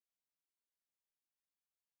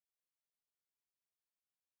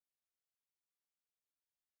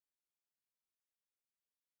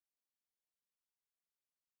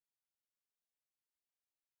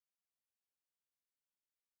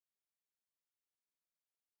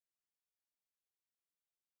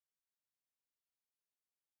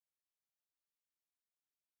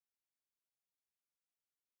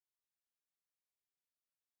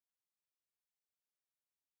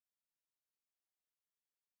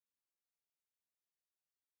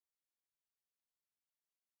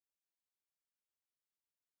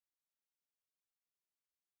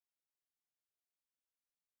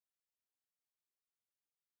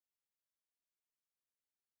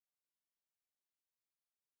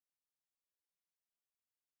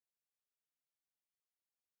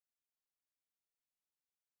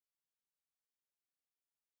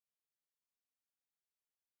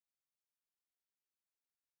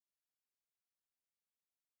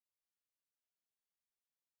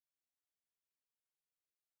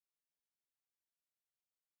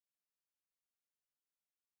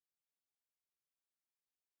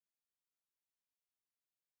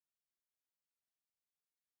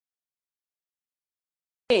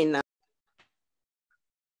Now.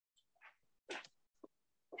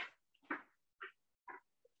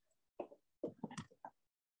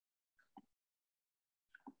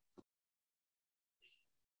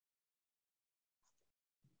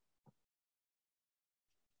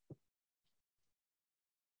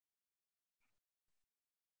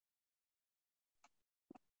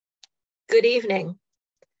 Good evening.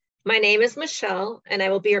 My name is Michelle, and I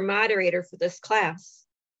will be your moderator for this class.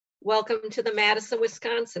 Welcome to the Madison,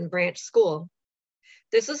 Wisconsin Branch School.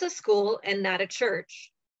 This is a school and not a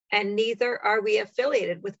church, and neither are we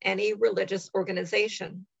affiliated with any religious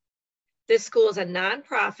organization. This school is a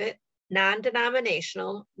nonprofit,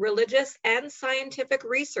 non-denominational, religious, and scientific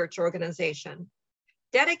research organization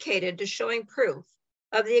dedicated to showing proof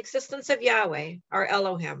of the existence of Yahweh, our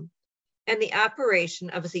Elohim, and the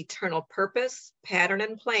operation of his eternal purpose, pattern,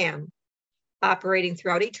 and plan, operating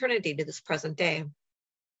throughout eternity to this present day.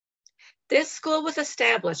 This school was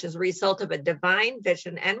established as a result of a divine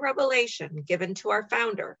vision and revelation given to our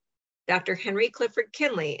founder, Dr. Henry Clifford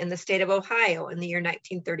Kinley, in the state of Ohio in the year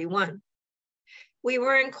 1931. We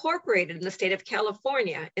were incorporated in the state of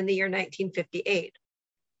California in the year 1958.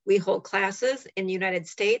 We hold classes in the United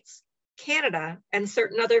States, Canada, and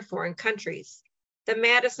certain other foreign countries. The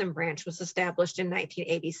Madison branch was established in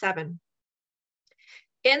 1987.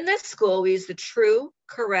 In this school, we use the true,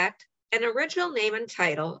 correct, and original name and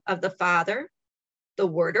title of the Father, the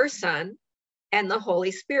Word or Son, and the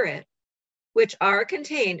Holy Spirit, which are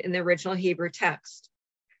contained in the original Hebrew text.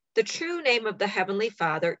 The true name of the Heavenly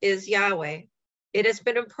Father is Yahweh. It has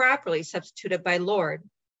been improperly substituted by Lord.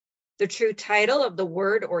 The true title of the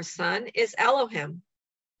Word or Son is Elohim.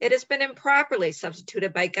 It has been improperly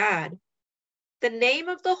substituted by God. The name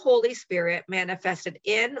of the Holy Spirit manifested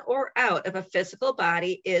in or out of a physical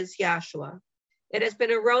body is Yahshua. It has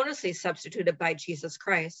been erroneously substituted by Jesus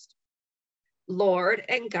Christ. Lord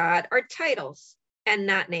and God are titles and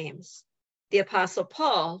not names. The Apostle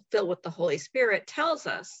Paul, filled with the Holy Spirit, tells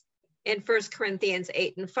us in 1 Corinthians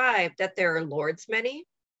 8:5 that there are Lords many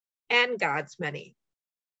and gods many.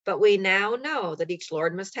 But we now know that each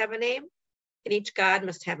Lord must have a name and each God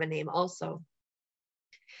must have a name also.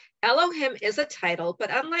 Elohim is a title,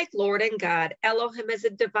 but unlike Lord and God, Elohim is a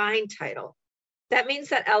divine title. That means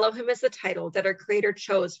that Elohim is the title that our Creator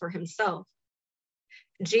chose for himself.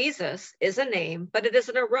 Jesus is a name, but it is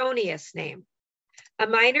an erroneous name. A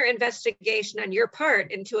minor investigation on your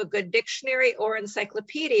part into a good dictionary or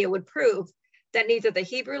encyclopedia would prove that neither the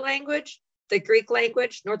Hebrew language, the Greek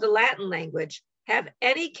language, nor the Latin language have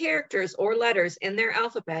any characters or letters in their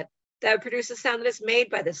alphabet that would produce a sound that is made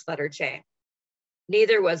by this letter J.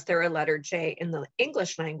 Neither was there a letter J in the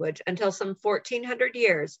English language until some 1400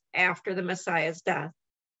 years after the Messiah's death.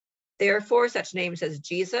 Therefore, such names as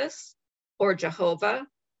Jesus or Jehovah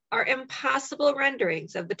are impossible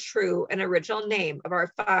renderings of the true and original name of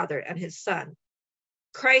our Father and his Son.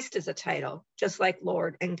 Christ is a title, just like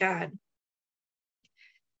Lord and God.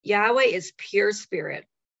 Yahweh is pure spirit,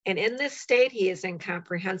 and in this state, he is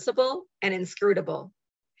incomprehensible and inscrutable.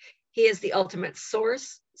 He is the ultimate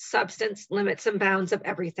source, substance, limits, and bounds of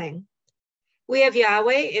everything. We have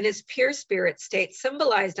Yahweh in his pure spirit state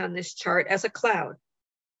symbolized on this chart as a cloud.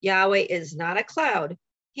 Yahweh is not a cloud.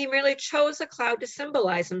 He merely chose a cloud to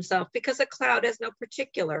symbolize himself because a cloud has no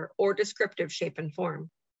particular or descriptive shape and form.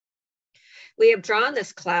 We have drawn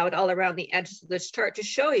this cloud all around the edges of this chart to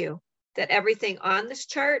show you that everything on this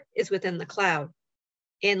chart is within the cloud.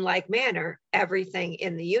 In like manner, everything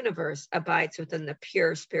in the universe abides within the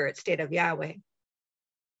pure spirit state of Yahweh.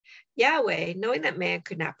 Yahweh, knowing that man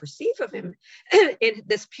could not perceive of him in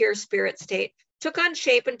this pure spirit state, took on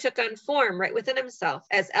shape and took on form right within himself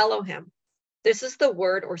as Elohim. This is the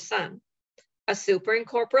Word or Son, a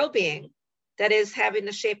superincorporeal being that is having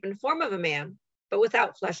the shape and form of a man, but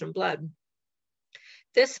without flesh and blood.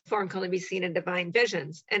 This form can only be seen in divine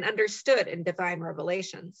visions and understood in divine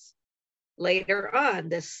revelations. Later on,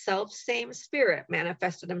 this self-same spirit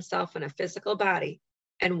manifested himself in a physical body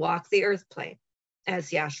and walked the earth plane as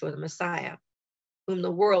Yahshua the Messiah, whom the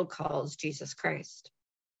world calls Jesus Christ.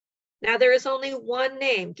 Now there is only one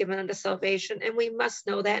name given unto salvation, and we must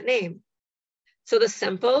know that name. So the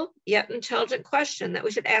simple yet intelligent question that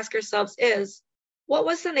we should ask ourselves is, what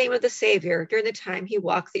was the name of the Savior during the time he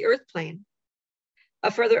walked the earth plane? A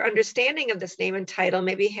further understanding of this name and title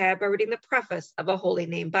may be had by reading the preface of a Holy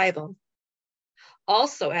Name Bible.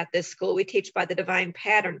 Also at this school, we teach by the divine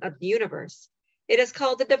pattern of the universe. It is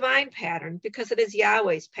called the divine pattern because it is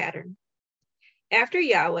Yahweh's pattern. After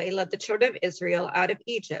Yahweh led the children of Israel out of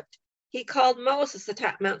Egypt, he called Moses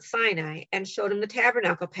atop Mount Sinai and showed him the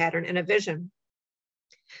tabernacle pattern in a vision.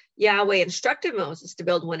 Yahweh instructed Moses to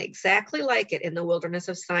build one exactly like it in the wilderness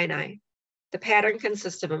of Sinai. The pattern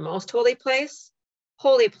consists of a most holy place,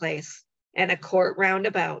 and a court round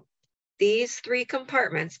about. These three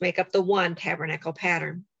compartments make up the one tabernacle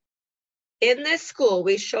pattern. In this school,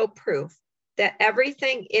 we show proof that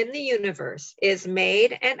everything in the universe is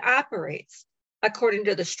made and operates according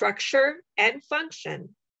to the structure and function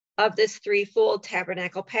of this threefold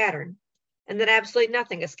tabernacle pattern, and that absolutely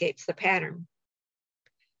nothing escapes the pattern.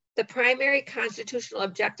 The primary constitutional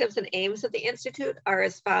objectives and aims of the Institute are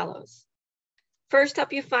as follows. First,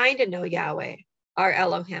 help you find and know Yahweh, our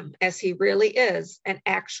Elohim, as he really is and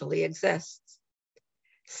actually exists.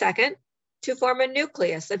 Second, to form a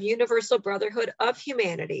nucleus of universal brotherhood of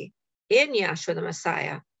humanity in Yahshua the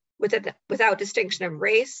Messiah, without distinction of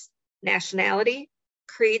race, nationality,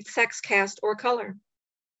 creed, sex, caste, or color.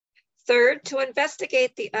 Third, to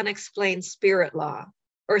investigate the unexplained spirit law,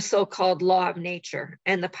 or so-called law of nature,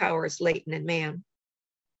 and the powers latent in man.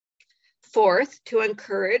 Fourth, to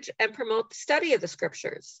encourage and promote the study of the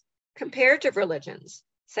scriptures, comparative religions,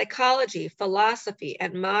 psychology, philosophy,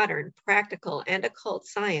 and modern, practical, and occult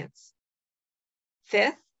science.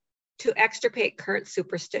 Fifth, to extirpate current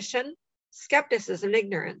superstition, skepticism, and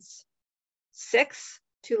ignorance. Sixth,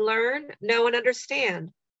 to learn, know, and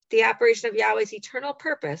understand the operation of Yahweh's eternal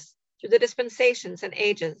purpose through the dispensations and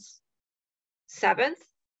ages. Seventh,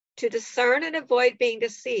 to discern and avoid being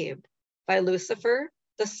deceived by Lucifer,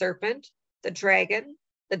 the serpent, the dragon,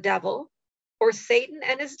 the devil, or Satan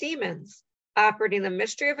and his demons, operating the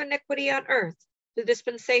mystery of iniquity on earth through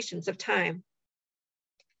dispensations of time.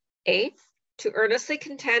 Eighth, to earnestly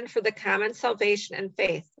contend for the common salvation and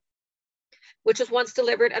faith, which was once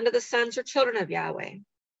delivered unto the sons or children of Yahweh.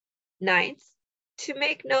 Ninth, to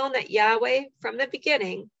make known that Yahweh from the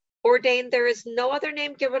beginning ordained there is no other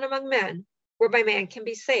name given among men whereby man can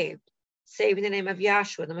be saved, saving the name of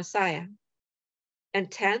Yahshua the Messiah.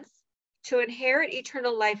 And 10th, to inherit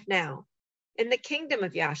eternal life now in the kingdom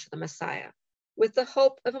of Yahshua the Messiah, with the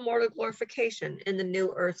hope of immortal glorification in the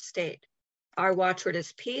new earth state. Our watchword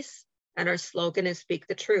is peace, and our slogan is speak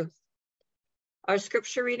the truth. Our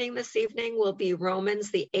scripture reading this evening will be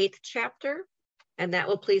Romans, the 8th chapter, and that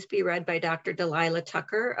will please be read by Dr. Delilah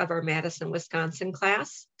Tucker of our Madison, Wisconsin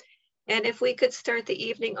class. And if we could start the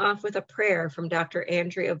evening off with a prayer from Dr.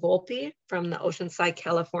 Andrea Volpe from the Oceanside,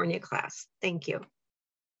 California class. Thank you.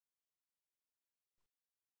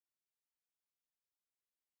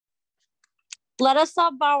 Let us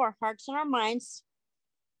all bow our hearts and our minds.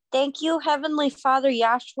 Thank you, Heavenly Father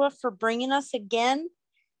Yahshua, for bringing us again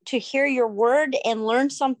to hear your word and learn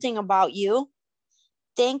something about you.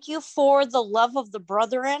 Thank you for the love of the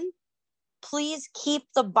brethren. Please keep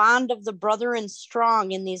the bond of the brethren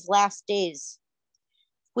strong in these last days.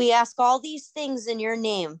 We ask all these things in your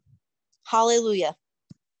name. Hallelujah.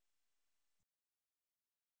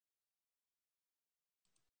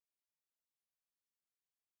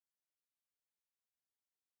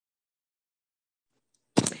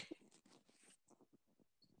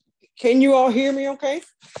 Can you all hear me okay?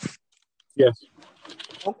 Yes.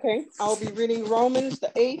 Okay, I'll be reading Romans,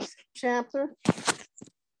 the 8th chapter.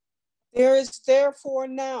 There is therefore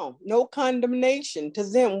now no condemnation to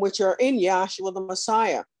them which are in Yahshua the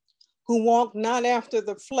Messiah, who walk not after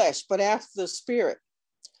the flesh, but after the Spirit.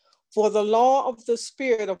 For the law of the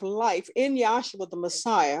Spirit of life in Yahshua the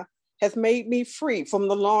Messiah hath made me free from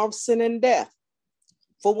the law of sin and death.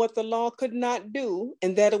 For what the law could not do,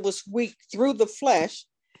 in that it was weak through the flesh,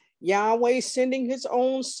 Yahweh sending his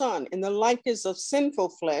own Son in the likeness of sinful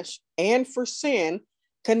flesh, and for sin,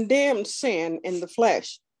 condemned sin in the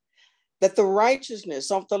flesh, that the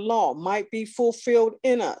righteousness of the law might be fulfilled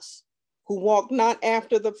in us, who walk not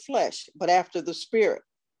after the flesh, but after the Spirit.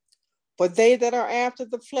 For they that are after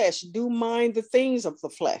the flesh do mind the things of the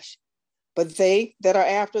flesh, but they that are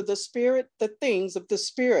after the Spirit, the things of the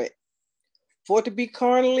Spirit. For to be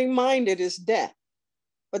carnally minded is death,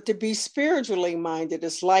 but to be spiritually minded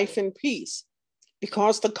is life and peace,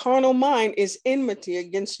 because the carnal mind is enmity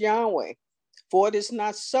against Yahweh, for it is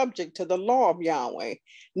not subject to the law of Yahweh,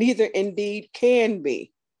 neither indeed can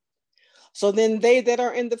be. So then they that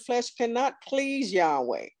are in the flesh cannot please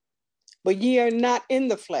Yahweh. But ye are not in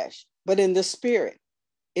the flesh, but in the Spirit,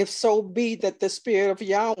 if so be that the Spirit of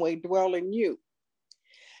Yahweh dwell in you.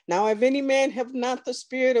 Now if any man have not the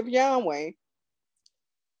Spirit of Yahweh,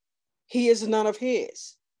 he is none of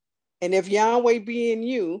his. And if Yahweh be in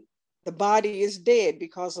you, the body is dead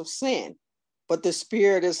because of sin, but the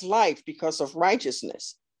Spirit is life because of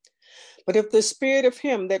righteousness. But if the Spirit of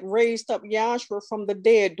him that raised up Yahshua from the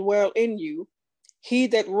dead dwell in you, he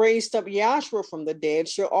that raised up Yahshua from the dead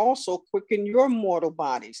shall also quicken your mortal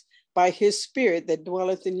bodies by his Spirit that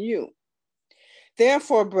dwelleth in you.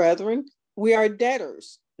 Therefore, brethren, we are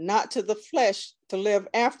debtors, not to the flesh, to live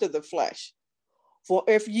after the flesh. For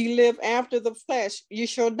if ye live after the flesh, ye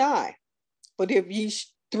shall die. But if ye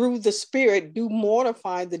through the Spirit do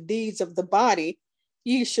mortify the deeds of the body,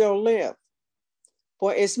 ye shall live.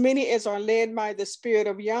 For as many as are led by the Spirit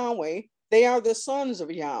of Yahweh, they are the sons of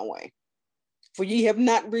Yahweh. For ye have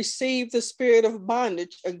not received the spirit of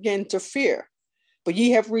bondage again to fear, but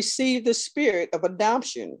ye have received the Spirit of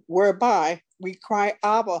adoption, whereby we cry,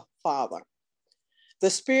 Abba, Father. The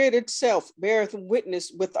Spirit itself beareth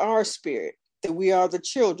witness with our spirit that we are the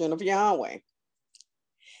children of Yahweh.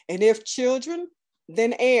 And if children,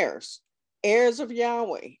 then heirs, heirs of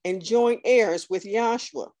Yahweh, and joint heirs with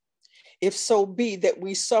Yahshua, if so be that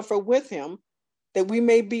we suffer with him, that we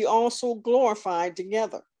may be also glorified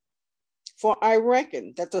together. For I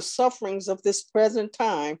reckon that the sufferings of this present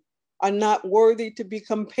time are not worthy to be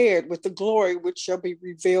compared with the glory which shall be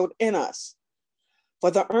revealed in us. For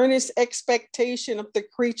the earnest expectation of the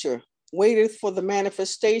creature waiteth for the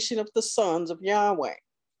manifestation of the sons of Yahweh.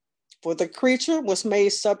 For the creature was made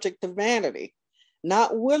subject to vanity,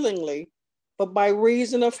 not willingly, but by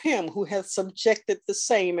reason of him who hath subjected the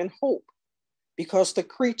same in hope, because the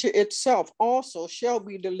creature itself also shall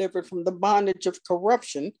be delivered from the bondage of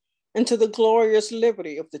corruption into the glorious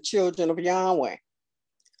liberty of the children of Yahweh.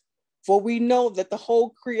 For we know that the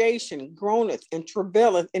whole creation groaneth and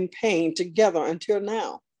travaileth in pain together until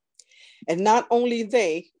now. And not only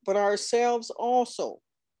they, but ourselves also,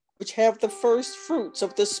 which have the first fruits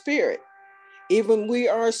of the Spirit, even we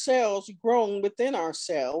ourselves groan within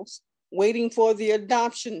ourselves, waiting for the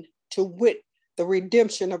adoption, to wit, the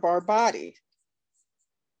redemption of our body.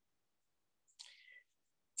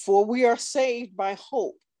 For we are saved by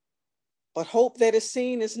hope. But hope that is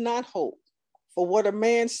seen is not hope. For what a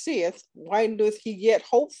man seeth, why doth he yet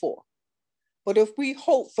hope for? But if we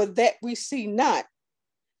hope for that we see not,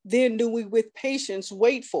 then do we with patience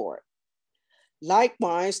wait for it.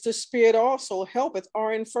 Likewise, the Spirit also helpeth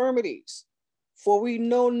our infirmities. For we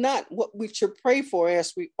know not what we should pray for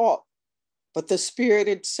as we ought, but the Spirit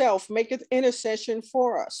itself maketh intercession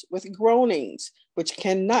for us with groanings which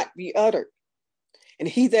cannot be uttered. And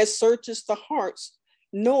he that searcheth the hearts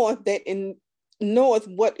knoweth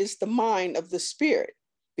what is the mind of the Spirit,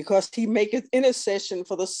 because he maketh intercession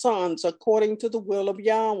for the sons according to the will of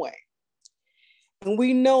Yahweh. And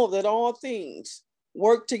we know that all things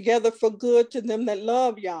work together for good to them that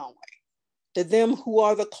love Yahweh, to them who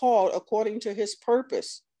are the called according to his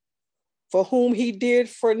purpose. For whom he did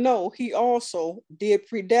foreknow, he also did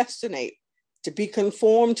predestinate to be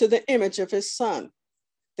conformed to the image of his Son,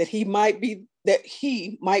 that he might be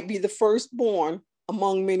the firstborn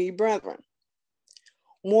among many brethren.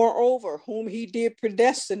 Moreover, whom he did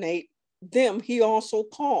predestinate, them he also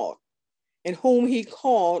called, and whom he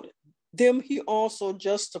called, them he also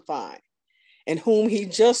justified, and whom he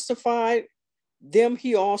justified, them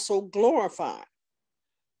he also glorified.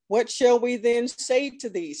 What shall we then say to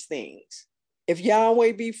these things? If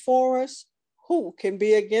Yahweh be for us, who can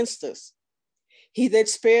be against us? He that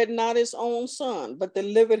spared not his own Son, but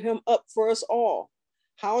delivered him up for us all,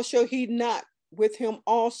 how shall he not with him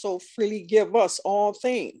also freely give us all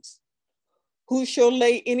things? Who shall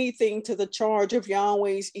lay anything to the charge of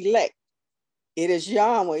Yahweh's elect? It is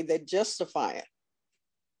Yahweh that justifieth.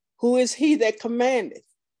 Who is he that commandeth?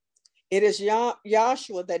 It is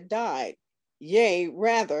Yahshua that died, yea,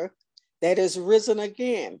 rather, that is risen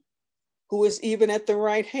again, who is even at the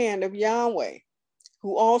right hand of Yahweh,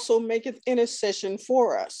 who also maketh intercession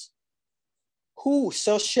for us. Who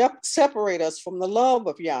shall separate us from the love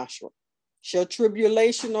of Yahshua? Shall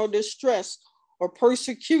tribulation or distress or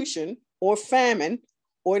persecution or famine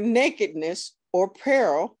or nakedness or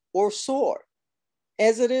peril or sword?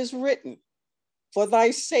 As it is written, for thy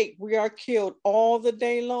sake we are killed all the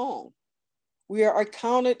day long. We are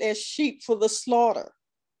accounted as sheep for the slaughter.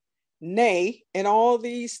 Nay, in all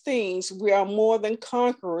these things we are more than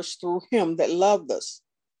conquerors through him that loved us.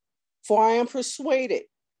 For I am persuaded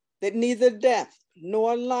that neither death,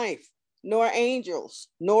 nor life, nor angels,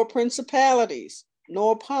 nor principalities,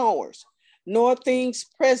 nor powers, nor things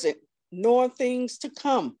present, nor things to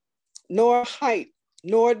come, nor height,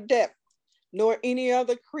 nor depth, nor any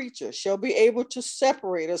other creature shall be able to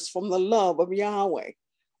separate us from the love of Yahweh,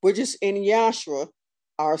 which is in Yahshua,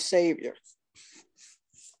 our Savior.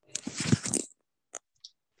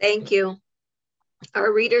 Thank you.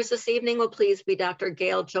 Our readers this evening will please be Dr.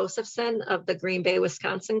 Gail Josephson of the Green Bay,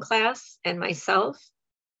 Wisconsin class and myself.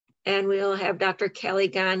 And we'll have Dr. Kelly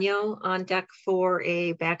Gagno on deck for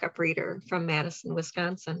a backup reader from Madison,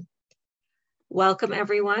 Wisconsin. Welcome,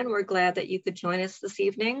 everyone. We're glad that you could join us this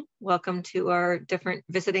evening. Welcome to our different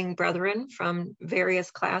visiting brethren from various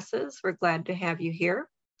classes. We're glad to have you here.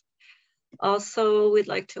 Also, we'd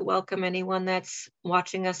like to welcome anyone that's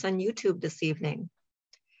watching us on YouTube this evening.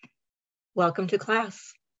 Welcome to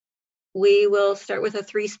class. We will start with a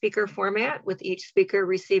 3-speaker format, with each speaker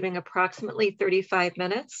receiving approximately 35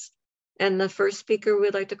 minutes. And the first speaker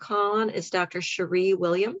we'd like to call on is Dr. Cherie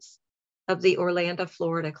Williams of the Orlando,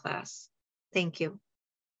 Florida class. Thank you.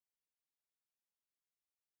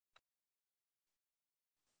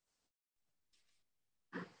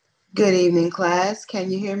 Good evening, class.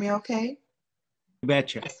 Can you hear me okay? You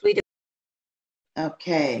betcha. Yes, we do.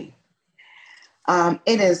 Okay.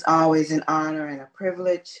 It is always an honor and a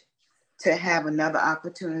privilege to have another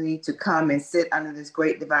opportunity to come and sit under this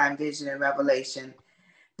great divine vision and revelation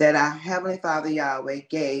that our Heavenly Father Yahweh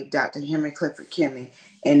gave Dr. Henry Clifford Kimmy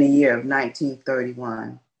in the year of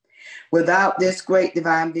 1931. Without this great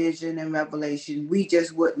divine vision and revelation, we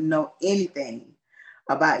just wouldn't know anything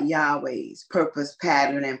about Yahweh's purpose,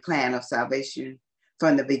 pattern, and plan of salvation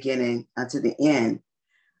from the beginning until the end.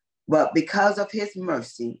 But because of his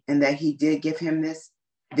mercy and that he did give him this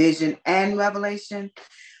vision and revelation,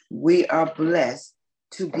 we are blessed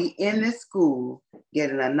to be in this school,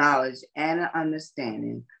 getting a knowledge and an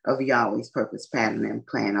understanding of Yahweh's purpose, pattern, and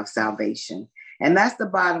plan of salvation. And that's the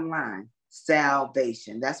bottom line,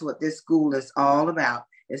 salvation. That's what this school is all about,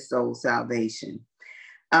 is soul salvation.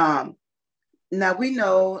 Now we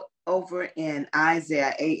know over in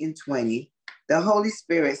Isaiah 8:20, the Holy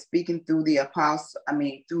Spirit speaking through the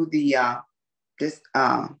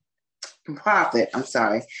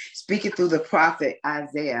speaking through the prophet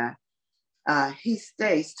Isaiah, he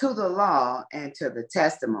states, to the law and to the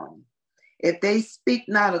testimony. If they speak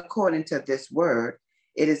not according to this word,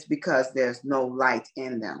 it is because there's no light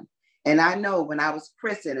in them. And I know when I was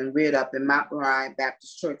christened and reared up in Mount Moriah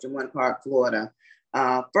Baptist Church in Winter Park, Florida,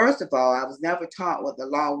 first of all, I was never taught what the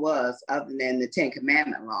law was other than the 10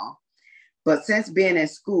 Commandment law. But since being in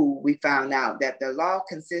school, we found out that the law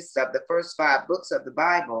consists of the first 5 books of the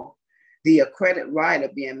Bible, the accredited writer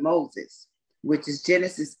being Moses, which is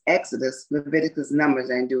Genesis, Exodus, Leviticus, Numbers,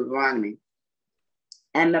 and Deuteronomy.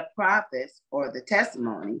 And the prophets, or the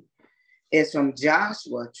testimony, is from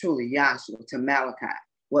Joshua, truly Yahshua, to Malachi,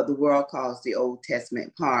 what the world calls the Old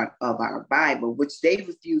Testament part of our Bible, which they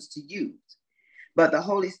refuse to use. But the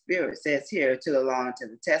Holy Spirit says here, to the law and to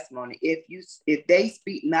the testimony, if they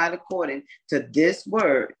speak not according to this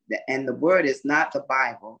word, and the word is not the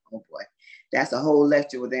Bible, oh boy, that's a whole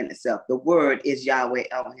lecture within itself. The word is Yahweh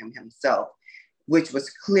Elohim himself, which was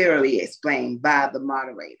clearly explained by the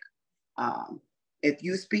moderator. If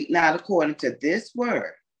you speak not according to this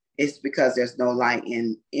word, it's because there's no light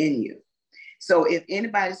in you. So if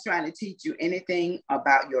anybody's trying to teach you anything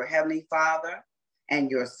about your Heavenly Father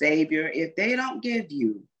and your Savior, if they don't give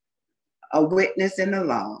you a witness in the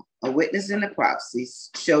law, a witness in the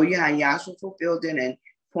prophecies, show you how Yahshua fulfilled it and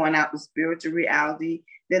point out the spiritual reality,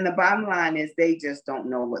 then the bottom line is they just don't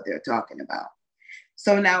know what they're talking about.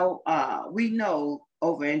 So now we know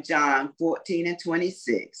over in John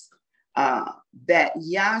 14:26 that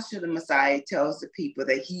Yahshua the Messiah tells the people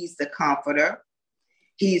that he's the comforter,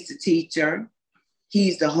 he's the teacher,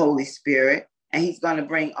 he's the Holy Spirit, and he's going to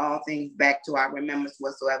bring all things back to our remembrance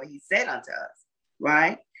whatsoever he said unto us,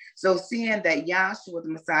 right? So seeing that Yahshua the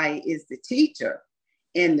Messiah is the teacher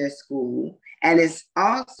in this school, and it's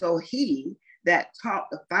also he that taught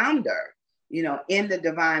the founder, in the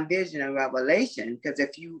divine vision and revelation, because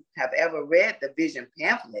if you have ever read the vision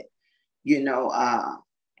pamphlet,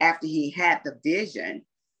 after he had the vision,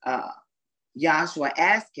 Yahshua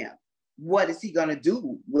asked him, what is he going to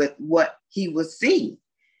do with what he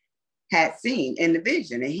had seen in the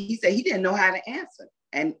vision? And he said he didn't know how to answer.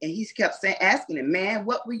 And he kept asking him, man,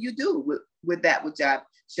 what will you do with that which I've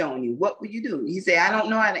shown you? What will you do? He said, I don't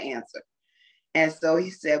know how to answer. And so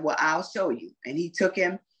he said, well, I'll show you. And he took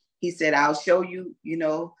him, he said, I'll show you,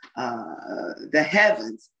 the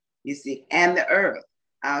heavens, and the earth.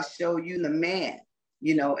 I'll show you the man,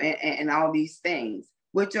 and all these things,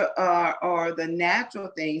 which are the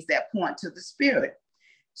natural things that point to the spirit.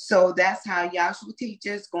 So that's how Yahshua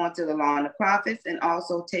teaches, going to the law and the prophets, and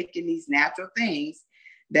also taking these natural things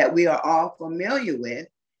that we are all familiar with.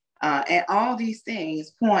 And all these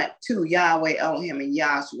things point to Yahweh Elohim and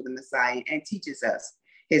Yahshua the Messiah, and teaches us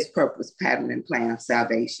his purpose, pattern, and plan of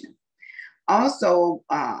salvation. Also,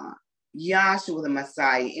 Yahshua the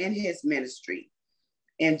Messiah in his ministry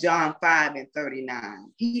in John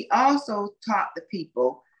 5:39, he also taught the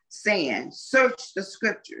people, saying, search the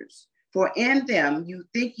scriptures, for in them you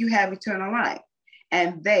think you have eternal life,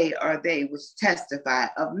 and they are they which testify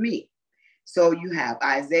of me. So you have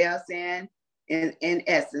Isaiah saying, in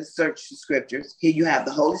essence, search the scriptures. Here you have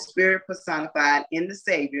the Holy Spirit personified in the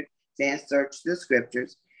Savior saying, search the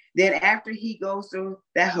scriptures. Then after he goes through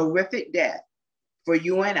that horrific death for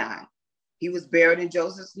you and I, he was buried in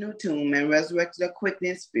Joseph's new tomb and resurrected a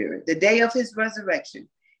quickening spirit. The day of his resurrection,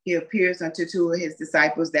 he appears unto two of his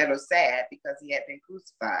disciples that are sad because he had been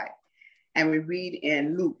crucified. And we read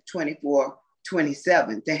in Luke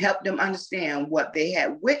 24:27 to help them understand what they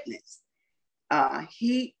had witnessed.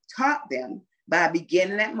 He taught them by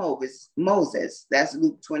beginning at Moses. That's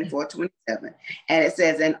Luke 24:27. And it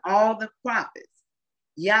says, and all the prophets,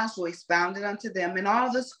 Yahshua expounded unto them in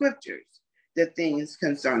all the scriptures the things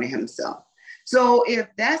concerning himself. So if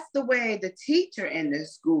that's the way the teacher in the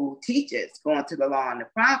school teaches, going to the law and the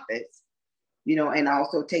prophets, you know, and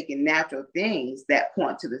also taking natural things that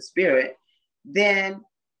point to the spirit, then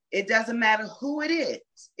it doesn't matter who it is.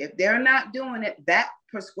 If they're not doing it that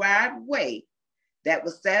prescribed way that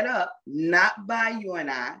was set up, not by you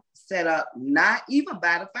and I, set up not even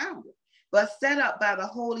by the founder, but set up by the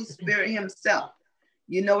Holy Spirit himself.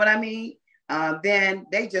 You know what I mean? Then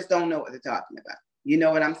they just don't know what they're talking about. You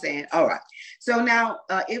know what I'm saying? All right. So now,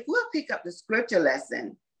 if we'll pick up the scripture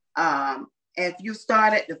lesson, if you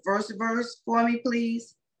start at the first verse for me,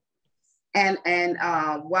 please. And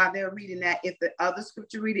while they're reading that, if the other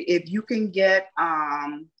scripture reader, if you can get,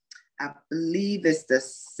 I believe it's the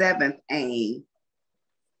 7th aim,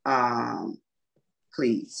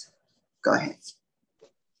 please go ahead.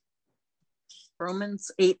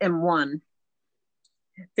 Romans 8:1.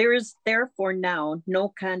 There is therefore now no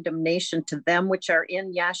condemnation to them which are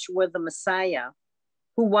in Yahshua the Messiah,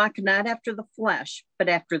 who walk not after the flesh, but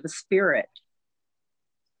after the Spirit.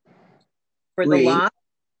 For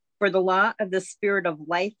the law of the Spirit of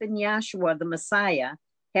life in Yahshua the Messiah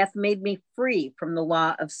hath made me free from the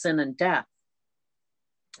law of sin and death.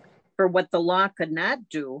 For what the law could not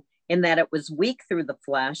do, in that it was weak through the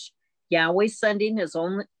flesh, Yahweh sending his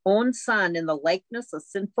own Son in the likeness of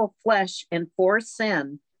sinful flesh, and for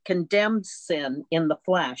sin, condemned sin in the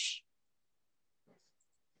flesh,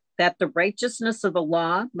 that the righteousness of the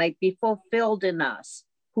law might be fulfilled in us,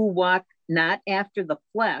 who walk not after the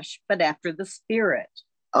flesh, but after the Spirit.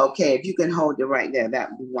 Okay, if you can hold it right there,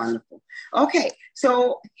 that would be wonderful. Okay,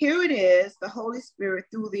 so here it is, the Holy Spirit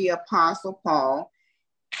through the Apostle Paul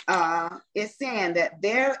is saying that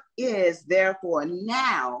there is therefore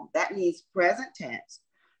now, that means present tense,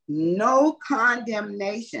 no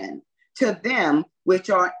condemnation to them which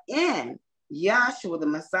are in Yahshua the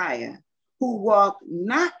Messiah, who walk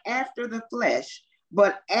not after the flesh,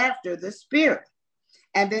 but after the Spirit.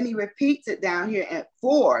 And then he repeats it down here at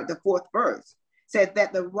the 4th verse, says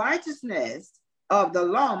that the righteousness of the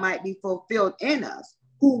law might be fulfilled in us,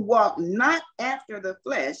 who walk not after the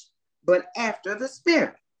flesh, but after the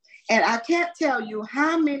Spirit. And I can't tell you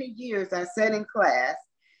how many years I sat in class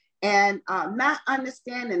and not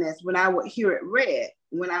understanding this when I would hear it read,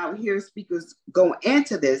 when I would hear speakers go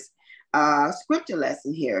into this scripture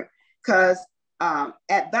lesson here. Because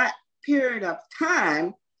at that period of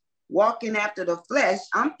time, walking after the flesh,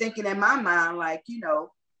 I'm thinking in my mind, like, you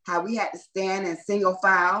know, how we had to stand in single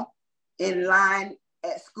file in line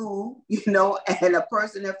at school, you know, and a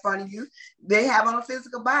person in front of you, they have on a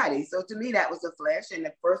physical body. So to me, that was the flesh. And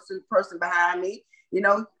the person behind me, you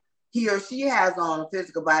know, he or she has on a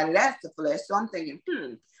physical body, that's the flesh. So I'm thinking,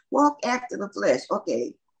 walk after the flesh.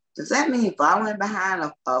 Okay, does that mean following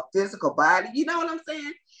behind a physical body? You know what I'm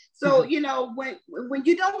saying? So, you know, when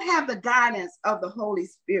you don't have the guidance of the Holy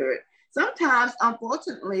Spirit, sometimes,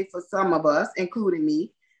 unfortunately, for some of us, including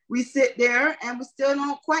me, we sit there and we still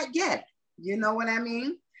don't quite get it. You know what I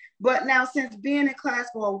mean? But now, since being in class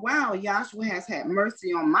for a while, Yahshua has had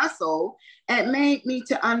mercy on my soul and made me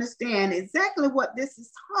to understand exactly what this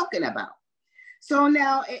is talking about. So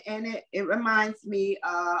now, it reminds me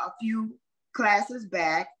a few classes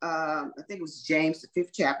back, I think it was James, the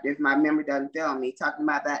 5th chapter, if my memory doesn't fail me, talking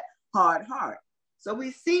about that hard heart. So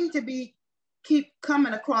we seem to keep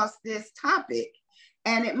coming across this topic,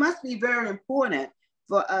 and it must be very important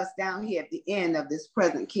for us down here at the end of this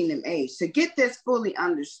present kingdom age to get this fully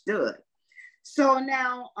understood. So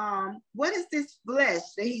now, what is this flesh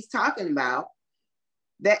that he's talking about?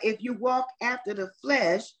 That if you walk after the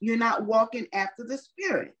flesh, you're not walking after the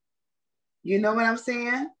Spirit. You know what I'm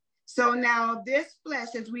saying? So now this flesh,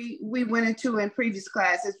 as we went into in previous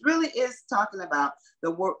classes, really is talking about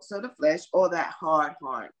the works of the flesh, or that hard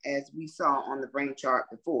heart, as we saw on the brain chart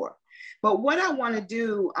before. But what I want to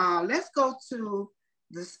do, let's go to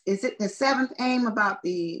this. Is it the 7th aim about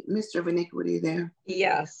the mystery of iniquity there?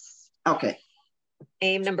 Yes. Okay.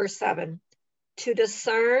 Aim number 7, to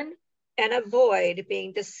discern and avoid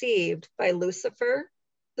being deceived by Lucifer,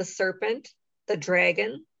 the serpent, the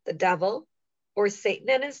dragon, the devil, or Satan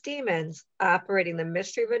and his demons operating the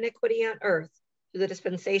mystery of iniquity on earth through the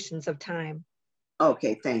dispensations of time.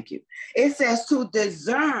 Okay, thank you. It says to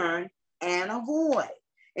discern and avoid.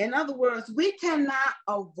 In other words, we cannot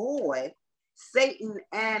avoid Satan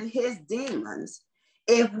and his demons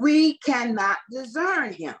if we cannot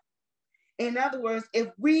discern him. In other words, if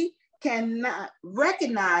we cannot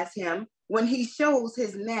recognize him when he shows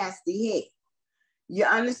his nasty head. You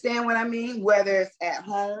understand what I mean? Whether it's at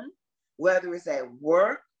home, whether it's at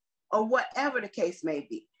work, or whatever the case may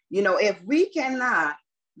be. You know, if we cannot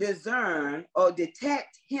discern or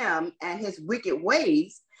detect him and his wicked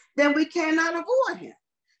ways, then we cannot avoid him.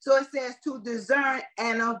 So it says to discern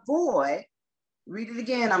and avoid. Read it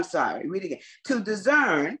again. I'm sorry. Read it again. To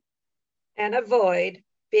discern and avoid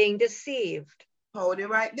being deceived. Hold it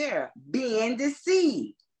right there. Being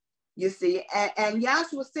deceived. You see, and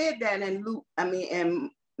Yahshua said that in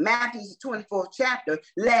Matthew's 24th chapter,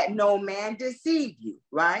 let no man deceive you,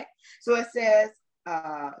 right? So it says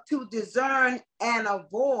to discern and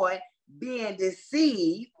avoid being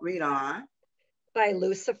deceived, read on. By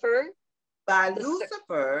Lucifer. By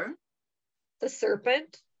Lucifer. The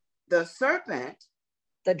serpent. The serpent.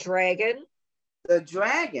 The dragon. The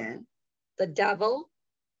dragon. The devil.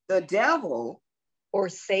 The devil. Or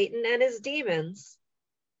Satan and his demons.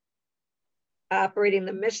 Operating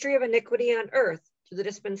the mystery of iniquity on earth through the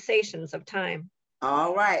dispensations of time.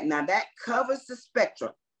 All right, now that covers the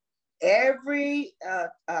spectrum. Every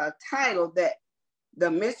title that the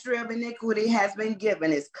mystery of iniquity has been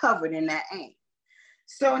given is covered in that aim.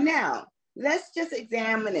 So now, let's just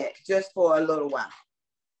examine it just for a little while.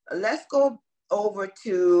 Let's go over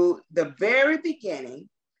to the very beginning.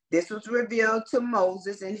 This was revealed to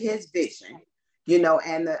Moses in his vision. You know,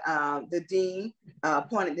 and the dean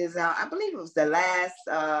pointed this out. I believe it was the last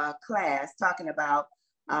class talking about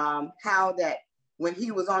how that when he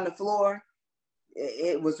was on the floor,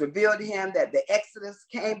 it was revealed to him that the Exodus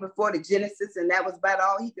came before the Genesis, and that was about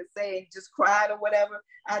all he could say, and just cried or whatever.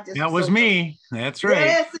 That was me. That's right.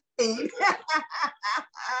 Yes.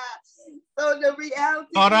 So the reality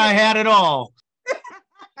thought I had it all.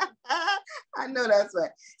 I know that's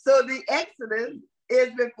right. So the Exodus is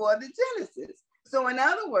before the Genesis. So in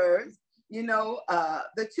other words, you know,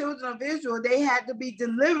 the children of Israel, they had to be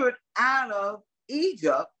delivered out of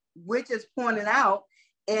Egypt, which is pointed out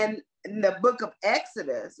in the book of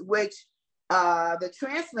Exodus, which the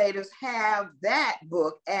translators have that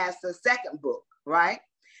book as the second book, right?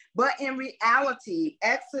 But in reality,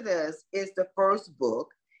 Exodus is the first book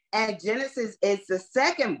and Genesis is the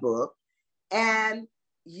second book. And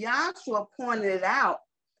Yahshua pointed it out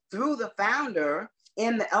through the founder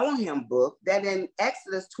in the Elohim book that in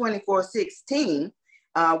Exodus 24:16,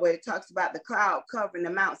 where it talks about the cloud covering the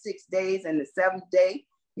mount 6 days and the seventh day,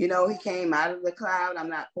 you know, he came out of the cloud. I'm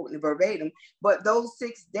not quoting it verbatim, but those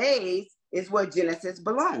 6 days is where Genesis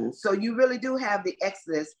belongs. So you really do have the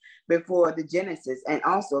Exodus before the Genesis. And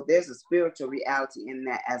also there's a spiritual reality in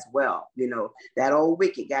that as well. You know, that old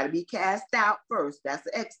wicked got to be cast out first. That's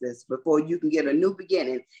the Exodus before you can get a new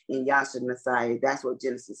beginning in Yahshua Messiah. That's what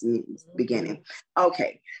Genesis means, beginning.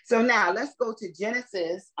 Okay, so now let's go to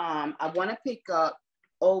Genesis. I want to pick up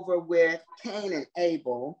over with Cain and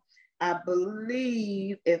Abel. I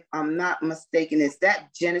believe, if I'm not mistaken, is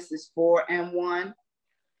that Genesis 4:1?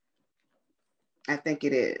 I think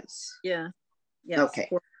it is. Yeah. Yes. Okay.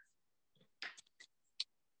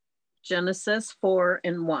 Genesis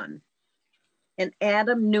 4:1. And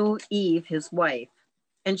Adam knew Eve, his wife,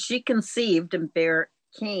 and she conceived and bare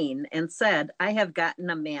Cain and said, I have gotten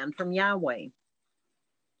a man from Yahweh.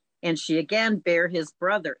 And she again bare his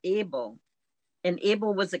brother Abel. And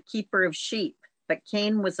Abel was a keeper of sheep, but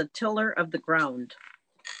Cain was a tiller of the ground.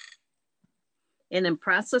 And in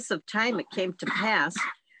process of time, it came to pass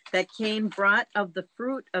that Cain brought of the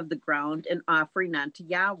fruit of the ground an offering unto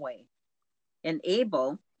Yahweh. And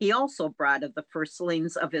Abel, he also brought of the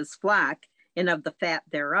firstlings of his flock and of the fat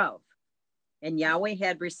thereof. And Yahweh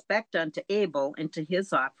had respect unto Abel and to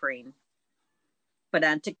his offering. But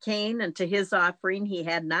unto Cain and to his offering he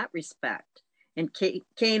had not respect. And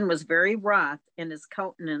Cain was very wroth, and his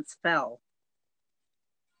countenance fell.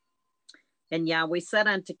 And Yahweh said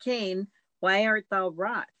unto Cain, Why art thou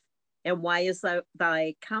wroth? And why is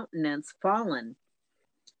thy countenance fallen?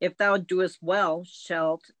 If thou doest well,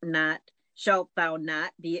 shalt thou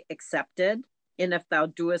not be accepted? And if thou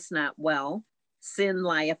doest not well, sin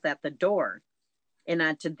lieth at the door. And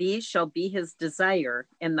unto thee shall be his desire,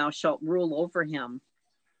 and thou shalt rule over him.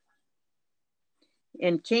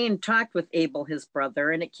 And Cain talked with Abel his brother,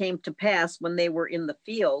 and it came to pass when they were in the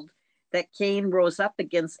field that Cain rose up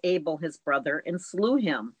against Abel his brother and slew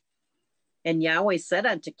him. And Yahweh said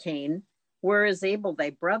unto Cain, Where is Abel thy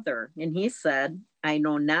brother? And he said, I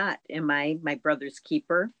know not. Am I my brother's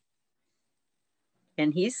keeper?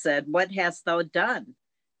 And he said, What hast thou done?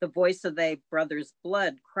 The voice of thy brother's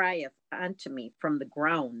blood crieth unto me from the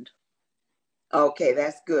ground. Okay,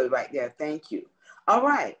 that's good right there. Thank you. All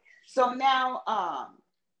right. So now,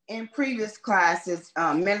 in previous classes,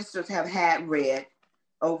 ministers have had read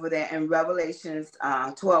over there in Revelations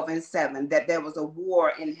 12 and 7 that there was a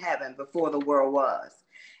war in heaven before the world was,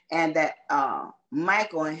 and that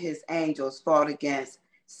Michael and his angels fought against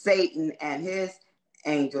Satan and his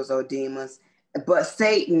angels or demons, but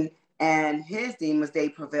Satan and his demons, they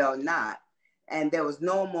prevailed not, and there was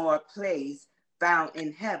no more place found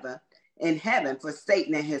in heaven for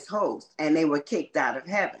Satan and his host, and they were kicked out of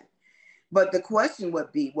heaven. But the question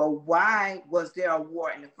would be, well, why was there a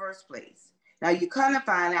war in the first place? Now you kind of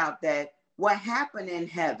find out that what happened in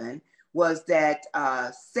heaven was that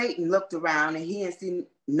Satan looked around and he had seen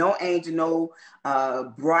no angel,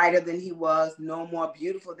 no brighter than he was, no more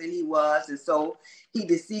beautiful than he was. And so he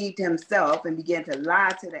deceived himself and began to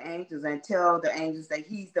lie to the angels and tell the angels that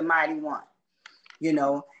he's the mighty one, you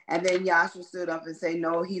know. And then Yahshua stood up and said,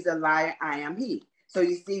 no, he's a liar, I am he. So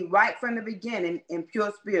you see, right from the beginning in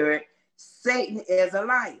pure spirit, Satan is a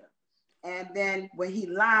liar. And then when he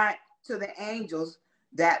lied to the angels,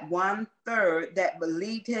 that 1/3 that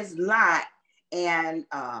believed his lie, and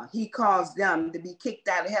he caused them to be kicked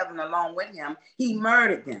out of heaven along with him, he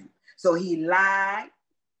murdered them. So he lied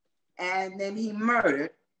and then he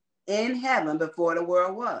murdered in heaven before the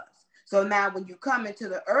world was. So now when you come into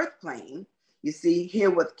the earth plane, you see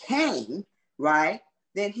here with Cain, right?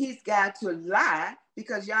 Then he's got to lie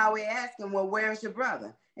because Yahweh asked him, well, where's your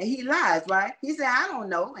brother? And he lies, right? He said, I don't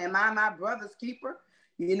know. Am I my brother's keeper?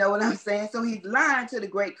 You know what I'm saying? So he's lying to the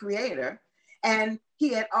great creator, and he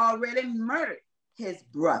had already murdered his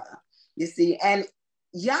brother, you see. And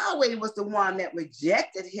Yahweh was the one that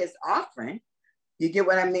rejected his offering. You get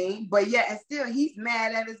what I mean? But yet, and still, he's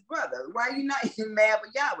mad at his brother. Why are you not even mad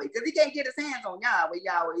with Yahweh? Because he can't get his hands on Yahweh.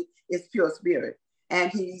 Yahweh is pure spirit,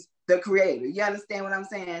 and he's the creator. You understand what I'm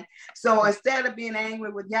saying? So instead of being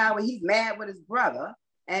angry with Yahweh, he's mad with his brother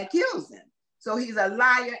and kills him. So he's a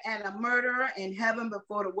liar and a murderer in heaven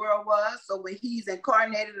before the world was. So when he's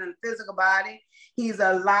incarnated in a physical body, he's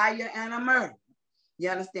a liar and a murderer.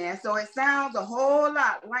 You understand? So it sounds a whole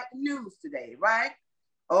lot like news today, right?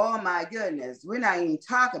 Oh my goodness, we're not even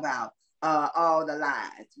talking about all the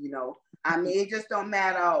lies, you know. I mean, it just don't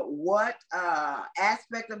matter what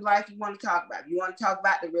aspect of life you want to talk about. You want to talk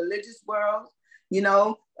about the religious world, you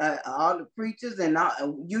know, all the preachers and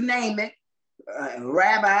all, you name it,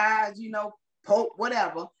 rabbis, you know, Pope,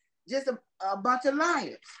 whatever, just a bunch of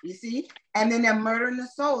liars, you see? And then they're murdering the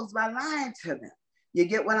souls by lying to them. You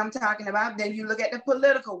get what I'm talking about? Then you look at the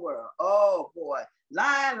political world. Oh boy,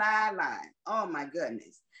 lie, lie, lie. Oh my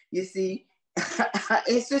goodness. You see,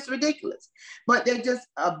 it's just ridiculous. But they're just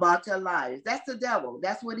a bunch of liars. That's the devil.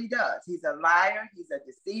 That's what he does. He's a liar. He's a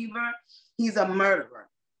deceiver. He's a murderer.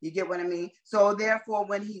 You get what I mean? So therefore,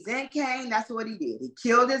 when he's in Cain, that's what he did. He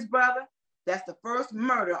killed his brother. That's the first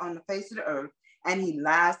murder on the face of the earth. And he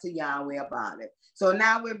lies to Yahweh about it. So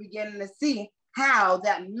now we're beginning to see how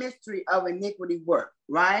that mystery of iniquity worked,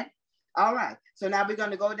 right? All right. So now we're going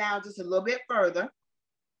to go down just a little bit further.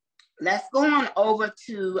 Let's go on over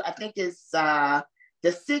to, I think it's the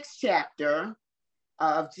 6th chapter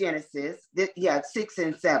of Genesis. 6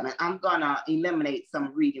 and 7. I'm going to eliminate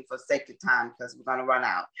some reading for sake of time because we're going to run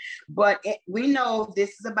out. But we know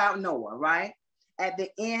this is about Noah, right? At the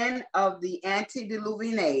end of the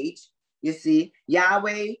antediluvian age, you see,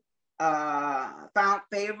 Yahweh found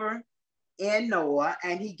favor in Noah,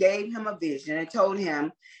 and he gave him a vision and told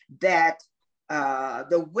him that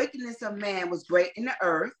the wickedness of man was great in the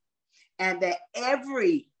earth, and that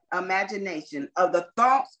every imagination of the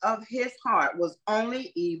thoughts of his heart was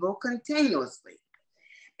only evil continuously.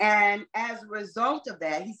 And as a result of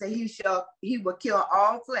that, he said he will kill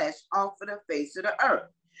all flesh off of the face of the earth.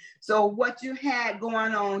 So what you had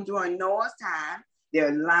going on during Noah's time,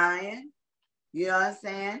 they're lying, you know what I'm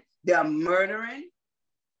saying? They're murdering,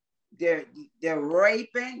 they're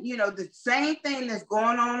raping, you know, the same thing that's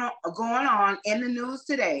going on in the news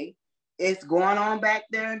today. It's going on back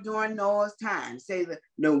there during Noah's time. Say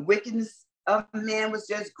the wickedness of man was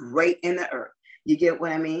just great in the earth. You get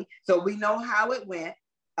what I mean? So we know how it went.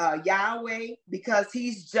 Yahweh, because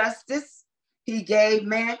he's justice, he gave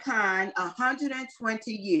mankind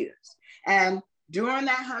 120 years. And during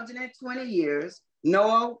that 120 years,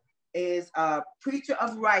 Noah is a preacher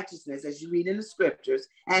of righteousness, as you read in the scriptures,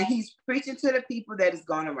 and he's preaching to the people that is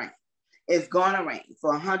going to reign. It's going to rain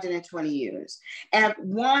for 120 years. And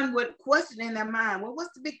one would question in their mind, well,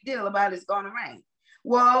 what's the big deal about it's going to rain?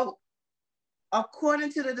 Well,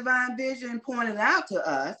 according to the divine vision pointed out to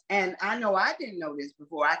us, and I know I didn't know this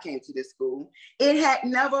before I came to this school, it had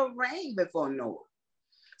never rained before Noah.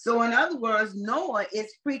 So in other words, Noah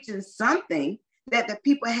is preaching something that the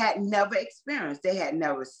people had never experienced. They had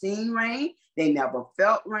never seen rain. They never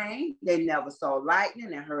felt rain. They never saw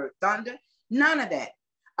lightning and heard thunder. None of that.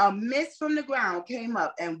 A mist from the ground came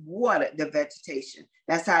up and watered the vegetation.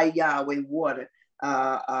 That's how Yahweh watered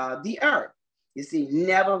the earth. You see,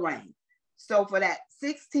 never rained. So for that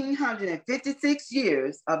 1656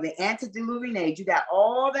 years of the antediluvian age, you got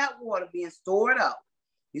all that water being stored up,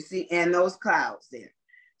 you see, in those clouds there.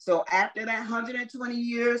 So after that 120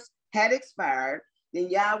 years had expired, then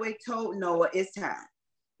Yahweh told Noah, it's time.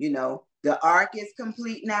 You know, the ark is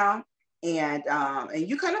complete now. And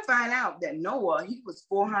you kind of find out that Noah, he was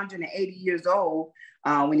 480 years old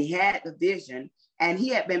when he had the vision. And he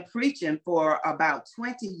had been preaching for about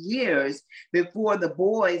 20 years before the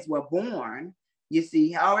boys were born. You see,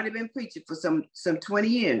 he already been preaching for some 20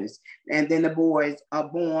 years. And then the boys are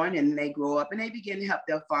born and they grow up and they begin to help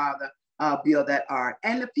their father build that ark.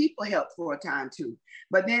 And the people helped for a time too.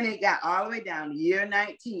 But then it got all the way down to year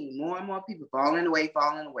 19, more and more people falling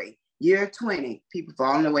away. Year 20, people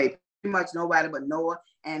falling away. Pretty much nobody but Noah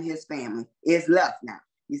and his family is left now.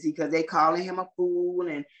 You see, because they calling him a fool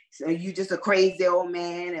and so you just a crazy old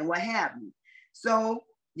man and what have you. So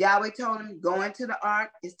Yahweh told him, go into the ark,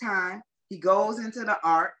 it's time. He goes into the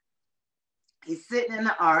ark. He's sitting in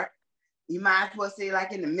the ark. You might as well say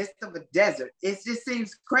like in the midst of a desert. It just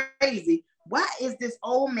seems crazy. Why is this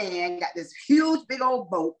old man got this huge, big old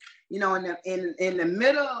boat, you know, in the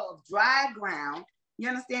middle of dry ground? You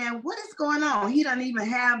understand? What is going on? He doesn't even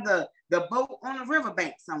have the boat on a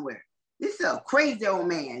riverbank somewhere. This is a crazy old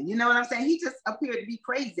man. You know what I'm saying? He just appeared to be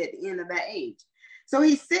crazy at the end of that age. So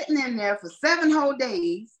he's sitting in there for 7 whole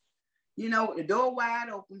days, you know, with the door wide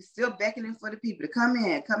open, still beckoning for the people to come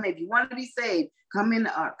in. Come in. If you want to be saved, come in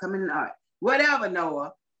the ark. Come in the ark. Whatever,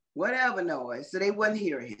 Noah. So they wouldn't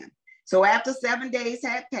hear him. So after 7 days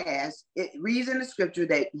had passed, it reads in the scripture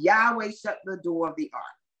that Yahweh shut the door of the ark.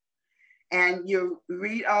 And you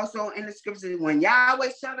read also in the scriptures, when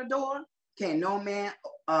Yahweh shut a door, can no man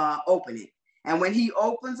open it. And when he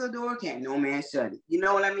opens a door, can no man shut it. You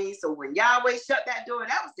know what I mean? So when Yahweh shut that door,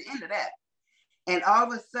 that was the end of that. And all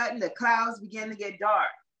of a sudden, the clouds began to get dark.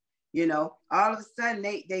 You know, all of a sudden,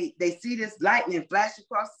 they see this lightning flash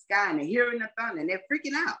across the sky and they're hearing the thunder and they're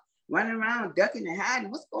freaking out, running around, ducking and hiding.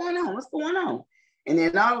 What's going on? And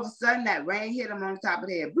then all of a sudden, that rain hit them on top of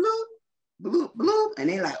their head. Bloop, bloop, bloop. And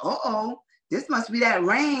they're like, uh-oh. This must be that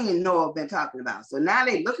rain Noah been talking about. So now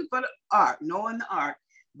they're looking for the ark, Noah and the ark,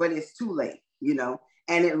 but it's too late, you know.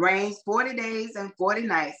 And it rains 40 days and 40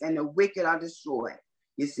 nights, and the wicked are destroyed,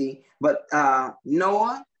 you see. But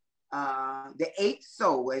Noah, the 8th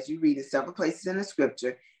soul, as you read in several places in the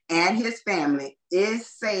scripture, and his family is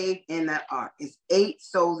saved in that ark. It's 8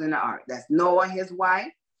 souls in the ark. That's Noah, his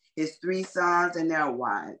wife, his 3 sons, and their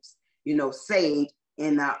wives, you know, saved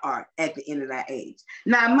in that ark at the end of that age.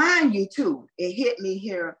 Now, mind you, too, it hit me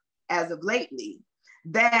here as of lately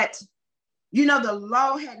that, you know, the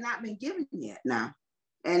law had not been given yet now.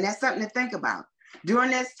 And that's something to think about. During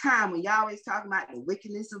this time when y'all always talking about the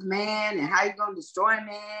wickedness of man and how you're going to destroy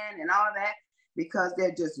man and all that, because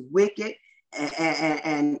they're just wicked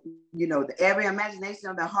and you know, every imagination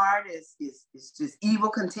of the heart is just evil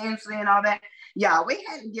continuously and all that. Yahweh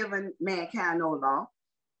hadn't given mankind no law.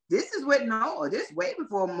 This is with Noah. This way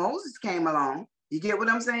before Moses came along. You get what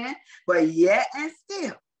I'm saying? But yet and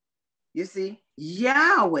still, you see,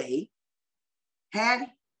 Yahweh had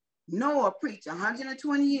Noah preach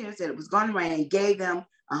 120 years that it was going to rain, gave them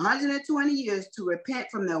 120 years to repent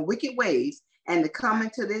from their wicked ways and to come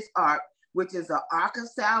into this ark, which is an ark of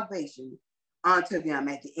salvation unto them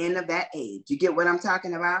at the end of that age. You get what I'm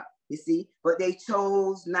talking about? You see? But they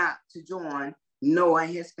chose not to join Noah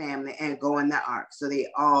and his family and go in the ark. So they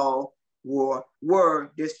all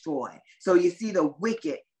were destroyed. So you see the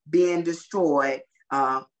wicked being destroyed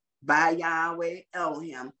by Yahweh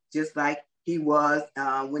Elohim, just like he was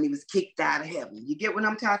when he was kicked out of heaven. You get what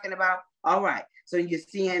I'm talking about? All right. So you're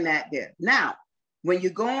seeing that there. Now, when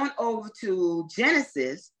you're going over to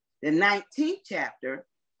Genesis, the 19th chapter,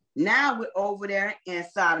 now we're over there in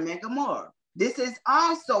Sodom and Gomorrah. This is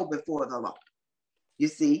also before the law. You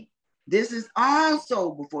see? This is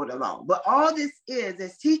also before the law. But all this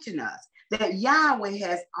is teaching us that Yahweh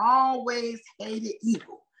has always hated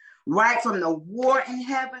evil. Right from the war in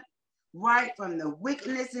heaven, right from the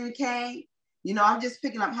wickedness in Cain. You know, I'm just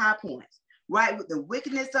picking up high points. right? With the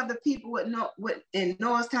wickedness of the people in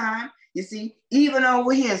Noah's time. You see, even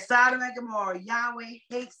over here, Sodom and Gomorrah, Yahweh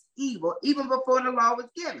hates evil even before the law was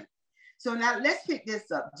given. So now let's pick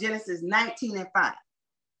this up. Genesis 19:5.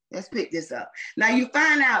 Let's pick this up. Now you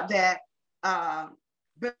find out that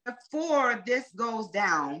before this goes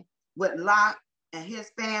down with Lot and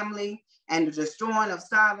his family and the destroying of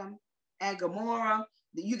Sodom and Gomorrah,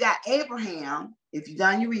 you got Abraham, if you've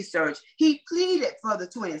done your research, he pleaded for the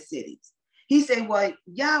twin cities. He said, well,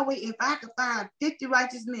 Yahweh, if I could find 50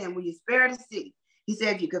 righteous men, will you spare the city? He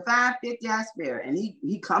said, if you could find 50, I spare it. And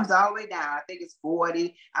he comes all the way down. I think it's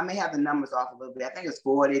 40. I may have the numbers off a little bit. I think it's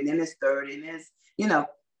 40, and then it's 30, and it's,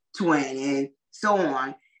 20, and so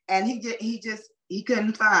on. And he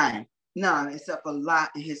couldn't find none except for Lot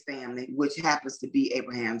and his family, which happens to be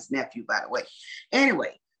Abraham's nephew, by the way.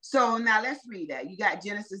 Anyway, so now let's read that. You got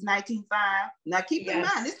Genesis 19:5. Now keep in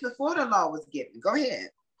mind, this before the law was given. Go ahead.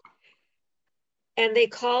 And they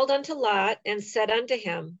called unto Lot and said unto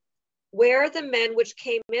him, where are the men which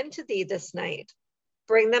came into thee this night?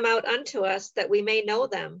 Bring them out unto us that we may know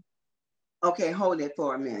them. Okay, hold it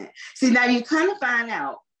for a minute. See, now you kind of find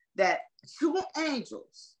out that 2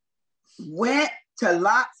 angels went to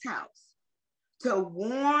Lot's house to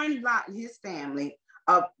warn Lot and his family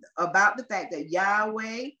about the fact that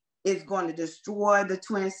Yahweh is going to destroy the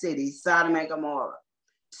twin cities, Sodom and Gomorrah.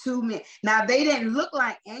 2 men. Now, they didn't look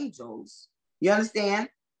like angels. You understand?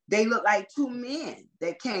 They looked like 2 men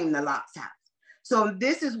that came to Lot's house. So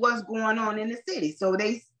this is what's going on in the city. So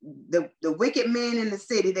the wicked men in the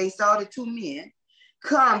city, they saw the 2 men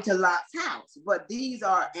come to Lot's house. But these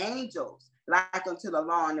are angels, like unto the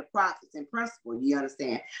law and the prophets in principle, you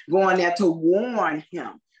understand? Going there to warn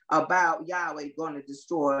him about Yahweh going to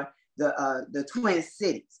destroy the twin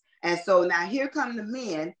cities. And so now here come the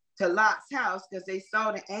men to Lot's house because they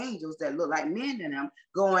saw the angels that look like men to them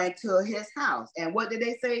going to his house. And what did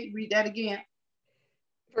they say? Read that again.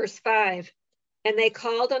 Verse 5. And they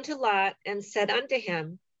called unto Lot and said unto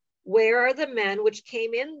him, where are the men which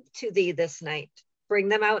came in to thee this night? Bring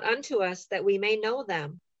them out unto us that we may know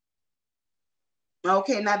them.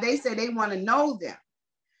 Okay, now they say they want to know them.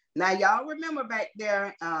 Now y'all remember back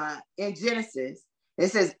there in Genesis, it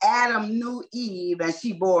says Adam knew Eve and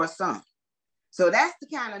she bore a son. So that's the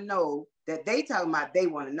kind of know that they talking about. They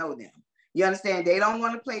want to know them. You understand? They don't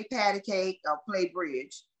want to play patty cake or play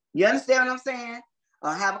bridge. You understand what I'm saying?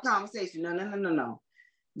 Or have a conversation. No.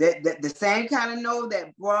 The same kind of know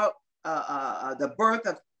that brought the birth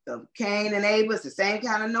of Cain and Abel is the same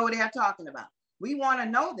kind of know they're talking about. We want to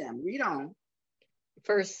know them. Read on.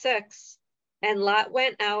 Verse 6. And Lot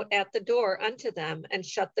went out at the door unto them and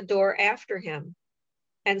shut the door after him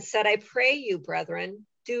and said, I pray you, brethren,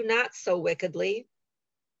 do not so wickedly.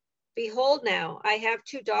 Behold now, I have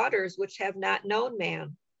 2 daughters which have not known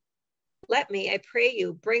man. Let me, I pray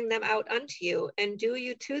you, bring them out unto you, and do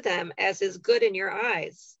you to them as is good in your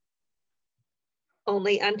eyes.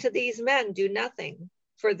 Only unto these men do nothing,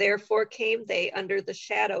 for therefore came they under the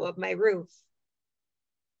shadow of my roof.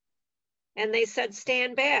 And they said,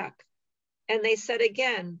 stand back. And they said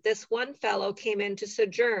again, this one fellow came in to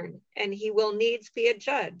sojourn, and he will needs be a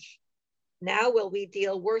judge. Now will we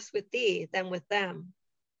deal worse with thee than with them.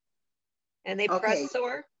 And they pressed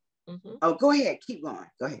sore. Oh, go ahead. Keep going.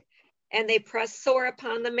 Go ahead. And they pressed sore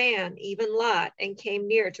upon the man, even Lot, and came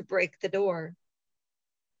near to break the door.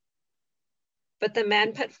 But the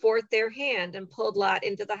men put forth their hand and pulled Lot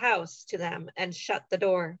into the house to them and shut the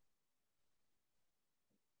door.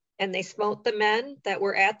 And they smote the men that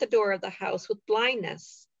were at the door of the house with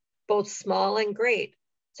blindness, both small and great,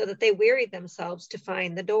 so that they wearied themselves to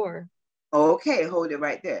find the door. Okay, hold it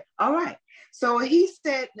right there. All right. So he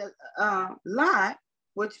said, Lot,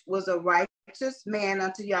 which was a righteous man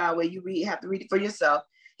unto Yahweh, you have to read it for yourself.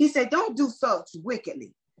 He said, don't do such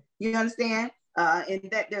wickedly. You understand? And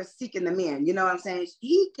that they're seeking the men. You know what I'm saying?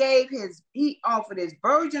 He offered his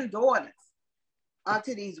virgin daughters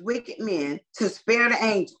unto these wicked men to spare the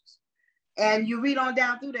angels. And you read on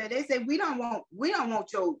down through there, they say, we don't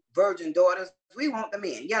want your virgin daughters. We want the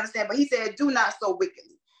men. You understand? But he said, do not so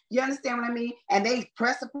wickedly. You understand what I mean? And they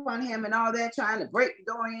press upon him and all that, trying to break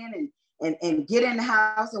the door in and get in the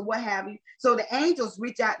house or what have you. So the angels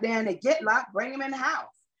reach out there and they get Lot, bring him in the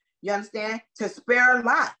house. You understand? To spare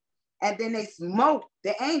Lot. And then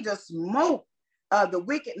the angels smote the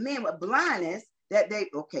wicked men with blindness that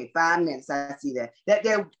 5 minutes, I see that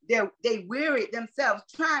they wearied themselves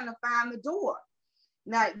trying to find the door.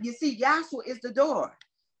 Now, you see, Yahshua is the door.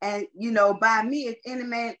 And, by me, if any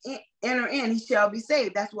man enter in, he shall be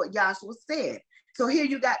saved. That's what Yahshua said. So here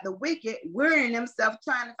you got the wicked wearying themselves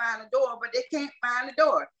trying to find a door, but they can't find the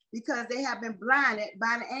door because they have been blinded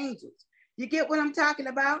by the angels. You get what I'm talking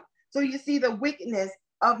about? So you see the wickedness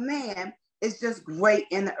of man is just great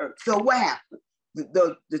in the earth. So what happened?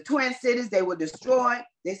 The twin cities, they were destroyed.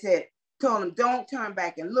 They told them, don't turn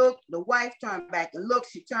back and look. The wife turned back and looked.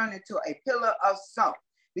 She turned into a pillar of salt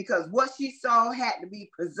because what she saw had to be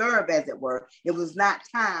preserved, as it were. It was not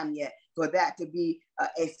time yet for that to be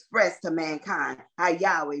expressed to mankind, how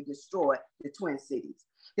Yahweh destroyed the twin cities.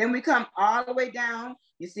 Then we come all the way down,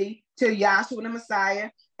 you see, to Yahshua the Messiah.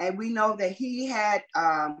 And we know that he had,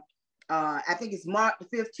 I think it's Mark, the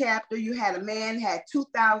 5th chapter, you had a man had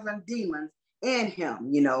 2,000 demons in him,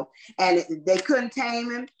 you know, and they couldn't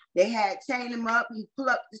tame him. They had chained him up. He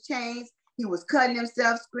plucked the chains. He was cutting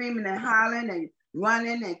himself, screaming and hollering and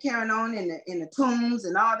running and carrying on in the tombs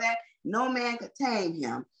and all that. No man could tame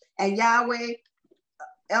him. And Yahweh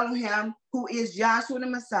Elohim, who is Yahshua the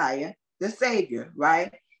Messiah, the Savior,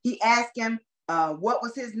 right? He asked him what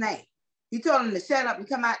was his name. He told him to shut up and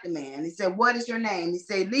come out the man. He said, what is your name? He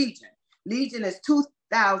said, Legion. Legion is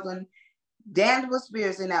 2,000 damnable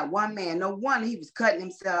spirits in that one man. No wonder he was cutting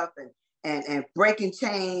himself and breaking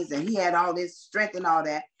chains, and he had all this strength and all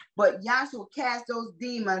that. But Yahshua cast those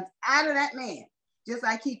demons out of that man, just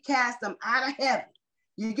like he cast them out of heaven.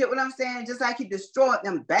 You get what I'm saying? Just like he destroyed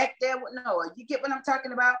them back there with Noah. You get what I'm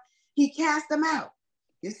talking about? He cast them out,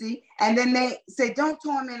 you see? And then they say, don't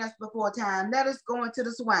torment us before time. Let us go into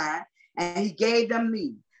the swine. And he gave them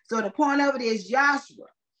leave. So the point of it is Yahshua.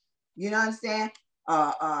 You know what I'm saying?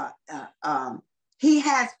 He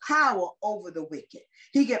has power over the wicked.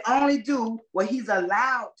 He can only do what he's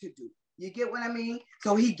allowed to do. You get what I mean?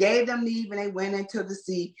 So he gave them leave and they went into the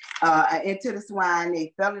sea, into the swine.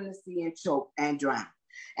 They fell in the sea and choked and drowned.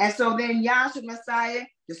 And so then Yahshua Messiah,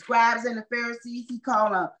 the scribes and the Pharisees, he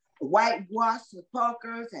called them whitewashed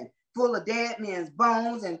sepulchres and full of dead men's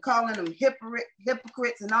bones and calling them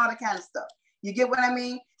hypocrites and all that kind of stuff. You get what I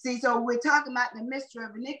mean? See, so we're talking about the mystery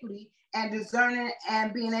of iniquity and discerning it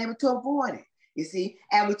and being able to avoid it, you see?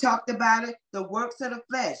 And we talked about it, the works of the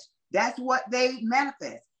flesh. That's what they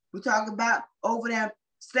manifest. We talked about over there,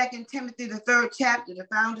 2 Timothy, the 3rd chapter, the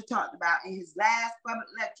founder talked about in his last public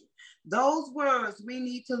lecture. Those words we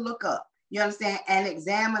need to look up, you understand, and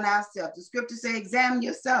examine ourselves. The scripture says, examine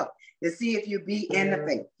yourself to see if you be in the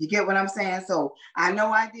faith. You get what I'm saying? So I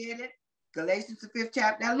know I did it. Galatians, the 5th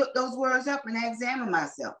chapter, I looked those words up and I examined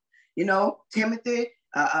myself. You know, Timothy,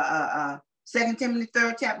 2 Timothy,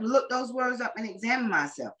 3rd chapter, look those words up and examine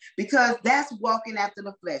myself, because that's walking after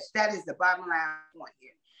the flesh. That is the bottom line point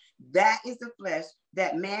here. That is the flesh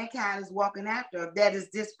that mankind is walking after, that is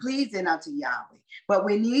displeasing unto Yahweh. But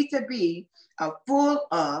we need to be full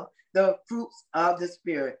of the fruits of the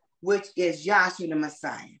Spirit, which is Yahshua the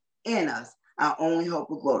Messiah in us, our only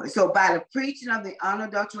hope of glory. So by the preaching of the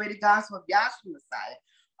unadulterated gospel of Yahshua Messiah,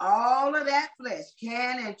 all of that flesh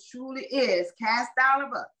can and truly is cast out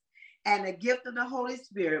of us. And the gift of the Holy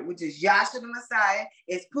Spirit, which is Yahshua the Messiah,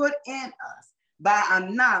 is put in us by our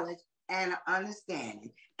knowledge and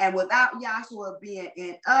understanding. And without Yahshua being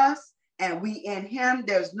in us and we in him,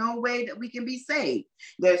 there's no way that we can be saved.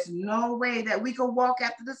 There's no way that we can walk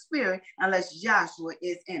after the Spirit unless Yahshua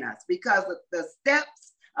is in us, because the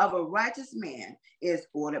steps of a righteous man is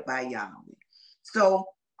ordered by Yahweh. So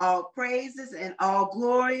all praises and all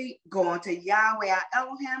glory go unto Yahweh our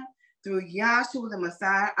Elohim through Yahshua the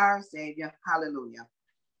Messiah our Savior. Hallelujah.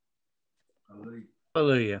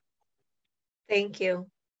 Hallelujah. Thank you.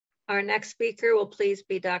 Our next speaker will please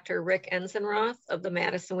be Dr. Rick Enzenroth of the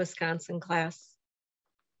Madison, Wisconsin class.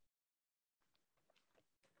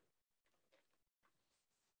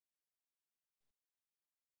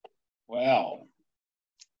 Well,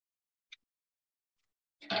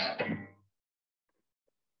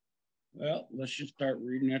 let's just start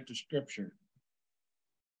reading at the scripture.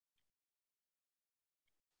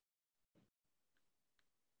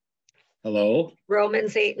 Hello?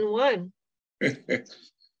 Romans 8:1.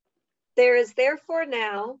 There is therefore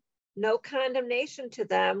now no condemnation to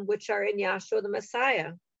them which are in Yahshua the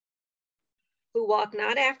Messiah, who walk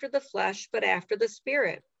not after the flesh, but after the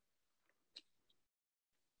Spirit.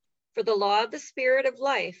 For the law of the Spirit of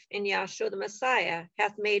life in Yahshua the Messiah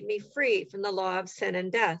hath made me free from the law of sin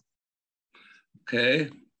and death. Okay.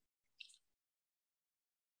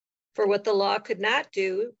 For what the law could not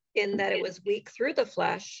do, in that it was weak through the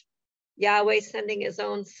flesh, Yahweh sending his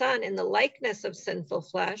own Son in the likeness of sinful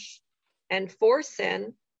flesh, and for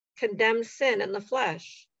sin, condemned sin in the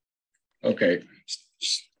flesh. Okay.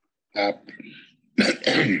 Stop.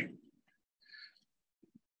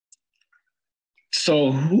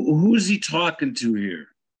 So who's he talking to here?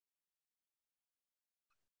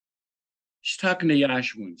 She's talking to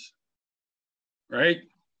Yahshuans, right?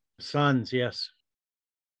 Sons, yes.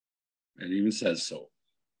 It even says so.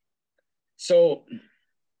 So,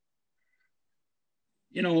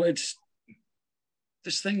 you know, this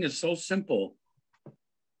thing is so simple.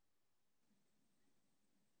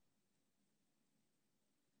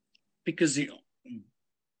 Because the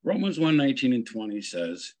Romans 1:19 and 20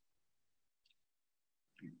 says,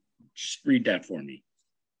 just read that for me.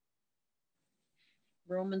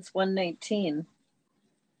 Romans 1:19.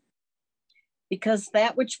 Because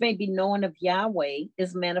that which may be known of Yahweh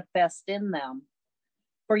is manifest in them,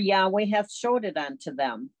 for Yahweh hath showed it unto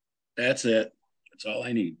them. That's it. That's all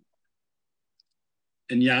I need.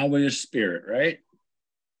 And Yahweh is spirit, right?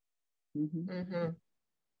 Mm-hmm. Mm-hmm.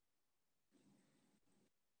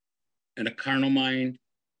 And a carnal mind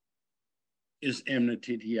is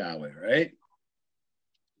enmity to Yahweh, right?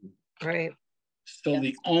 Right. So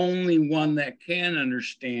the only one that can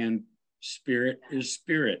understand spirit is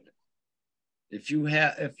spirit. If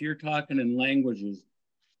you're talking in languages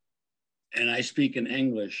and I speak in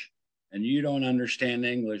English and you don't understand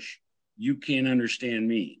English, you can't understand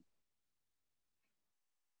me.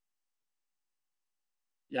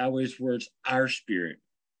 Yahweh's words are spirit,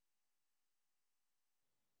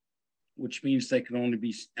 which means they can only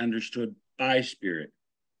be understood by spirit.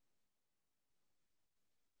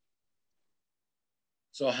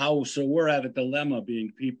 So we're at a dilemma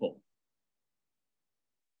being people.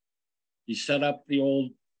 He set up the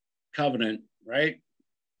old covenant, right?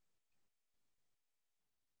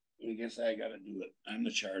 I guess I got to do it. I'm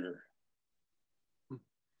the charter.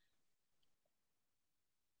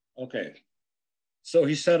 Okay. So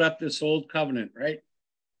he set up this old covenant, right?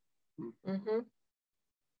 Mm-hmm.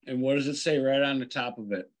 And what does it say right on the top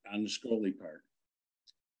of it, on the scrolly part?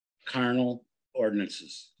 Carnal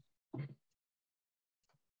ordinances.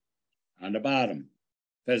 On the bottom,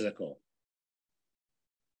 physical.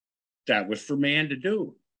 That was for man to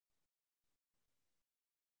do.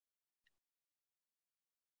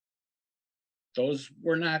 Those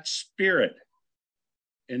were not spirit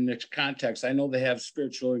in this context. I know they have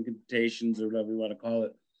spiritual incantations or whatever you want to call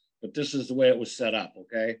it, but this is the way it was set up,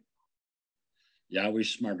 okay? Yahweh's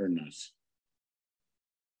smarter than us.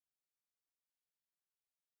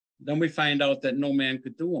 Then we find out that no man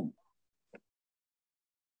could do them.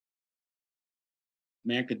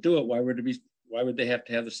 Man could do it. Why would they have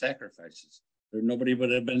to have the sacrifices? Nobody would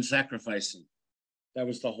have been sacrificing. That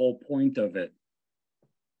was the whole point of it.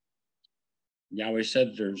 Yahweh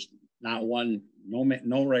said there's not one, not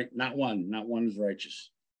one is righteous.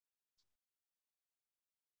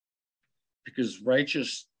 Because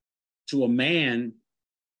righteous to a man's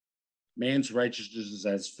righteousness is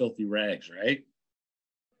as filthy rags, right?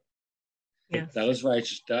 Yeah. That is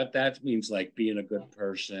righteous. That means like being a good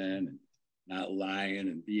person and not lying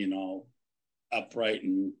and being all upright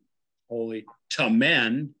and holy to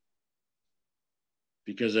men,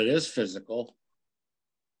 because it is physical.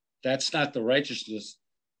 That's not the righteousness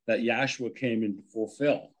that Yahshua came in to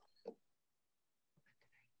fulfill.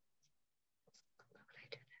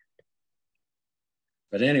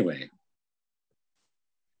 But anyway,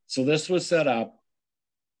 so this was set up.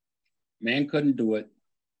 Man couldn't do it.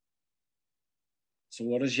 So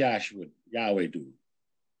what does Yahweh do?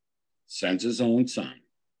 Sends his own son.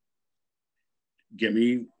 Give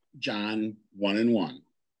me John 1:1.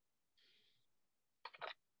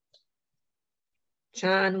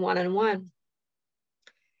 John 1:1.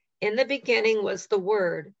 In the beginning was the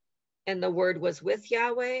Word, and the Word was with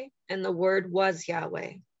Yahweh, and the Word was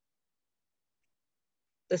Yahweh.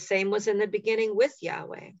 The same was in the beginning with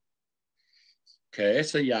Yahweh. Okay,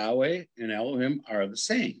 so Yahweh and Elohim are the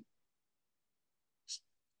same.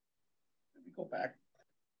 Let me go back.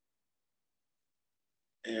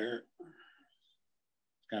 There.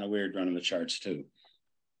 It's kind of weird running the charts too.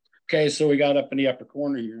 Okay, so we got up in the upper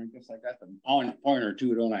corner here. I guess I got the pointer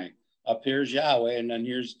too, don't I? Up here's Yahweh, and then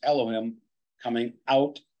here's Elohim coming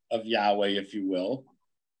out of Yahweh, if you will.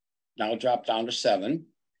 Now drop down to 7,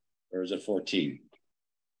 or is it 14?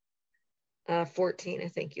 14, I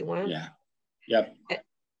think you want. Yeah. Yep.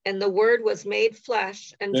 And the Word was made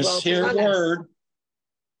flesh and This dwelt here among word us.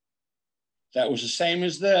 that was the same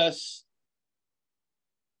as this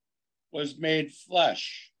was made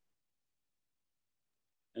flesh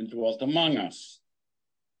and dwelt among us.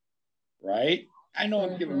 Right? I know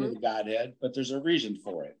I'm giving you the Godhead, but there's a reason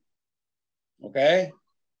for it. Okay?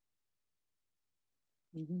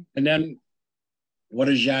 Mm-hmm. And then what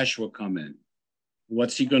does Yahshua come in?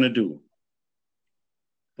 What's he going to do?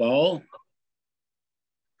 Well,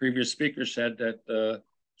 previous speaker said that the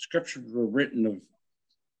scriptures were written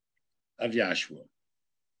of Yahshua.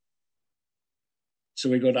 So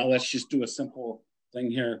we go down, let's just do a simple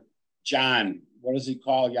thing here. John, what does he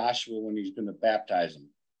call Yahshua when he's going to baptize him?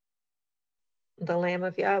 The Lamb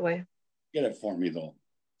of Yahweh. Get it for me though.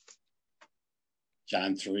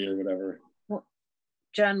 John 3 or whatever.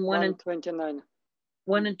 John 1 and 29.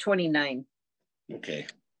 1 and 29. Okay.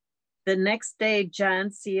 The next day,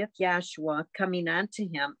 John seeth Yahshua coming unto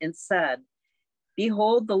him and said,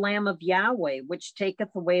 Behold the Lamb of Yahweh, which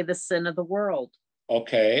taketh away the sin of the world.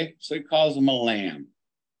 Okay, so he calls him a lamb,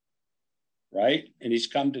 right? And he's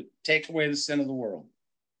come to take away the sin of the world.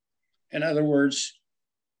 In other words,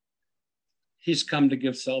 he's come to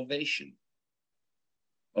give salvation.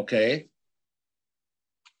 Okay.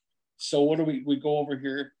 So what do we go over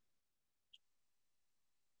here?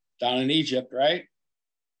 Down in Egypt, right?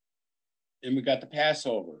 And we got the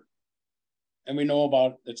Passover. And we know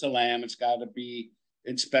about it's a lamb, it's got to be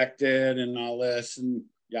inspected and all this. And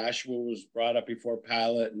Joshua was brought up before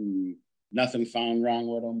Pilate and nothing found wrong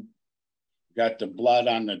with him. Got the blood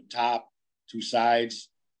on the top, two sides,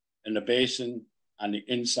 and the basin on the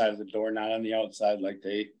inside of the door, not on the outside like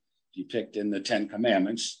they depict in the 10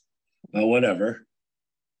 Commandments. Well, whatever.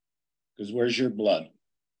 Because where's your blood?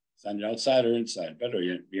 It's on the outside or inside. Better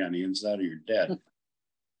be on the inside or you're dead.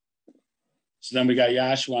 So then we got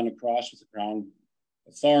Yahshua on the cross with the crown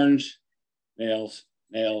of thorns, nails,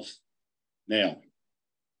 nails, nail.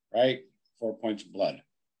 Right? 4 points of blood.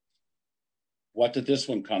 What did this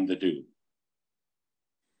one come to do?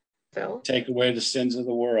 So? Take away the sins of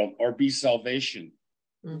the world or be salvation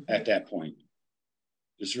at that point.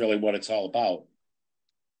 Is really what it's all about.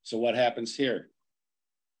 So what happens here?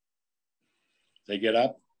 They get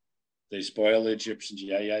up, they spoil the Egyptians,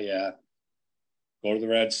 yeah. Go to the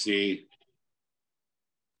Red Sea.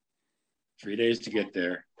 3 days to get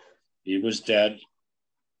there. He was dead,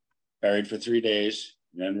 buried for 3 days,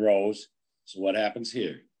 then rose. So what happens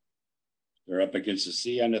here? They're up against the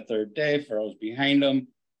sea on the third day. Pharaoh's behind them.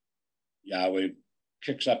 Yahweh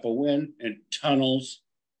kicks up a wind and tunnels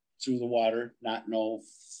through the water, not no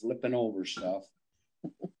flipping over stuff.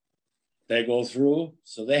 They go through,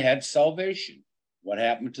 so they had salvation. What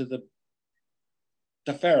happened to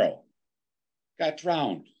the Pharaoh? Got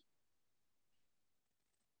drowned.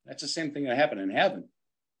 That's the same thing that happened in heaven.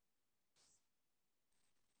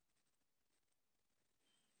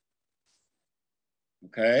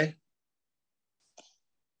 Okay.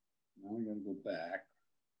 Now we're going to go back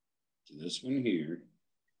to this one here.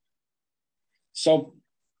 So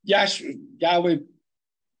Yahweh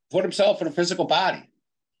put himself in a physical body.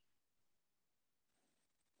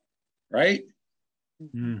 Right?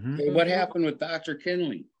 Mm-hmm. Okay, what happened with Dr.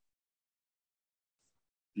 Kinley?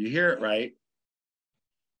 You hear it right.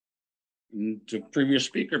 And the previous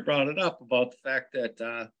speaker brought it up about the fact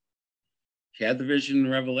that he had the vision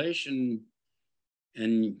and revelation,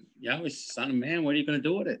 and Yahweh said, Son of man, what are you going to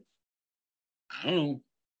do with it? I don't know.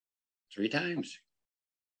 3 times.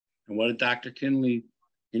 And what did Dr. Kinley,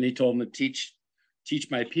 and he told him to teach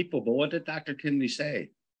my people, but what did Dr. Kinley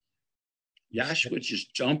say? Yahshua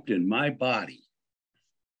just jumped in my body.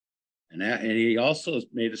 And he also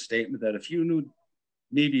made a statement that if you knew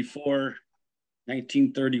me before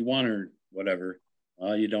 1931 or whatever,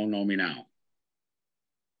 well, you don't know me now.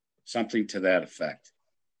 Something to that effect.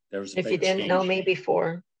 There was if you didn't know me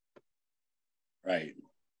before. Right.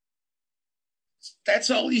 That's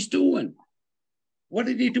all he's doing. What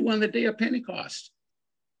did he do on the day of Pentecost?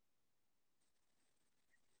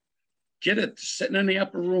 Get it, sitting in the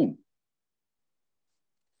upper room.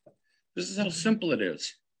 This is how simple it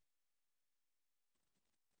is.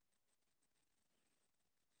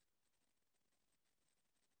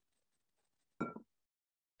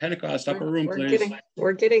 Pentecost, upper room, please.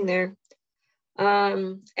 We're getting there.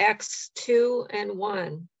 Acts 2 and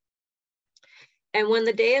 1. And when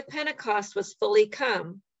the day of Pentecost was fully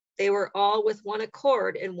come, they were all with one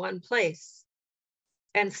accord in one place.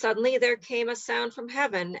 And suddenly there came a sound from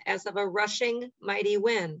heaven as of a rushing mighty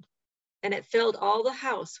wind, and it filled all the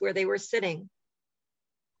house where they were sitting.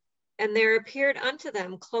 And there appeared unto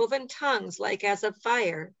them cloven tongues like as of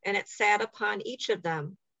fire, and it sat upon each of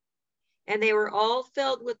them. And they were all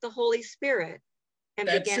filled with the Holy Spirit and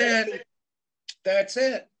began to speak. That's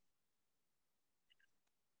it.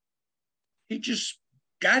 He just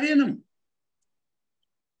got in them.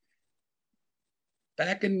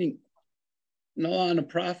 Back in the Law and the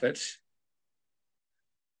Prophets,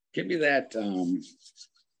 give me that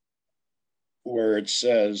where it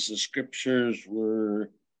says the scriptures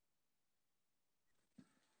were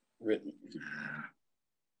written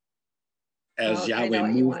as Yahweh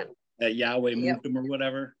moved. That Yahweh moved them or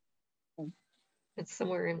whatever. It's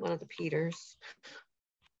somewhere in one of the Peters.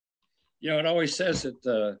 You know, it always says that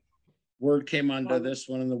the word came onto this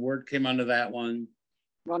one and the word came onto that one.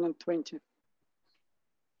 1 and 20.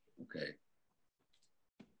 Okay.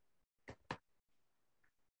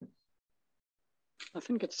 I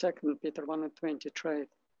think it's 2 Peter 1 and 20, try it.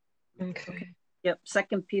 Okay. Yep,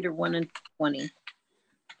 2 Peter 1 and 20.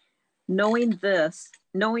 Knowing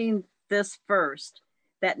this first,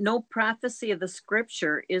 that no prophecy of the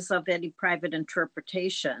scripture is of any private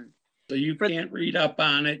interpretation. So you can't read up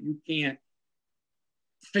on it. You can't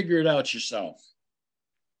figure it out yourself.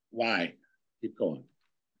 Why? Keep going.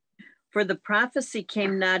 For the prophecy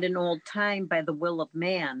came not in old time by the will of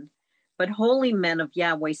man, but holy men of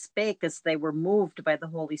Yahweh spake as they were moved by the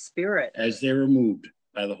Holy Spirit. As they were moved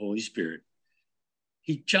by the Holy Spirit.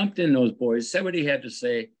 He jumped in those boys, said what he had to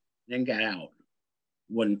say, then got out.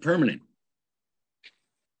 Wasn't permanent.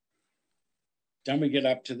 Then we get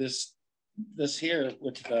up to this here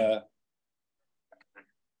with the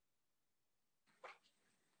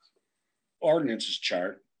ordinances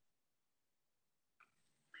chart.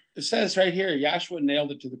 It says right here, Joshua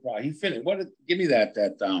nailed it to the cross. He finished. Give me that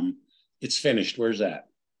it's finished. Where's that?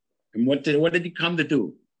 And what did he come to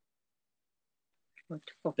do?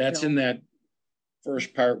 That's in that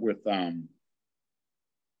first part with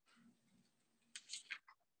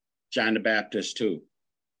John the Baptist too.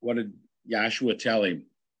 What did Joshua tell him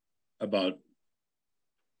about?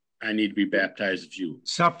 I need to be baptized of you.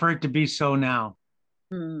 Suffer it to be so now.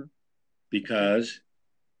 Because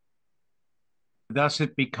thus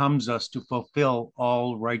it becomes us to fulfill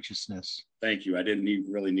all righteousness. Thank you. I didn't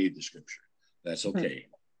really need the scripture. That's okay.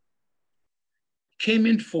 Came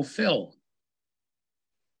in to fulfill.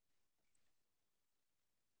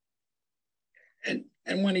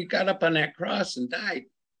 And when he got up on that cross and died,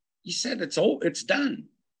 he said, it's done.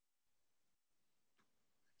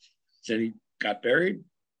 Then he got buried,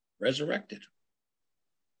 resurrected.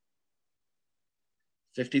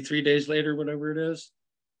 53 days later, whatever it is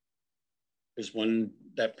when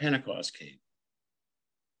that Pentecost came.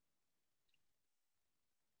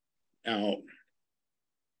 Now,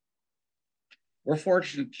 we're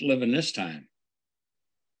fortunate to live in this time.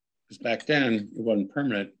 Because back then, it wasn't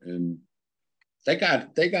permanent, and they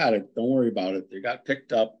got it. Don't worry about it. They got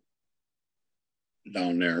picked up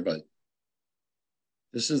down there, but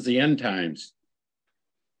this is the end times.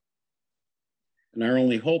 And our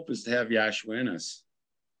only hope is to have Yahshua in us.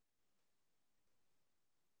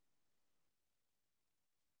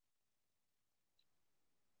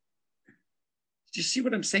 Do you see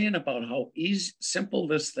what I'm saying about how simple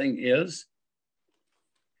this thing is?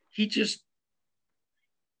 He just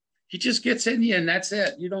gets in you and that's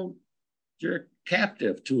it. You're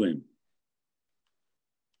captive to him.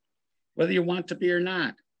 Whether you want to be or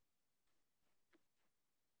not.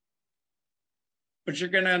 But you're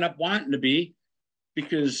going to end up wanting to be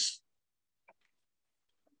because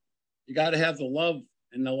you got to have the love,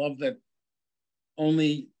 and the love that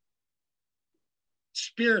only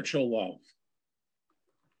spiritual love.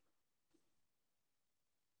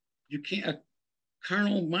 A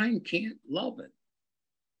carnal mind can't love it.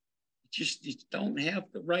 You don't have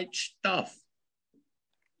the right stuff.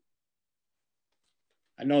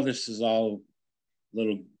 I know this is all a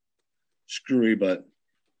little screwy, but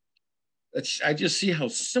I just see how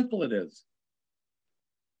simple it is.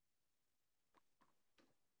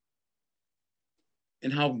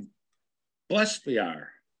 And how blessed we are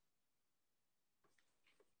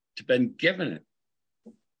to have been given it.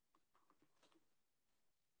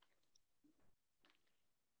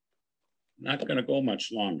 Not going to go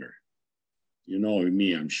much longer. You know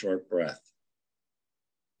me, I'm short breath.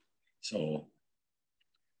 So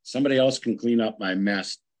somebody else can clean up my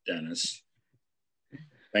mess, Dennis.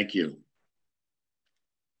 Thank you.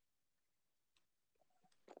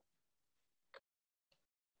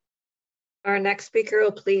 Our next speaker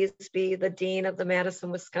will please be the Dean of the Madison,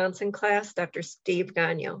 Wisconsin class, Dr. Steve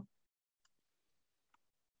Gagno.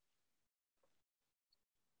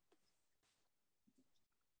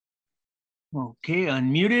 Okay,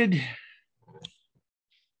 unmuted.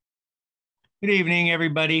 Good evening,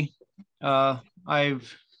 everybody.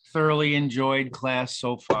 I've thoroughly enjoyed class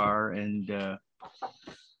so far, and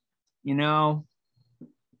you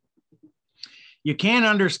can't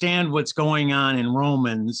understand what's going on in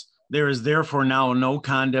Romans. There is therefore now no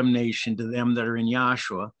condemnation to them that are in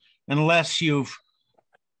Yahshua, unless you've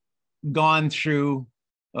gone through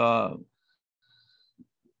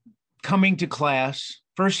coming to class.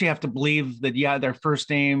 First, you have to believe that their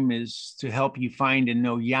first aim is to help you find and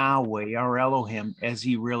know Yahweh, our Elohim, as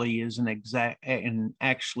he really is and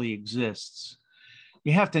actually exists.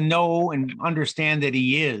 You have to know and understand that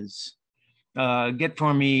he is. Get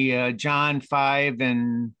for me John 5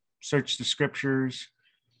 and search the scriptures.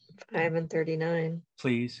 5 and 39.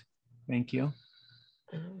 Please. Thank you.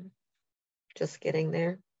 Just getting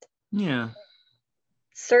there. Yeah.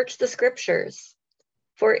 Search the scriptures.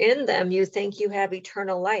 For in them you think you have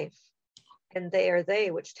eternal life, and they are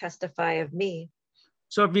they which testify of me.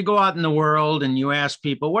 So if you go out in the world and you ask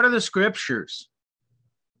people, what are the scriptures?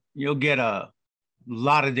 You'll get a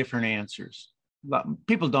lot of different answers.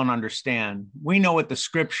 People don't understand. We know what the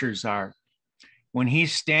scriptures are. When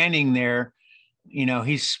he's standing there, you know,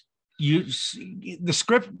 the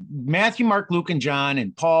script, Matthew, Mark, Luke, and John,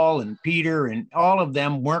 and Paul, and Peter, and all of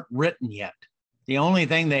them weren't written yet. The only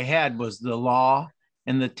thing they had was the law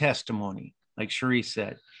and the testimony, like Cherie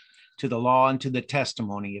said, to the law and to the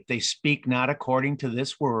testimony. If they speak not according to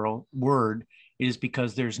this word, it is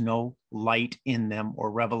because there's no light in them or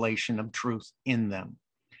revelation of truth in them.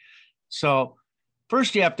 So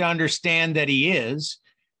first you have to understand that he is,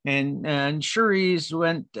 and Cherie's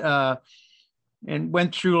went through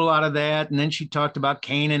a lot of that. And then she talked about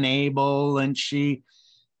Cain and Abel, and she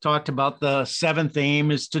talked about the seventh aim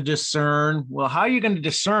is to discern. Well, how are you going to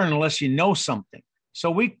discern unless you know something?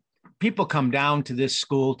 So people come down to this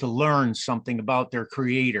school to learn something about their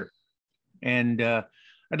creator. And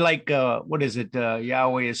I'd like, what is it?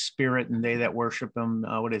 Yahweh is spirit, and they that worship him.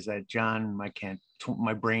 What is that, John?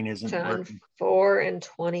 My brain isn't John working.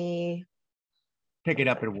 4:20. Pick it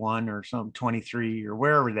up at 1 or something, 23 or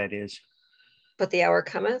wherever that is. But the hour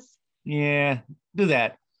cometh? Yeah, do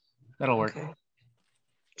that. That'll work. Okay.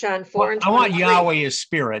 John 4 and 23. I want Yahweh as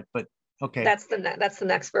spirit, but okay. That's the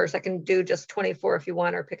next verse. I can do just 24 if you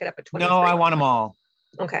want, or pick it up at 23. No, I want them all.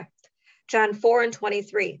 Okay. John 4 and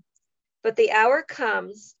 23. But the hour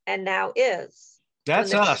comes, and now is.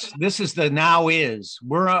 That's us. This is the now is.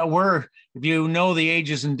 We're if you know the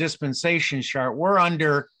ages and dispensations chart,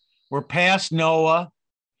 we're past Noah,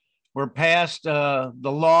 we're past the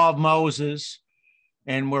law of Moses,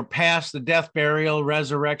 and we're past the death, burial,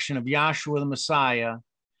 resurrection of Yahshua the Messiah.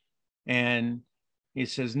 And he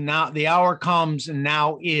says, now the hour comes and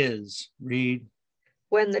now is. Read.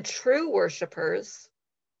 When the true worshipers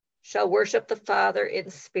shall worship the Father in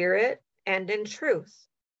spirit and in truth.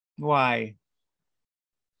 Why?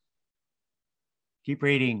 Keep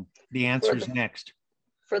reading. The answer is next.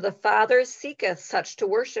 For the Father seeketh such to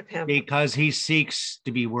worship him. Because he seeks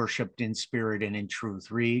to be worshiped in spirit and in truth.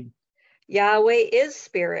 Read. Yahweh is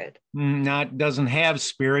spirit. Doesn't have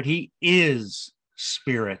spirit. He is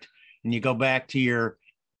spirit. And you go back to your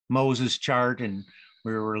Moses chart, and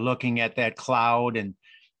we were looking at that cloud, and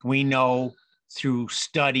we know through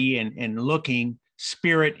study and looking,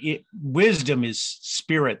 spirit, wisdom is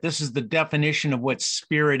spirit. This is the definition of what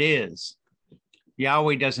spirit is.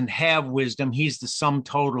 Yahweh doesn't have wisdom. He's the sum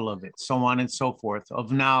total of it, so on and so forth,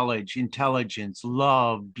 of knowledge, intelligence,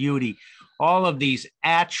 love, beauty. All of these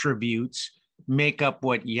attributes make up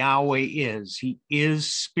what Yahweh is. He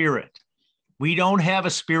is spirit. We don't have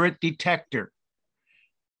a spirit detector.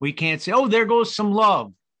 We can't say, oh, there goes some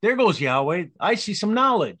love. There goes Yahweh. I see some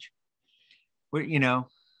knowledge. We're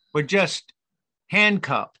just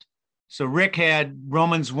handcuffed. So Rick had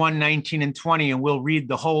Romans 1:19 and 20, and we'll read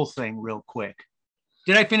the whole thing real quick.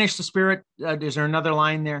 Did I finish the spirit? Is there another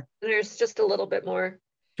line there? There's just a little bit more.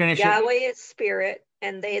 Finish Yahweh it. is spirit,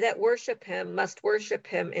 and they that worship him must worship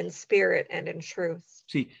him in spirit and in truth.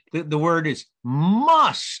 See, the word is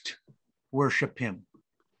must worship him.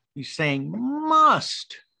 He's saying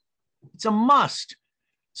must. It's a must.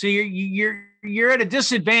 So you're at a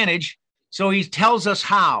disadvantage. So he tells us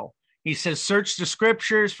how. He says, search the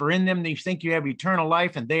scriptures, for in them you think you have eternal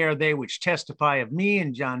life, and they are they which testify of me,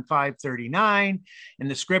 in John 5:39. And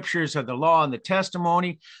the scriptures are the law and the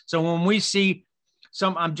testimony. So when we see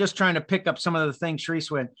I'm just trying to pick up some of the things Sharice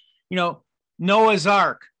went, Noah's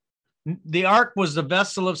Ark. The ark was the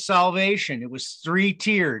vessel of salvation. It was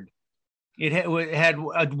 3-tiered. It had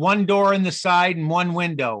one door in the side and one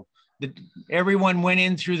window. Everyone went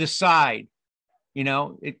in through the side.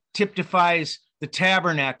 It typifies the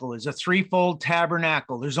tabernacle is a 3-fold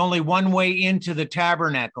tabernacle. There's only one way into the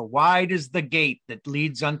tabernacle. Wide is the gate that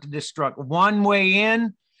leads unto destruction. One way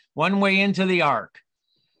in, one way into the ark.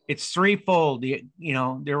 It's 3-fold.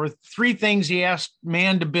 There were 3 things he asked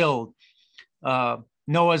man to build.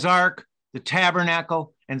 Noah's Ark, the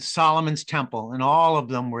tabernacle, and Solomon's temple. And all of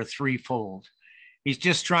them were 3-fold. He's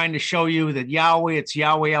just trying to show you that Yahweh, it's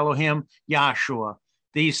Yahweh Elohim, Yahshua.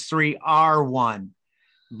 These 3 are one.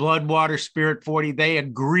 Blood, water, spirit, 40, they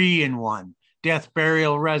agree in one. Death,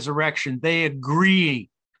 burial, resurrection, they agree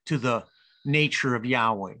to the nature of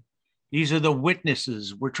Yahweh. These are the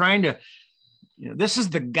witnesses. We're trying to, this is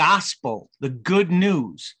the gospel, the good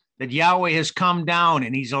news that Yahweh has come down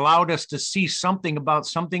and he's allowed us to see something about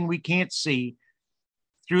something we can't see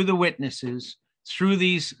through the witnesses, through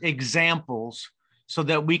these examples, so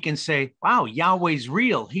that we can say, wow, Yahweh's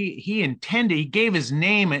real. He intended, he gave his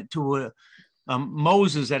name to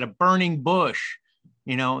Moses at a burning bush.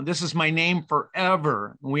 You know, this is my name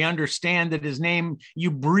forever. We understand that his name, you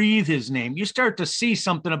breathe his name. You start to see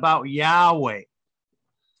something about Yahweh.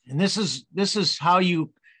 And this is how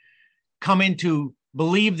you come into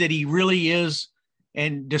believe that he really is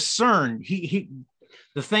and discern.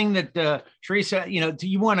 The thing that Teresa, you know,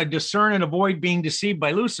 you want to discern and avoid being deceived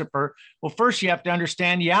by Lucifer. Well, first you have to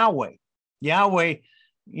understand Yahweh. Yahweh,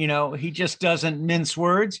 you know, he just doesn't mince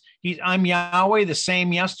words. I'm Yahweh, the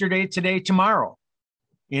same yesterday, today, tomorrow.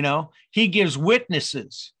 You know, he gives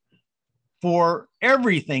witnesses for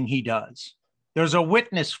everything he does. There's a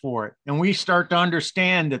witness for it. And we start to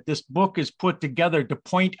understand that this book is put together to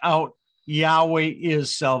point out Yahweh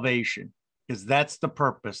is salvation, because that's the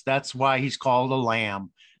purpose. That's why he's called a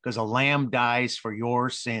lamb, because a lamb dies for your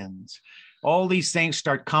sins. All these things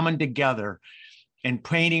start coming together and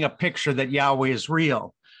painting a picture that Yahweh is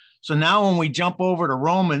real. So now when we jump over to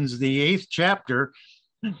Romans, the 8th chapter,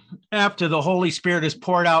 after the Holy Spirit is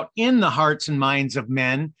poured out in the hearts and minds of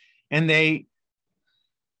men, and they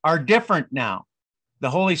are different now.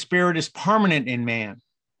 The Holy Spirit is permanent in man.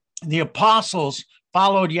 The apostles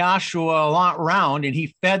followed Yahshua a lot around, and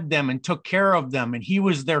he fed them and took care of them, and he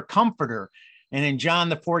was their comforter. And in John,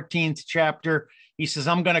 the 14th chapter, he says,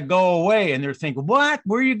 I'm going to go away. And they're thinking, what?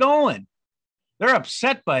 Where are you going? They're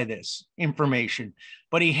upset by this information.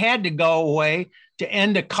 But he had to go away to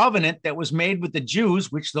end a covenant that was made with the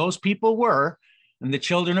Jews, which those people were, and the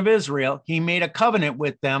children of Israel. He made a covenant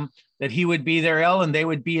with them that he would be their El and they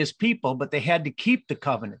would be his people, but they had to keep the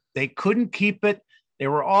covenant. They couldn't keep it. They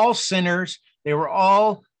were all sinners. They were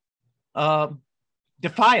all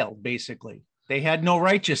defiled, basically. They had no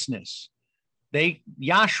righteousness.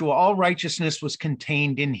 Yahshua, all righteousness was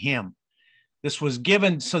contained in him. This was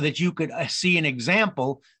given so that you could see an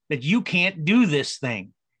example that you can't do this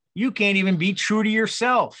thing. You can't even be true to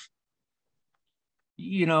yourself.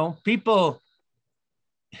 You know, people,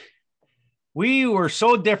 we were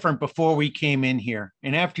so different before we came in here.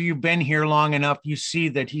 And after you've been here long enough, you see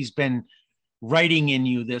that he's been writing in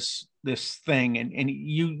you this thing. And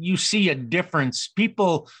you see a difference.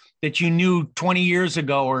 People that you knew 20 years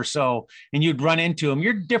ago or so, and you'd run into them,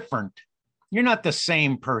 you're different. You're not the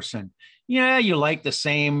same person. Yeah, you like the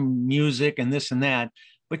same music and this and that,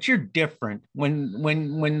 but you're different.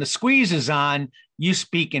 When the squeeze is on, you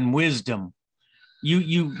speak in wisdom.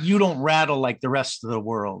 You don't rattle like the rest of the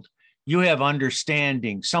world. You have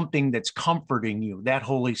understanding, something that's comforting you, that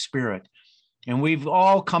Holy Spirit. And we've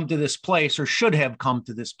all come to this place, or should have come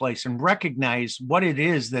to this place, and recognize what it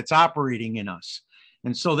is that's operating in us.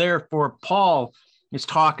 And so therefore, Paul is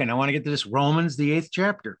talking. I want to get to this Romans, the 8th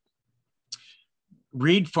chapter.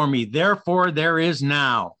 Read for me. Therefore, there is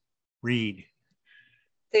now. Read.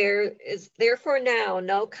 There is therefore now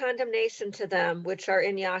no condemnation to them which are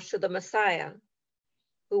in Yahshua the Messiah,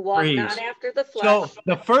 who walk not after the flesh. So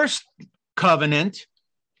the first covenant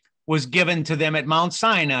was given to them at Mount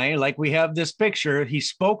Sinai, like we have this picture. He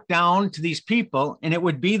spoke down to these people, and it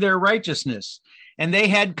would be their righteousness. And they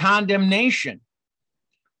had condemnation.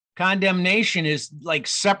 Condemnation is like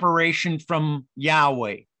separation from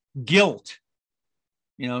Yahweh, guilt.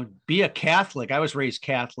 You know, be a Catholic. I was raised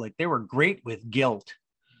Catholic. They were great with guilt.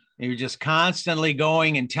 They were just constantly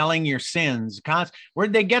going and telling your sins.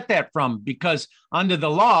 Where'd they get that from? Because under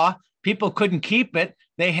the law, people couldn't keep it.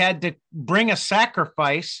 They had to bring a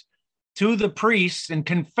sacrifice to the priests and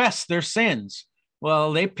confess their sins.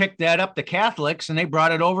 Well, they picked that up, the Catholics, and they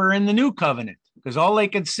brought it over in the new covenant, because all they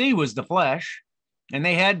could see was the flesh. And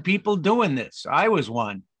they had people doing this. I was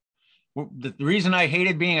one. The reason I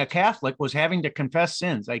hated being a Catholic was having to confess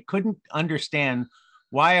sins. I couldn't understand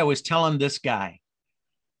why I was telling this guy.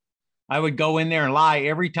 I would go in there and lie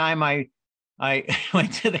every time I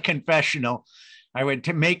went to the confessional. I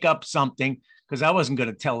would make up something, because I wasn't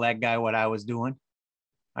going to tell that guy what I was doing.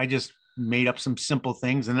 I just made up some simple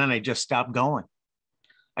things, and then I just stopped going.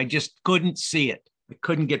 I just couldn't see it. I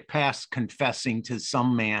couldn't get past confessing to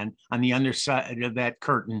some man on the underside of that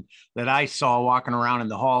curtain that I saw walking around in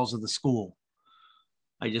the halls of the school.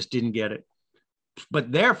 I just didn't get it.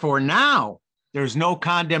 But therefore now there's no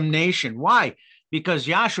condemnation. Why? Because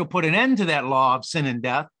Yahshua put an end to that law of sin and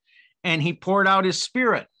death, and he poured out his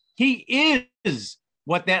Spirit. He is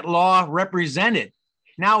what that law represented.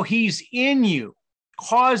 Now he's in you,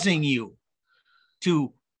 causing you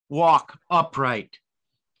to walk upright.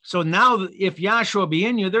 So now if Yahshua be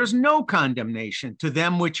in you, there's no condemnation to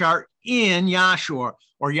them which are in Yahshua,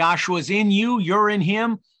 or Yahshua's in you, you're in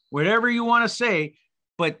him, whatever you want to say,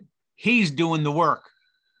 but he's doing the work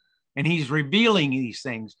and he's revealing these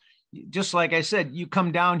things. just like I said, you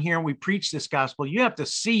come down here and we preach this gospel. You have to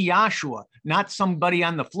see Yahshua, not somebody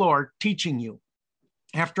on the floor teaching you.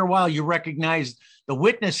 After a while, you recognize the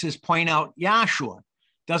witnesses point out Yahshua,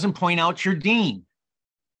 doesn't point out your dean.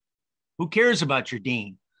 Who cares about your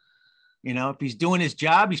dean? You know, if he's doing his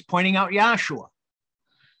job, he's pointing out Yahshua.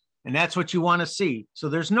 And that's what you want to see. So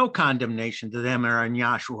there's no condemnation to them that are in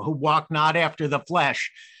Yahshua, who walk not after the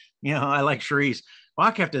flesh. You know, I like Cherise.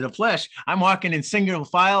 Walk after the flesh. I'm walking in single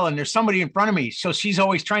file and there's somebody in front of me. So she's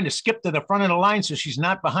always trying to skip to the front of the line so she's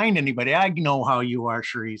not behind anybody. I know how you are,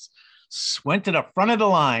 Cherise. Went to the front of the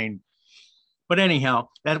line. But anyhow,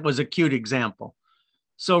 that was a cute example.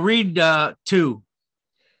 So read 2.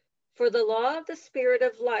 For the law of the Spirit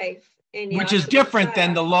of life in which is Yahshua different Messiah,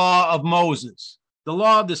 than the law of Moses. The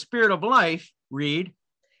law of the Spirit of life, read,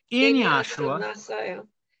 in Yahshua Yahshua. Messiah,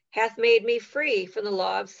 hath made me free from the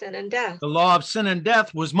law of sin and death. The law of sin and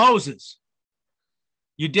death was Moses.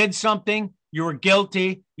 You did something, you were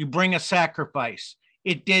guilty, you bring a sacrifice.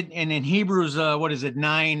 It did, and in Hebrews,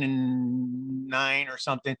 9:9 or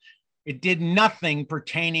something, it did nothing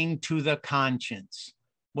pertaining to the conscience.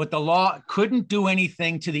 What the law couldn't do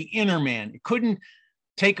anything to the inner man. It couldn't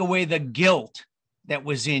take away the guilt that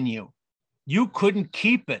was in you. You couldn't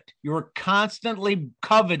keep it. You were constantly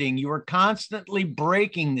coveting. You were constantly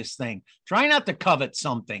breaking this thing. Try not to covet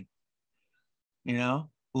something, you know,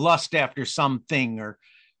 lust after something, or,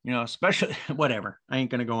 you know, especially whatever. I ain't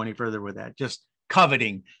going to go any further with that. Just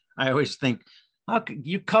coveting. I always think, how could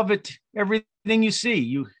you covet everything you see?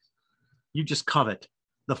 You just covet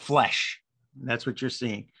the flesh. That's what you're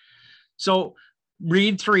seeing. So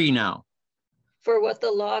read 3 now. For what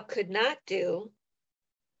the law could not do,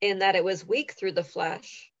 in that it was weak through the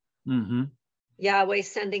flesh, Yahweh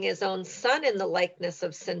sending his own son in the likeness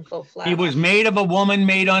of sinful flesh. He was made of a woman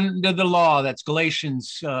made under the law. That's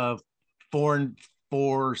Galatians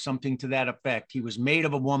 4:4, something to that effect. He was made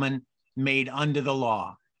of a woman made under the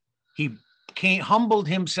law. He humbled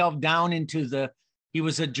himself down into he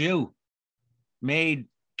was a Jew, came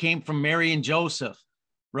from Mary and Joseph,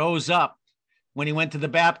 rose up. When he went to the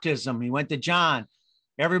baptism, he went to John.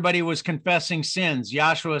 Everybody was confessing sins.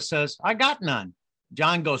 Yahshua says, I got none.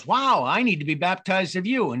 John goes, wow, I need to be baptized of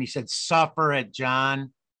you. And he said, suffer it,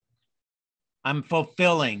 John. I'm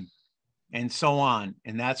fulfilling, and so on.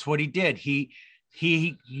 And that's what he did. He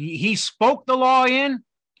spoke the law in,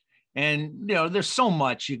 and, you know, there's so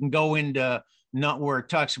much you can go into, not where it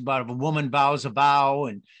talks about if a woman vows a vow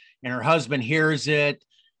and her husband hears it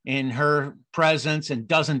in her presence and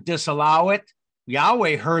doesn't disallow it.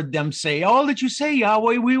 Yahweh heard them say, all that you say,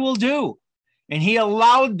 Yahweh, we will do. And he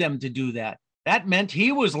allowed them to do that. That meant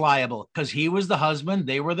he was liable because he was the husband,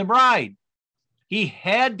 they were the bride. He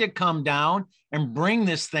had to come down and bring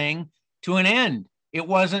this thing to an end. It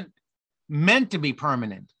wasn't meant to be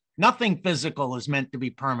permanent. Nothing physical is meant to be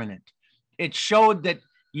permanent. It showed that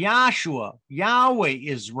Yahshua, Yahweh,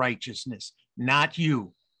 is righteousness, not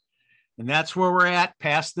you. And that's where we're at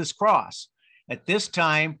past this cross. At this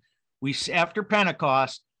time, after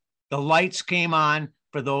Pentecost, the lights came on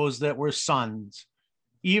for those that were sons.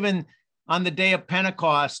 Even on the day of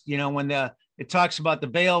Pentecost, you know, when it talks about the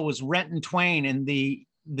veil was rent in twain, and the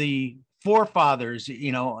forefathers,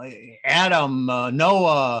 you know, Adam,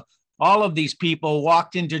 Noah, all of these people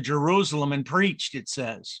walked into Jerusalem and preached, it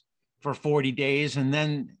says, for 40 days. And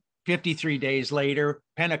then 53 days later,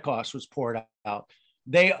 Pentecost was poured out.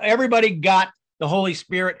 Everybody got the Holy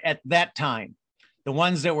Spirit at that time. The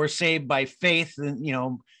ones that were saved by faith, and, you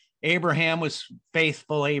know, Abraham was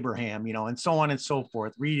faithful Abraham, you know, and so on and so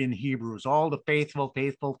forth. Read in Hebrews, all the faithful,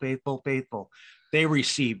 they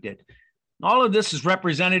received it. All of this is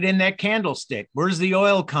represented in that candlestick. Where's the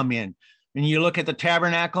oil come in? And you look at the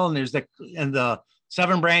tabernacle, and there's the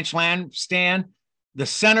 7-branch lampstand. The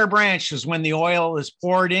center branch is when the oil is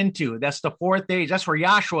poured into. That's the 4th age. That's where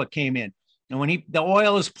Yahshua came in. And when the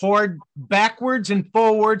oil is poured backwards and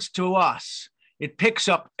forwards to us, it picks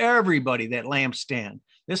up everybody, that lampstand.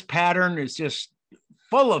 This pattern is just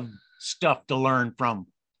full of stuff to learn from.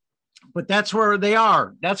 But that's where they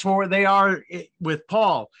are. That's where they are with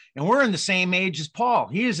Paul. And we're in the same age as Paul.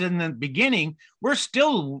 He is in the beginning. We're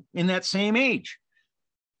still in that same age.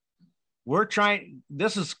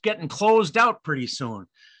 This is getting closed out pretty soon.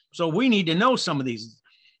 So we need to know some of these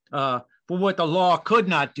for what the law could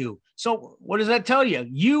not do. So what does that tell you?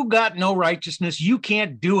 You got no righteousness. You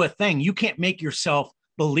can't do a thing. You can't make yourself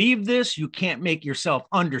believe this. You can't make yourself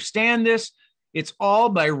understand this. It's all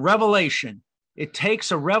by revelation. It takes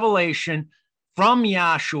a revelation from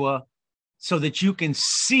Yahshua so that you can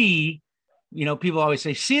see, you know, people always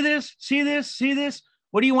say, see this, see this, see this.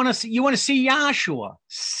 What do you want to see? You want to see Yahshua.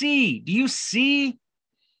 See. Do you see?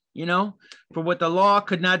 You know, for what the law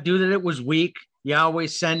could not do, that it was weak, Yahweh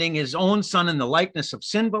sending his own son in the likeness of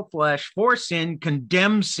sinful flesh for sin,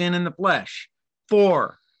 condemned sin in the flesh.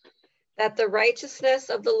 4. That the righteousness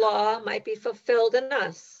of the law might be fulfilled in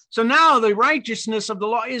us. So now the righteousness of the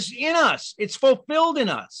law is in us. It's fulfilled in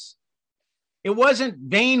us. It wasn't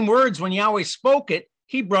vain words when Yahweh spoke it.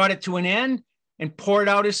 He brought it to an end and poured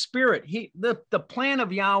out his spirit. The plan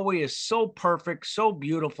of Yahweh is so perfect, so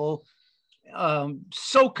beautiful,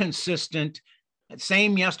 so consistent.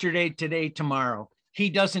 Same yesterday, today, tomorrow. He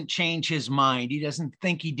doesn't change his mind. He doesn't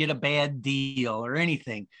think he did a bad deal or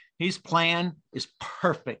anything. His plan is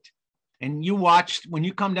perfect. And you watch, when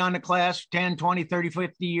you come down to class 10, 20, 30,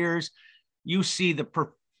 50 years, you see the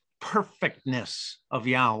perfectness of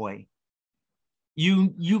Yahweh.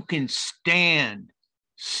 You can stand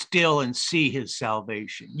still and see his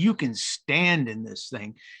salvation. You can stand in this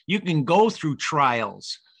thing. You can go through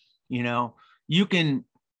trials. You know,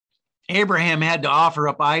 Abraham had to offer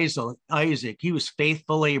up Isaac. He was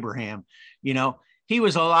faithful Abraham. You know, he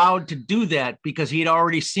was allowed to do that because he had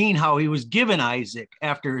already seen how he was given Isaac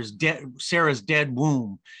after Sarah's dead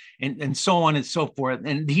womb, and so on and so forth.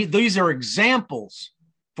 And these are examples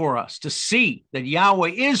for us to see that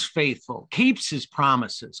Yahweh is faithful, keeps his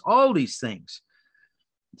promises, all these things.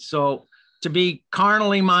 So to be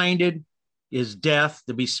carnally minded is death.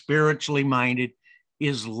 To be spiritually minded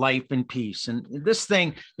is life and peace. And this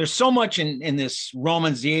thing, there's so much in this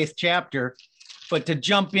Romans, the 8th chapter, but to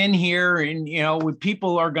jump in here and, you know,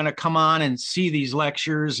 people are going to come on and see these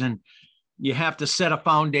lectures, and you have to set a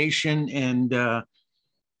foundation. And,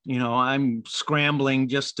 you know, I'm scrambling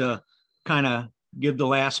just to kind of give the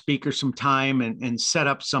last speaker some time and set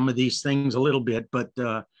up some of these things a little bit. But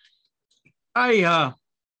I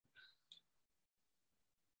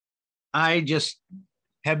just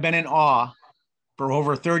have been in awe for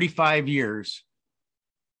over 35 years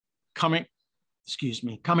coming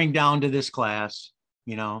down to this class,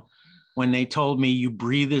 you know, when they told me you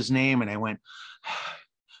breathe his name, and I went,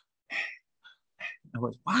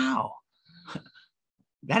 wow,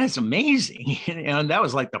 that is amazing. And that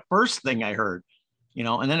was like the first thing I heard, you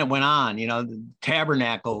know, and then it went on, you know, the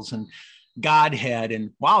tabernacles and Godhead,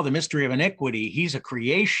 and wow, the mystery of iniquity. He's a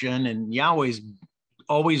creation, and Yahweh's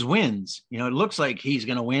always wins. You know, it looks like he's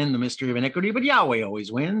going to win the mystery of iniquity, but Yahweh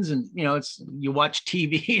always wins. And, you know, you watch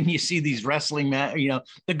TV and you see these wrestling, you know,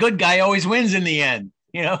 the good guy always wins in the end.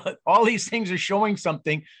 You know, all these things are showing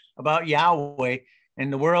something about Yahweh,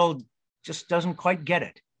 and the world just doesn't quite get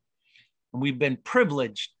it. And we've been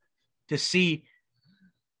privileged to see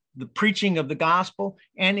the preaching of the gospel,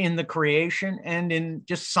 and in the creation, and in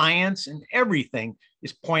just science, and everything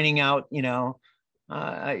is pointing out, you know,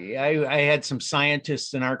 I had some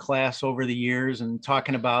scientists in our class over the years and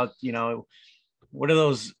talking about, you know, what are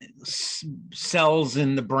those cells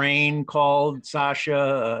in the brain called,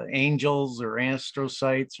 Sasha, angels or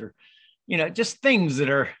astrocytes, or, you know, just things that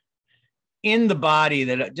are in the body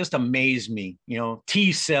that just amaze me, you know,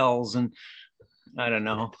 T cells. And I don't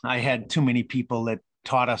know, I had too many people that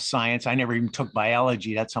taught us science. I never even took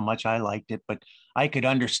biology. That's how much I liked it, but I could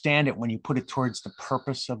understand it when you put it towards the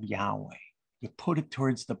purpose of Yahweh. You put it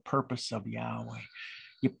towards the purpose of Yahweh.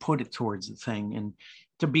 You put it towards the thing. And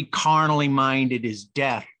to be carnally minded is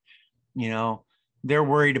death. You know, they're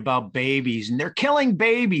worried about babies, and they're killing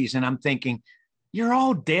babies. And I'm thinking, you're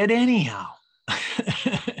all dead anyhow.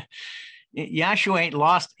 Yahshua ain't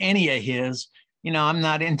lost any of his. You know, I'm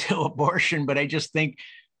not into abortion, but I just think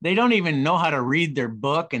they don't even know how to read their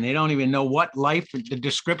book, and they don't even know what life, the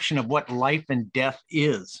description of what life and death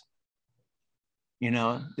is. You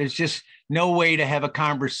know, there's just no way to have a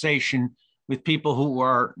conversation with people who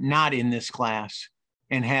are not in this class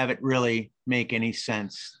and have it really make any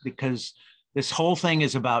sense, because this whole thing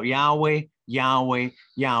is about Yahweh, Yahweh,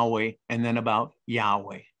 Yahweh, and then about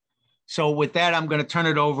Yahweh. So with that, I'm going to turn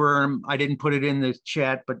it over. I didn't put it in the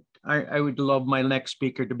chat, but I would love my next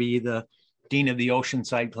speaker to be the Dean of the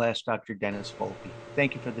Oceanside class, Dr. Dennis Volpe.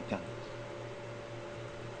 Thank you for the time.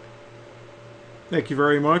 Thank you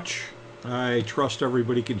very much. I trust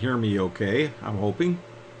everybody can hear me okay, I'm hoping.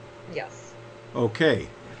 Yes. Okay.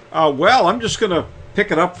 Well, I'm just going to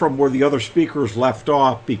pick it up from where the other speakers left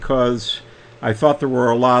off, because I thought there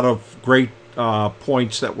were a lot of great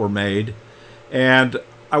points that were made. And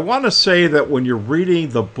I want to say that when you're reading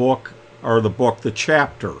the book, the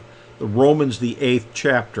chapter, the Romans, the 8th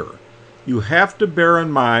chapter, you have to bear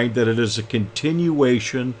in mind that it is a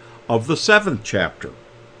continuation of the 7th chapter.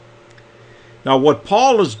 Now, what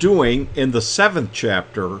Paul is doing in the 7th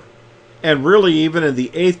chapter, and really even in the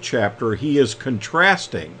 8th chapter, he is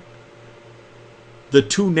contrasting the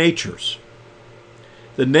two natures.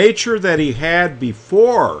 the nature that he had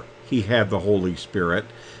before he had the Holy Spirit,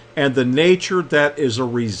 and the nature that is a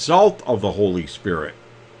result of the Holy Spirit.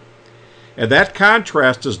 And that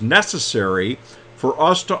contrast is necessary for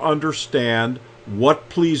us to understand what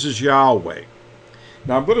pleases Yahweh.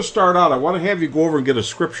 Now I'm going to start out. I want to have you go over and get a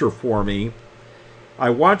scripture for me. I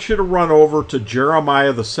want you to run over to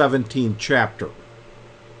Jeremiah the 17th chapter.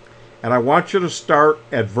 And I want you to start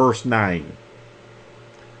at verse 9.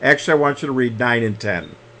 Actually, I want you to read 9 and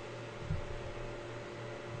 10.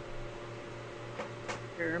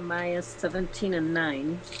 Jeremiah 17 and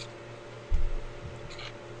 9.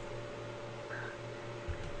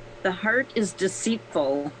 The heart is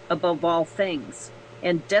deceitful above all things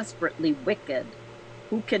and desperately wicked.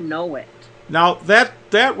 Who can know it? Now,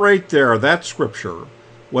 that right there, that scripture,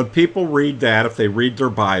 when people read that, if they read their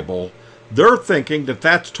Bible, they're thinking that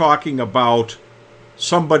that's talking about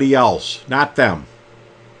somebody else, not them.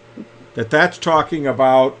 That's talking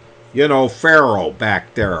about, Pharaoh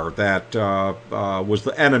back there that was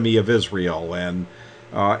the enemy of Israel, and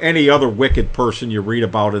any other wicked person you read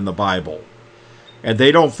about in the Bible. And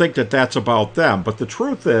they don't think that that's about them. But the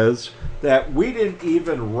truth is that we didn't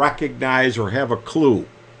even recognize or have a clue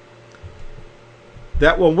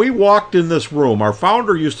that when we walked in this room, our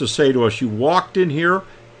founder used to say to us, you walked in here,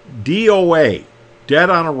 DOA,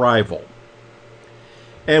 dead on arrival.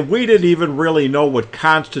 And we didn't even really know what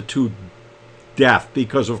constituted death,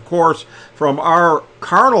 because of course, from our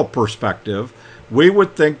carnal perspective, we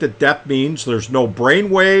would think that death means there's no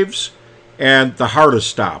brain waves and the heart is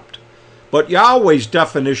stopped. But Yahweh's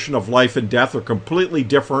definition of life and death are completely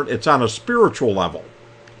different. It's on a spiritual level.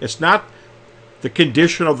 It's not the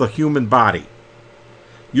condition of the human body.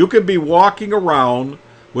 You can be walking around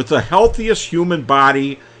with the healthiest human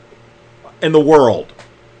body in the world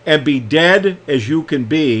and be dead as you can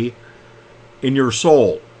be in your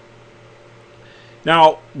soul.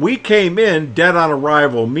 Now, we came in dead on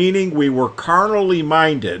arrival, meaning we were carnally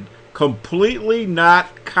minded, completely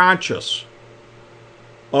not conscious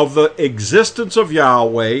of the existence of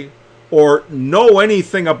Yahweh or know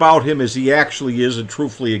anything about him as he actually is and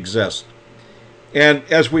truthfully exists. And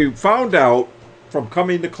as we found out from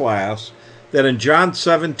coming to class, that in John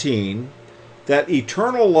 17, that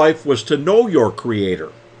eternal life was to know your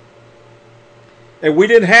Creator. And we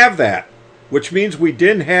didn't have that, which means we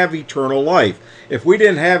didn't have eternal life. If we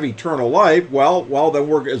didn't have eternal life, well, then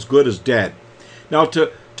we're as good as dead. Now,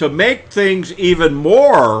 to make things even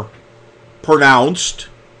more pronounced,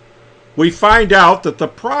 we find out that the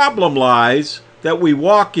problem lies that we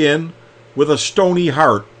walk in with a stony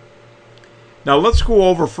heart. Now let's go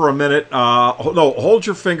over for a minute. No, hold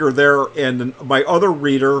your finger there, and my other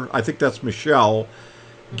reader, I think that's Michelle,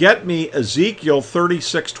 get me Ezekiel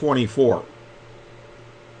 36:24. All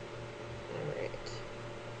right.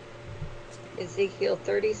 Ezekiel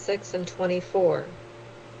 36 and 24.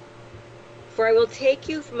 For I will take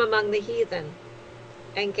you from among the heathen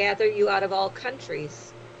and gather you out of all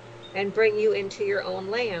countries and bring you into your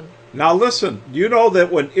own land. Now listen, you know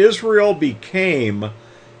that when Israel became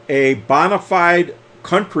a bona fide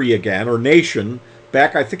country again, or nation,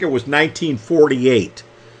 back I think it was 1948,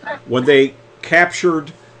 when they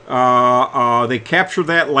captured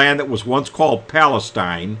that land that was once called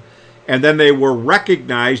Palestine, and then they were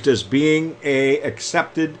recognized as being a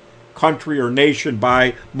accepted country or nation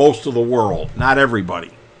by most of the world, not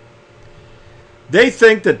everybody. They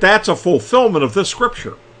think that that's a fulfillment of this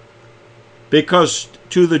scripture. Because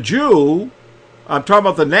to the Jew, I'm talking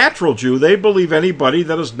about the natural Jew, they believe anybody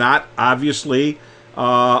that is not obviously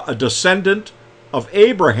a descendant of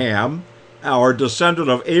Abraham, or a descendant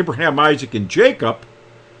of Abraham, Isaac, and Jacob,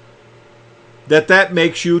 that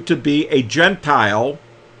makes you to be a Gentile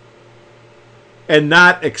and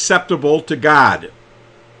not acceptable to God.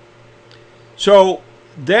 So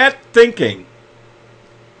that thinking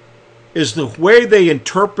is the way they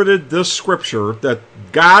interpreted this scripture, that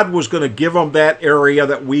God was going to give them that area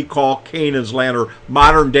that we call Canaan's land, or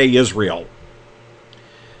modern-day Israel.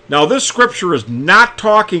 Now, this scripture is not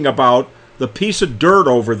talking about the piece of dirt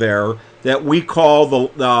over there that we call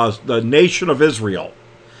the nation of Israel.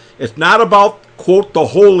 It's not about, quote, the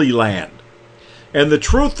Holy Land. And the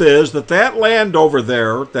truth is that land over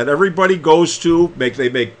there that everybody goes to, they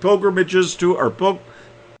make pilgrimages to, or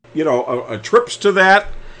trips to that.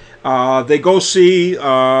 They go see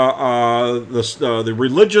the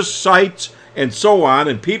religious sites and so on,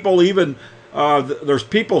 and people even there's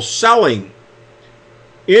people selling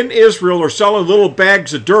in Israel, or selling little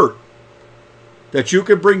bags of dirt that you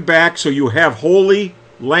can bring back so you have holy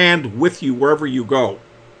land with you wherever you go.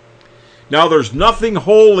 Now, there's nothing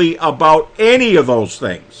holy about any of those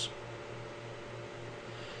things.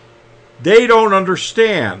 They don't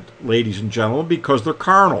understand, ladies and gentlemen, because they're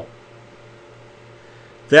carnal.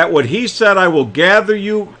 That what he said, I will gather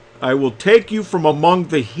you, I will take you from among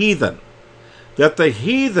the heathen. That the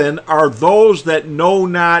heathen are those that know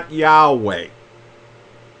not Yahweh.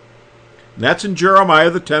 And that's in Jeremiah,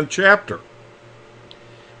 the 10th chapter.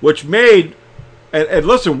 Which made, and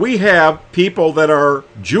listen, we have people that are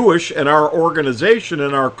Jewish in our organization,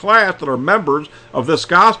 in our class, that are members of this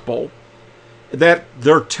gospel, that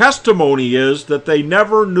their testimony is that they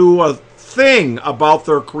never knew a thing about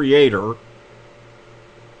their Creator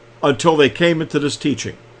until they came into this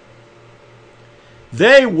teaching.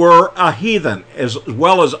 They were a heathen as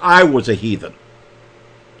well as I was a heathen.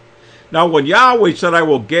 Now, when Yahweh said, I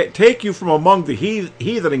will take you from among the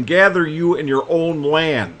heathen and gather you in your own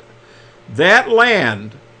land, that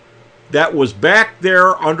land that was back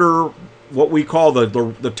there under what we call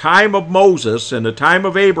the time of Moses and the time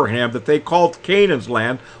of Abraham, that they called Canaan's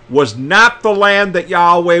land, was not the land that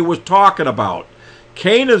Yahweh was talking about.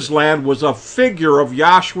 Canaan's land was a figure of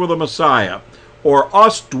Yahshua the Messiah, or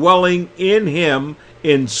us dwelling in him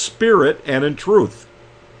in spirit and in truth.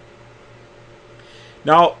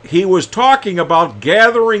 Now, he was talking about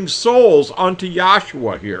gathering souls unto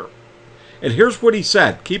Yahshua here. And here's what he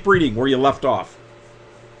said. Keep reading where you left off.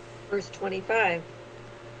 Verse 25.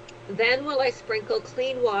 Then will I sprinkle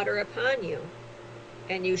clean water upon you,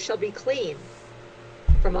 and you shall be clean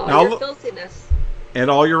from all your filthiness. And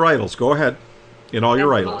all your idols. Go ahead. And all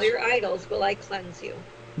your idols. All your idols will I cleanse you.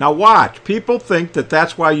 Now watch. People think that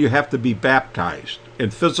that's why you have to be baptized in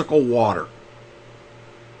physical water.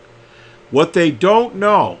 What they don't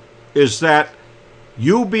know is that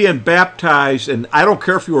you being baptized, and I don't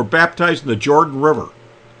care if you were baptized in the Jordan River,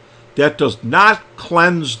 that does not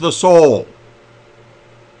cleanse the soul.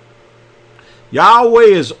 Yahweh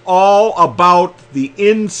is all about the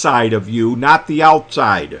inside of you, not the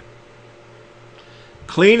outside.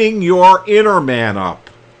 Cleaning your inner man up.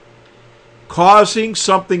 Causing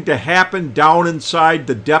something to happen down inside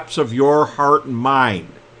the depths of your heart and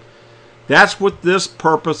mind. That's what this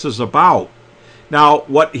purpose is about. Now,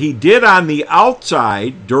 what he did on the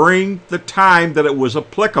outside during the time that it was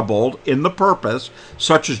applicable in the purpose,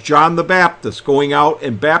 such as John the Baptist going out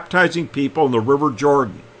and baptizing people in the River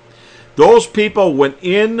Jordan, those people went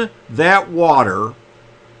in that water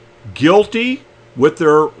guilty with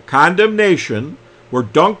their condemnation, were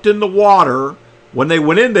dunked in the water. When they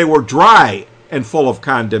went in, they were dry and full of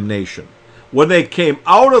condemnation. When they came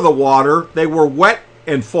out of the water, they were wet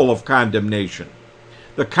and full of condemnation.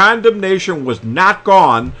 The condemnation was not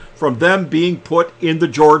gone from them being put in the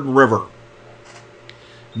Jordan River.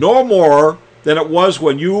 No more than it was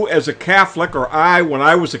when you as a Catholic, or I when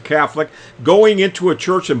I was a Catholic, going into a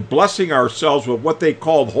church and blessing ourselves with what they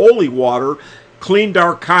called holy water, cleaned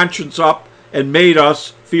our conscience up and made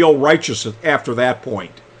us feel righteous after that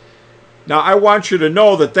point. Now, I want you to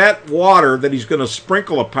know that that water that he's going to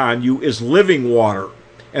sprinkle upon you is living water.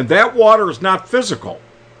 And that water is not physical.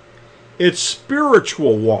 It's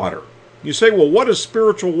spiritual water. You say, well, what is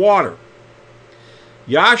spiritual water?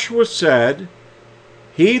 Yahshua said,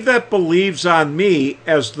 he that believes on me,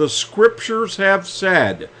 as the scriptures have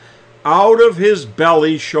said, out of his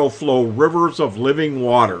belly shall flow rivers of living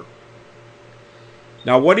water.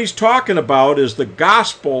 Now, what he's talking about is the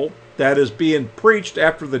gospel that is being preached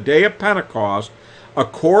after the day of Pentecost,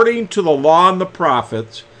 according to the law and the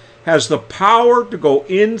prophets, has the power to go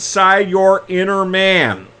inside your inner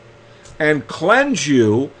man and cleanse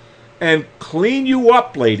you and clean you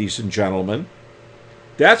up, ladies and gentlemen.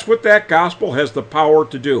 That's what that gospel has the power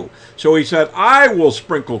to do. So he said, I will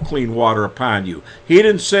sprinkle clean water upon you. He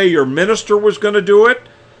didn't say your minister was going to do it.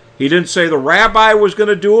 He didn't say the rabbi was going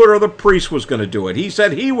to do it or the priest was going to do it. He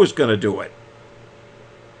said he was going to do it.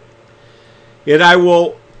 And I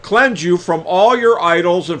will cleanse you from all your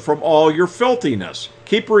idols and from all your filthiness.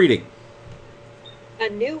 Keep reading. A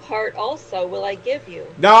new heart also will I give you.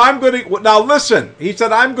 Now listen. He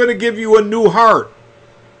said, I'm going to give you a new heart.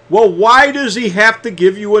 Well, why does he have to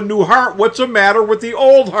give you a new heart? What's the matter with the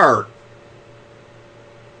old heart?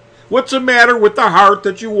 What's the matter with the heart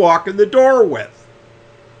that you walk in the door with?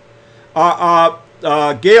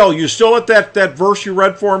 Gail, you still at that verse you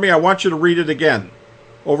read for me? I want you to read it again.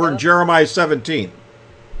 Over in Jeremiah 17.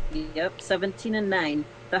 Yep, 17 and 9.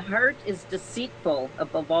 The heart is deceitful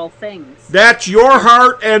above all things. That's your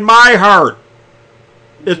heart and my heart.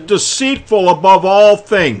 It's deceitful above all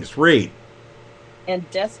things. Read. And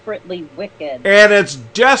desperately wicked. And it's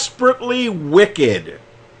desperately wicked.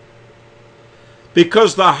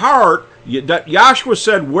 Because the heart, Yahshua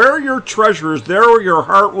said, where your treasure is, there your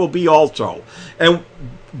heart will be also. And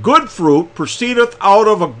good fruit proceedeth out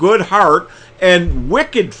of a good heart, and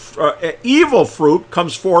wicked, evil fruit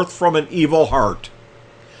comes forth from an evil heart.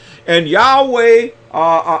 And Yahweh,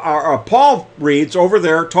 Paul reads over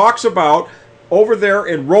there, talks about over there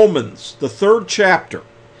in Romans, the 3rd chapter,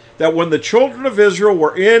 that when the children of Israel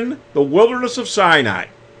were in the wilderness of Sinai,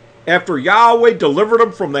 after Yahweh delivered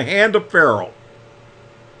them from the hand of Pharaoh,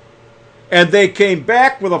 and they came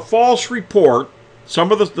back with a false report,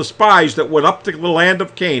 some of the spies that went up to the land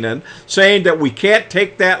of Canaan, saying that we can't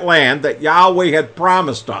take that land that Yahweh had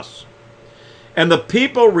promised us. And the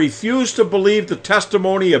people refused to believe the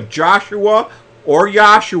testimony of Joshua or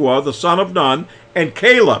Yahshua, the son of Nun, and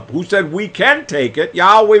Caleb, who said, we can take it,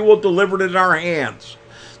 Yahweh will deliver it in our hands.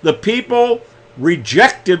 The people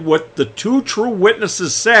rejected what the 2 true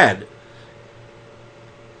witnesses said.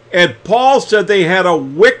 And Paul said they had a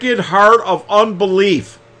wicked heart of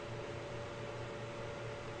unbelief.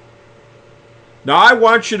 Now, I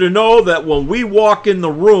want you to know that when we walk in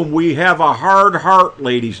the room, we have a hard heart,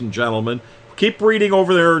 ladies and gentlemen. Keep reading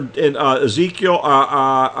over there in Ezekiel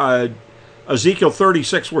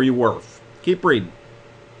 36 where you were. Keep reading.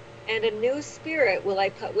 And a new spirit will I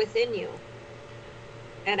put within you.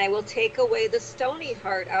 And I will take away the stony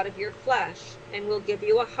heart out of your flesh, and will give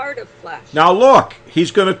you a heart of flesh. Now look,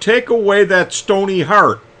 he's going to take away that stony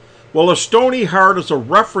heart. Well, a stony heart is a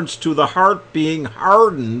reference to the heart being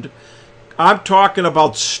hardened. I'm talking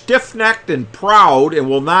about stiff-necked and proud and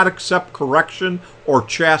will not accept correction or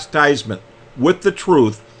chastisement with the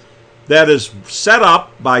truth that is set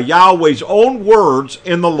up by Yahweh's own words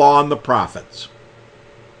in the law and the prophets.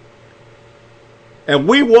 And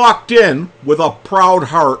we walked in with a proud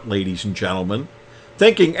heart, ladies and gentlemen,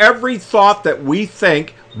 thinking every thought that we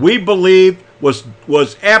think, we believe was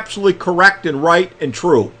absolutely correct and right and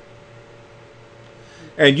true.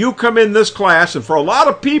 And you come in this class, and for a lot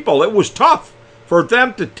of people, it was tough for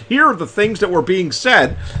them to hear the things that were being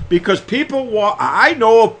said, because I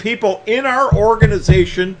know of people in our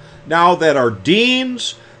organization now that are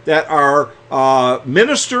deans, that are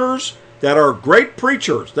ministers, that are great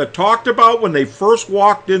preachers, that talked about when they first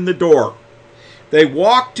walked in the door. They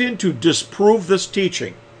walked in to disprove this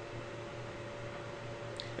teaching.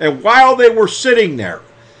 And while they were sitting there,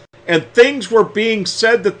 and things were being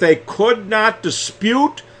said that they could not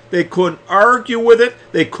dispute, they couldn't argue with it,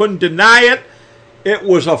 they couldn't deny it, it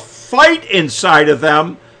was a fight inside of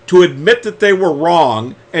them to admit that they were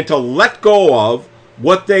wrong and to let go of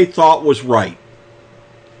what they thought was right.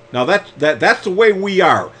 Now that's the way we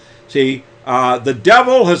are. See, the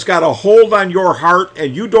devil has got a hold on your heart,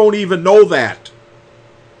 and you don't even know that.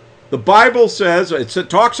 The Bible says, it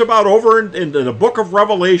talks about over in the book of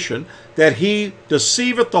Revelation, that he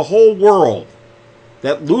deceiveth the whole world.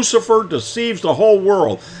 That Lucifer deceives the whole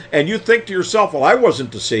world. And you think to yourself, well, I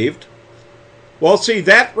wasn't deceived. Well, see,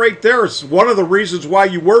 that right there is one of the reasons why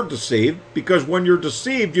you were deceived, because when you're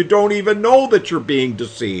deceived, you don't even know that you're being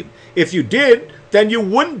deceived. If you did, then you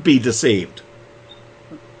wouldn't be deceived.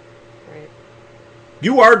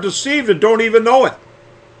 You are deceived and don't even know it.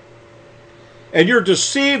 And you're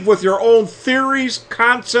deceived with your own theories,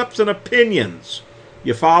 concepts, and opinions.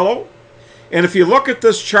 You follow? And if you look at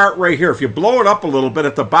this chart right here, if you blow it up a little bit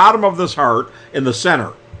at the bottom of this heart in the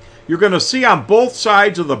center, you're going to see on both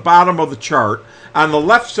sides of the bottom of the chart, on the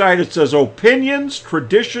left side it says opinions,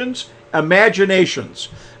 traditions, imaginations.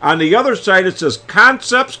 On the other side it says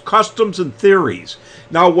concepts, customs, and theories.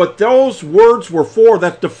 Now what those words were for,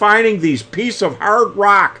 that's defining these pieces of hard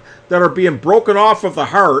rock that are being broken off of the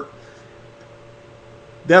heart,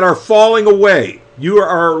 that are falling away. You're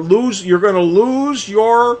going to lose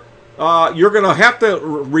your, you're going to have to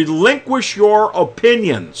relinquish your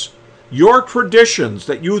opinions, your traditions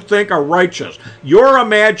that you think are righteous, your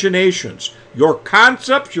imaginations, your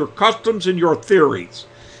concepts, your customs, and your theories.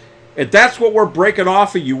 And that's what we're breaking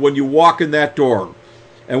off of you when you walk in that door.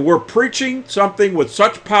 And we're preaching something with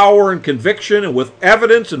such power and conviction and with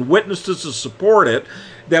evidence and witnesses to support it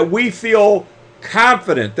that we feel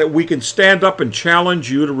confident that we can stand up and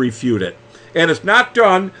challenge you to refute it. And it's not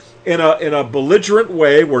done in a belligerent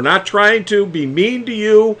way. We're not trying to be mean to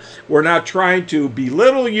you. We're not trying to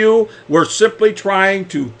belittle you. We're simply trying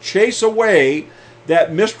to chase away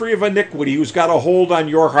that mystery of iniquity who's got a hold on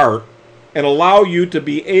your heart and allow you to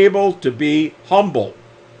be able to be humble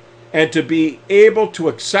and to be able to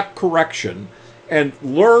accept correction and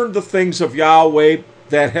learn the things of Yahweh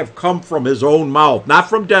that have come from his own mouth, not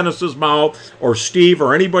from Dennis's mouth or Steve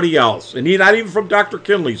or anybody else, and not even from Dr.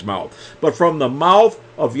 Kinley's mouth, but from the mouth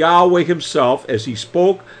of Yahweh himself as he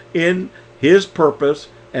spoke in his purpose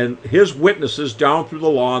and his witnesses down through the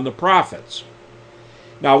law and the prophets.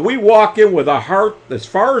 Now we walk in with a heart, as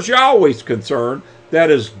far as Yahweh's concerned, that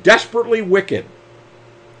is desperately wicked.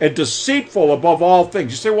 and deceitful above all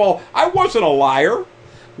things. You say, well, I wasn't a liar.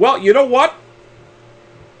 Well, you know what?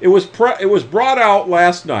 It was brought out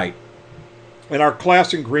last night in our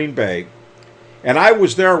class in Green Bay, and I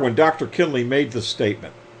was there when Dr. Kinley made this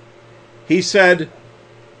statement. He said,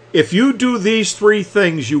 if you do these three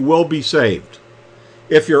things, you will be saved.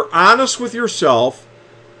 If you're honest with yourself,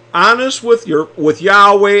 honest with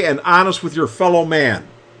Yahweh, and honest with your fellow man.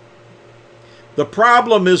 The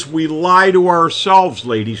problem is we lie to ourselves,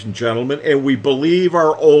 ladies and gentlemen, and we believe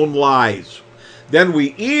our own lies. Then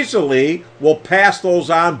we easily will pass those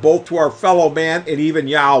on both to our fellow man and even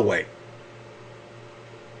Yahweh.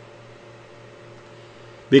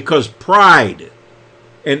 Because pride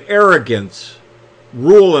and arrogance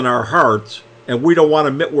rule in our hearts, and we don't want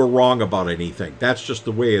to admit we're wrong about anything. That's just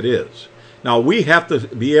the way it is. Now, we have to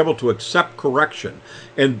be able to accept correction.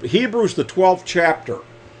 In Hebrews, the 12th chapter,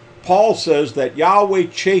 Paul says that Yahweh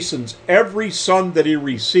chastens every son that he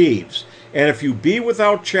receives. And if you be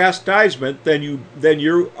without chastisement, then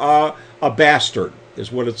you're a bastard,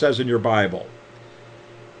 is what it says in your Bible.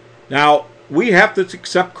 Now, we have to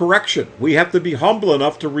accept correction. We have to be humble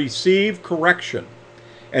enough to receive correction.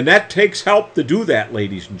 And that takes help to do that,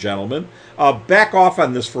 ladies and gentlemen. Back off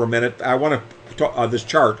on this for a minute. I want to, this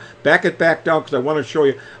chart, back it back down because I want to show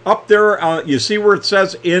you. Up there, you see where it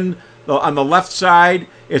says on the left side,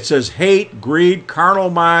 it says hate, greed, carnal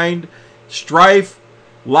mind, strife,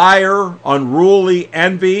 liar, unruly,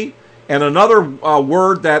 envy. And another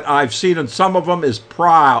word that I've seen in some of them is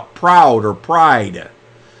proud or pride.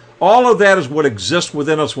 All of that is what exists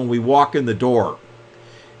within us when we walk in the door.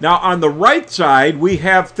 Now, on the right side, we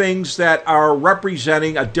have things that are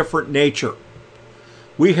representing a different nature.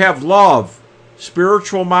 We have love,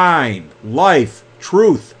 spiritual mind, life,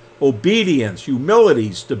 truth, obedience,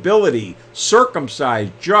 humility, stability,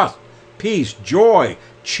 circumcised, just, peace, joy,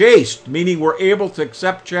 chaste, meaning we're able to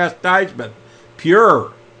accept chastisement,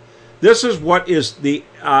 pure. This is what is the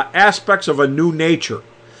aspects of a new nature.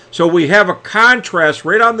 So we have a contrast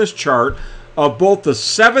right on this chart of both the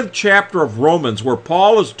 7th chapter of Romans, where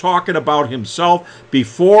Paul is talking about himself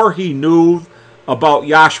before he knew about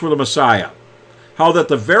Yahshua the Messiah. How that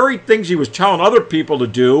the very things he was telling other people to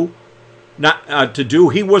do,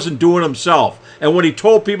 he wasn't doing himself. And when he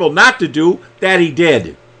told people not to do, that he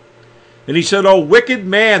did. And he said, "O wicked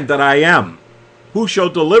man that I am, who shall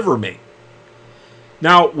deliver me?"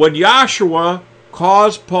 Now, when Yahshua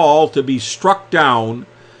caused Paul to be struck down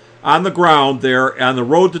on the ground there on the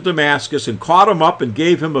road to Damascus and caught him up and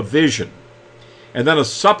gave him a vision, and then a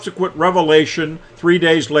subsequent revelation 3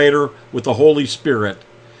 days later with the Holy Spirit,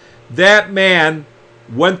 that man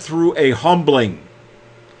went through a humbling.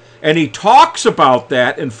 And he talks about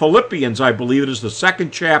that in Philippians, I believe it is the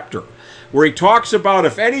 2nd chapter, where he talks about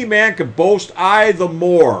if any man could boast, I the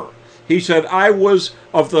more. He said, I was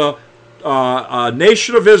of the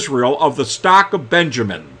nation of Israel, of the stock of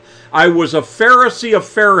Benjamin. I was a Pharisee of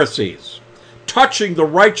Pharisees, touching the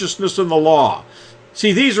righteousness and the law.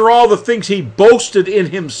 See, these are all the things he boasted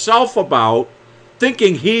in himself about,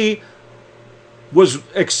 thinking he was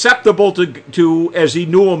acceptable to as he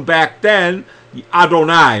knew him back then,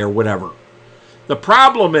 Adonai or whatever. The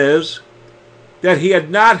problem is that he had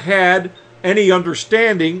not had any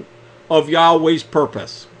understanding of Yahweh's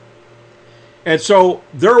purpose. And so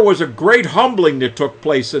there was a great humbling that took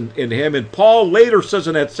place in him. And Paul later says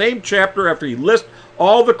in that same chapter, after he lists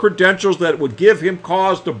all the credentials that would give him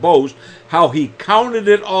cause to boast, how he counted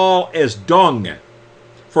it all as dung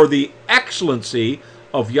for the excellency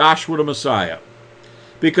of Yahshua the Messiah.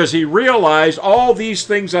 Because he realized all these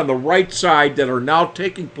things on the right side that are now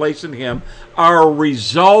taking place in him are a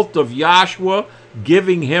result of Yahshua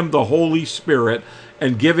giving him the Holy Spirit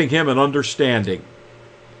and giving him an understanding.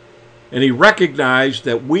 And he recognized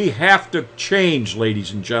that we have to change,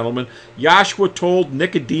 ladies and gentlemen. Yahshua told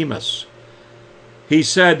Nicodemus, he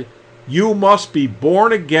said, you must be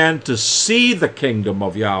born again to see the kingdom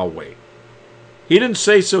of Yahweh. He didn't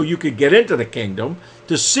say so you could get into the kingdom,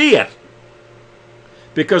 to see it.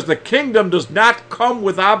 Because the kingdom does not come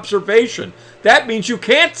with observation. That means you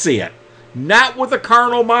can't see it, not with a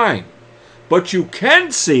carnal mind. But you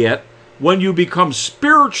can see it when you become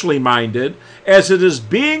spiritually minded, as it is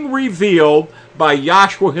being revealed by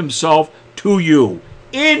Yahshua himself to you,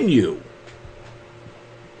 in you.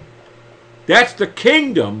 That's the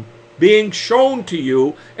kingdom being shown to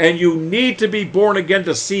you, and you need to be born again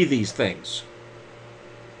to see these things.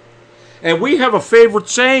 And we have a favorite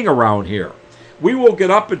saying around here. We will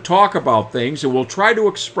get up and talk about things, and we'll try to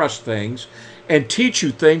express things and teach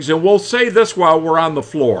you things, and we'll say this while we're on the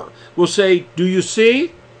floor. We'll say, do you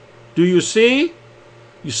see? Do you see?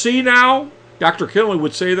 You see now? Dr. Kinley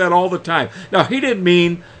would say that all the time. Now, he didn't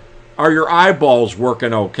mean, are your eyeballs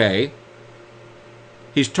working okay?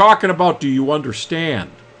 He's talking about, do you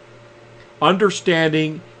understand?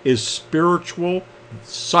 Understanding is spiritual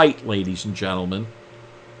sight, ladies and gentlemen.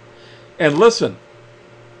 And listen,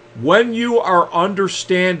 when you are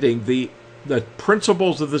understanding the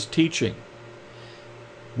principles of this teaching,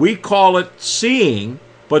 we call it seeing,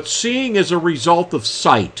 but seeing is a result of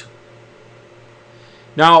sight.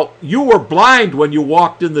 Now, you were blind when you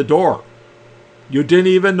walked in the door. You didn't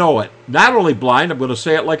even know it. Not only blind, I'm going to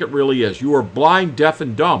say it like it really is. You were blind, deaf,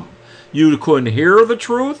 and dumb. You couldn't hear the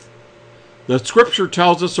truth. The scripture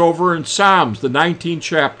tells us over in Psalms, the 19th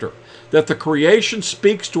chapter, that the creation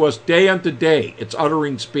speaks to us day unto day, its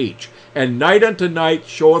uttering speech, and night unto night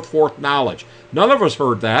showeth forth knowledge. None of us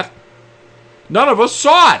heard that. None of us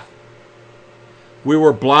saw it. We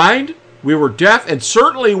were blind, we were deaf, and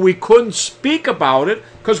certainly we couldn't speak about it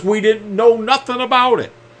because we didn't know nothing about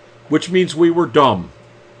it, which means we were dumb.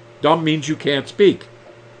 Dumb means you can't speak.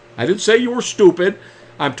 I didn't say you were stupid.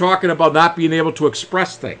 I'm talking about not being able to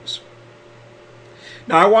express things.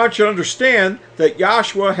 Now, I want you to understand that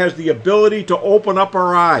Yahshua has the ability to open up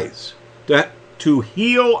our eyes, to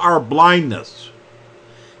heal our blindness.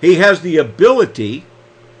 He has the ability,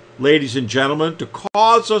 ladies and gentlemen, to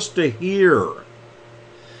cause us to hear.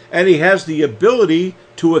 And he has the ability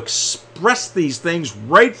to express these things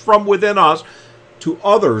right from within us to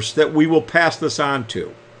others that we will pass this on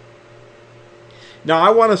to. Now, I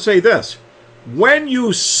want to say this. When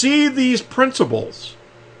you see these principles,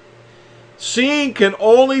 seeing can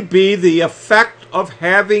only be the effect of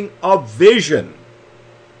having a vision.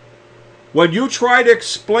 When you try to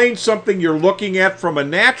explain something you're looking at from a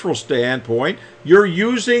natural standpoint, you're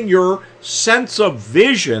using your sense of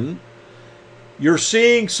vision. You're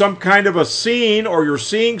seeing some kind of a scene, or you're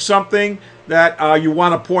seeing something that you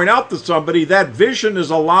want to point out to somebody. That vision is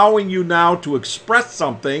allowing you now to express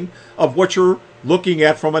something of what you're looking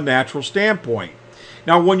at from a natural standpoint.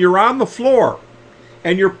 Now, when you're on the floor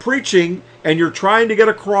and you're preaching and you're trying to get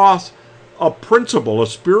across a principle, a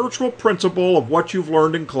spiritual principle of what you've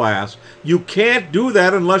learned in class, you can't do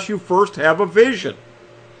that unless you first have a vision.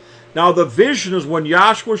 Now, the vision is when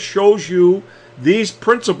Yahshua shows you these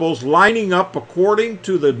principles lining up according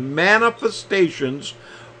to the manifestations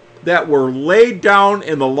that were laid down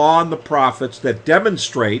in the law and the prophets that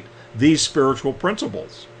demonstrate these spiritual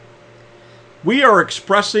principles. We are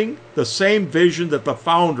expressing the same vision that the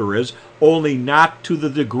founder is, only not to the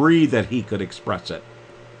degree that he could express it.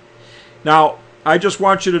 Now, I just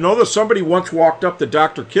want you to know that somebody once walked up to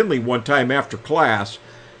Dr. Kinley one time after class,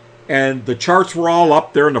 and the charts were all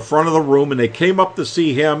up there in the front of the room, and they came up to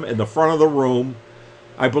see him in the front of the room.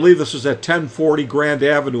 I believe this is at 1040 Grand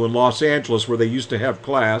Avenue in Los Angeles, where they used to have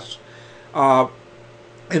class. And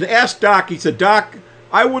asked Doc, he said, "Doc,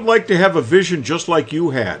 I would like to have a vision just like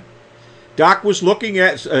you had." Doc was looking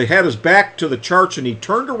at, had his back to the charts, and he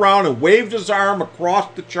turned around and waved his arm across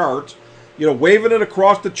the charts, waving it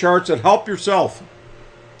across the charts, and help yourself.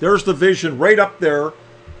 There's the vision right up there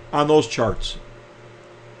on those charts.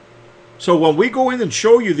 So when we go in and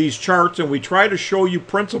show you these charts and we try to show you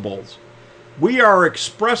principles, we are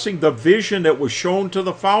expressing the vision that was shown to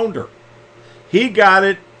the founder. He got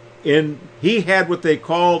it he had what they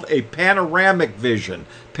called a panoramic vision.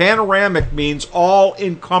 Panoramic means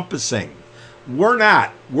all-encompassing. We're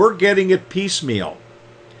not. We're getting it piecemeal.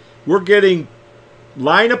 We're getting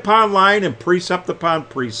line upon line and precept upon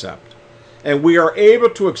precept. And we are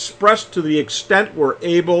able to express to the extent we're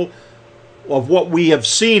able of what we have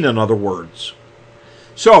seen, in other words.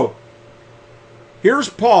 So, here's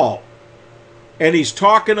Paul, and he's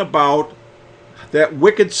talking about that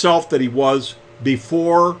wicked self that he was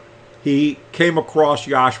before he came across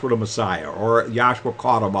Yahshua the Messiah, or Yahshua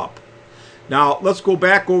caught him up. Now, let's go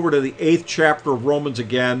back over to the 8th chapter of Romans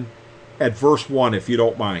again at verse 1, if you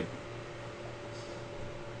don't mind.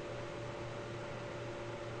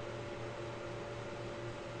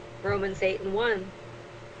 Romans 8:1.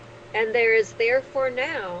 And there is therefore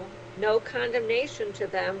now no condemnation to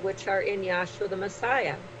them which are in Yahshua the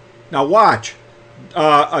Messiah. Now watch.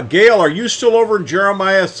 Gail, are you still over in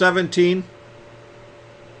Jeremiah 17?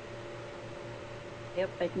 Yep,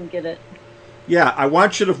 I can get it. Yeah, I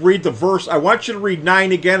want you to read the verse. I want you to read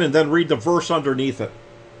 9 again and then read the verse underneath it.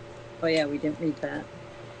 Oh yeah, we didn't read that.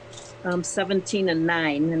 17 and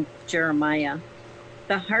 9 in Jeremiah.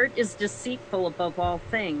 The heart is deceitful above all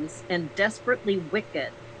things and desperately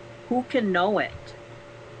wicked. Who can know it?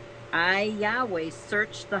 I, Yahweh,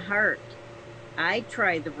 search the heart. I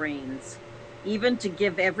try the reins. even to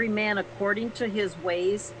give every man according to his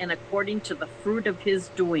ways and according to the fruit of his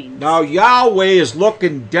doings. Now, Yahweh is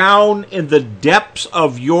looking down in the depths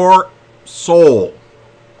of your soul.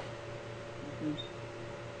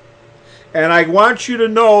 And I want you to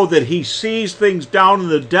know that he sees things down in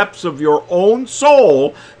the depths of your own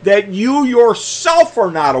soul that you yourself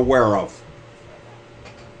are not aware of.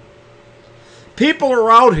 People are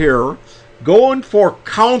out here going for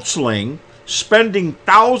counseling, spending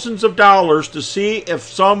thousands of dollars to see if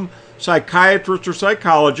some psychiatrist or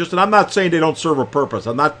psychologist, and I'm not saying they don't serve a purpose.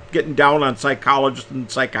 I'm not getting down on psychologists and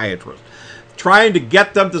psychiatrists. Trying to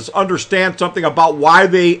get them to understand something about why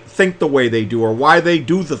they think the way they do or why they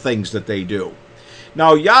do the things that they do.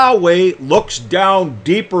 Now, Yahweh looks down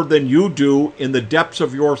deeper than you do in the depths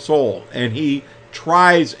of your soul, and he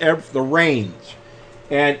tries the reins,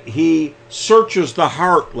 and he searches the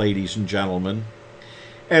heart, ladies and gentlemen.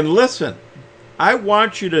 And listen, I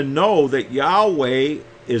want you to know that Yahweh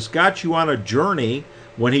has got you on a journey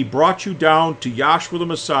when he brought you down to Yahshua the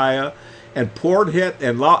Messiah and poured it,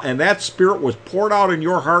 and that spirit was poured out in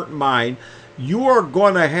your heart and mind. You are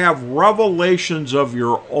going to have revelations of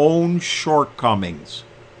your own shortcomings.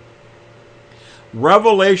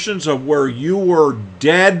 Revelations of where you were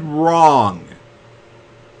dead wrong.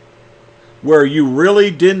 Where you really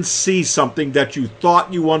didn't see something that you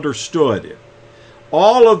thought you understood.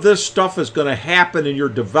 All of this stuff is going to happen in your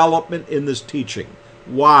development in this teaching.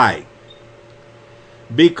 Why?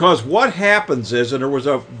 Because what happens is, and there was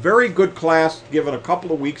a very good class given a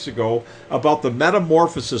couple of weeks ago about the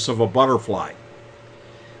metamorphosis of a butterfly.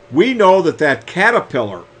 We know that that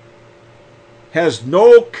caterpillar has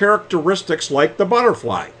no characteristics like the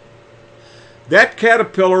butterfly. That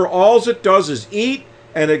caterpillar, all it does is eat,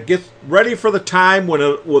 and it gets ready for the time when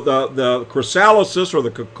the chrysalis or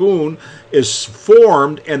the cocoon is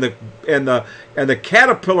formed, and the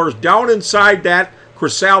caterpillar is down inside that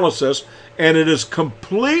chrysalis, and it is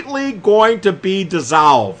completely going to be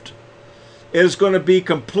dissolved. It is going to be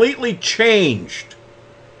completely changed.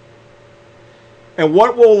 And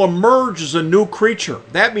what will emerge is a new creature.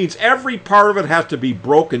 That means every part of it has to be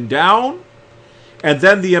broken down, and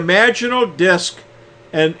then the imaginal disc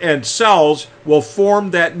and cells will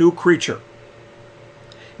form that new creature.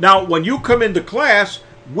 Now, when you come into class,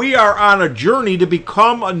 we are on a journey to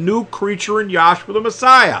become a new creature in Yahshua the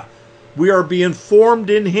Messiah. We are being formed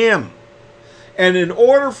in him. And in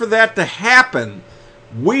order for that to happen,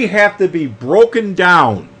 we have to be broken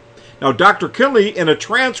down. Now, Dr. Kinley in a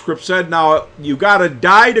transcript said, now, you got to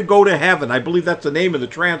die to go to heaven. I believe that's the name of the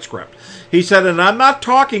transcript. He said, and I'm not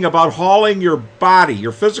talking about hauling your body,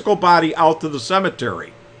 your physical body, out to the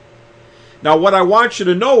cemetery. Now, what I want you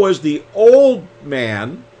to know is the old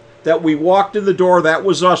man that we walked in the door, that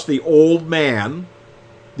was us, the old man,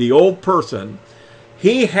 the old person.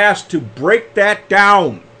 He has to break that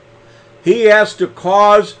down. He has to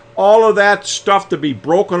cause all of that stuff to be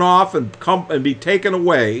broken off and be taken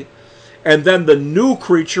away. And then the new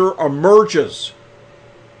creature emerges.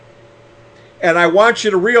 And I want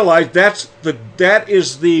you to realize that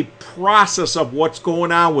is the process of what's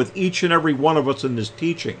going on with each and every one of us in this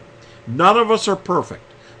teaching. None of us are perfect.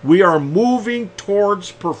 We are moving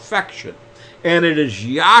towards perfection. And it is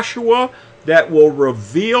Yahshua that will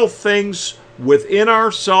reveal things within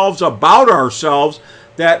ourselves, about ourselves,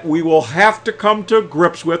 that we will have to come to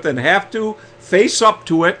grips with and have to face up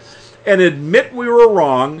to it and admit we were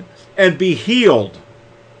wrong and be healed.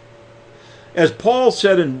 As Paul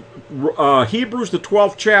said in Hebrews the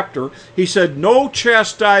 12th chapter, he said, no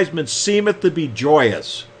chastisement seemeth to be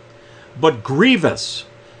joyous, but grievous.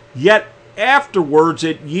 Yet afterwards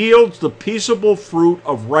it yields the peaceable fruit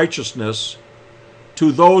of righteousness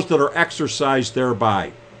to those that are exercised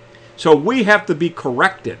thereby. So we have to be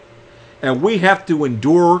corrected, and we have to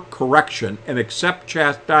endure correction and accept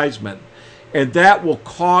chastisement. And that will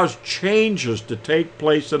cause changes to take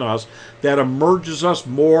place in us that emerges us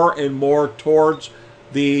more and more towards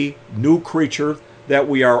the new creature that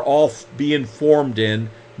we are all being formed in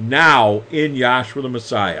now in Yahshua the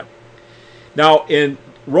Messiah. Now, in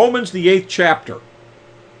Romans the 8th chapter,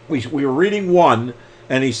 we were reading 1,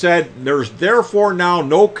 and he said, there's therefore now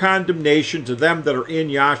no condemnation to them that are in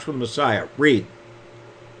Yahshua the Messiah. Read.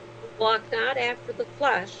 Walk not after the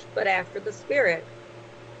flesh, but after the Spirit.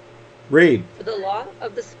 Read. For the law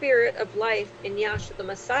of the Spirit of life in Yahshua the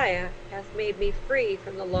Messiah hath made me free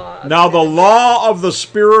from the law of Now sin. the law of the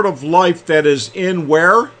Spirit of life that is in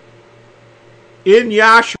where? In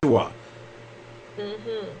Yahshua.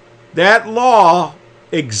 Mm-hmm. That law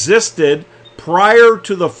existed prior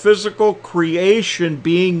to the physical creation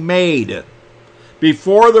being made.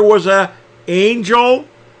 Before there was an angel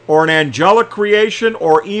or an angelic creation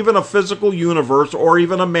or even a physical universe or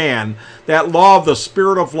even a man. That law of the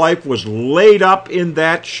spirit of life was laid up in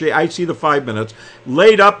that shape. I see the 5 minutes.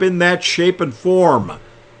 Laid up in that shape and form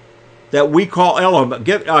that we call element.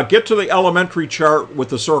 Get to the elementary chart with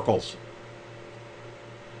the circles.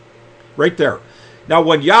 Right there. Now,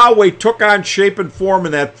 when Yahweh took on shape and form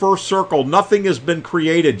in that first circle, nothing has been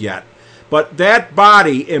created yet. But that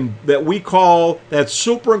body that we call that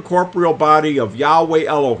superincorporeal body of Yahweh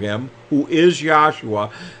Elohim, who is Yahshua,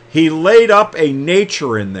 he laid up a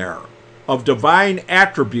nature in there of divine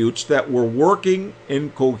attributes that were working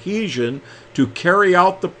in cohesion to carry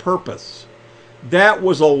out the purpose. That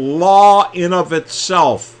was a law in of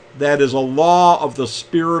itself. That is a law of the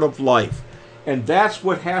spirit of life. And that's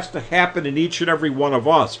what has to happen in each and every one of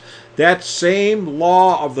us. That same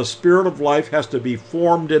law of the spirit of life has to be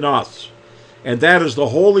formed in us. And that is the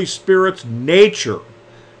Holy Spirit's nature.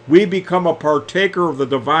 We become a partaker of the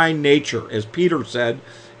divine nature, as Peter said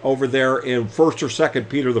over there in 1st or 2nd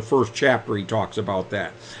Peter, the 1st chapter, he talks about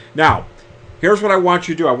that. Now, here's what I want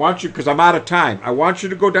you to do. I want you, because I'm out of time, I want you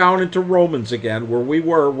to go down into Romans again, where we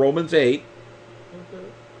were, Romans 8.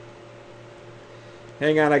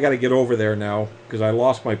 Hang on, I got to get over there now, because I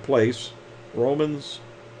lost my place. Romans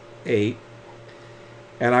 8.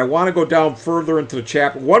 And I want to go down further into the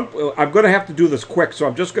chapter. I'm going to have to do this quick, so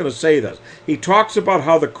I'm just going to say this. He talks about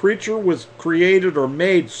how the creature was created or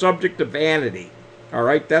made subject to vanity. All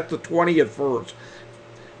right, that's the 20th verse.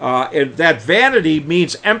 And that vanity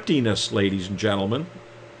means emptiness, ladies and gentlemen.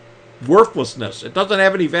 Worthlessness. It doesn't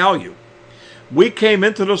have any value. We came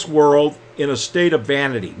into this world in a state of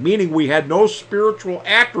vanity, meaning we had no spiritual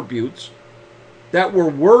attributes that were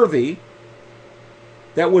worthy,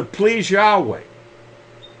 that would please Yahweh.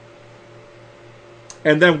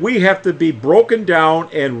 And then we have to be broken down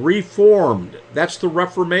and reformed. That's the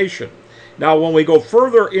Reformation. Now, when we go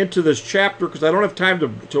further into this chapter, because I don't have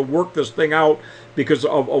time to work this thing out because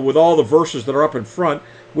with all the verses that are up in front,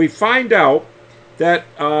 we find out that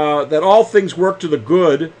that all things work to the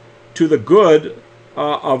good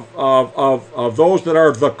of those that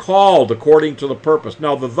are the called according to the purpose.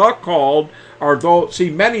 Now, the called are those. See,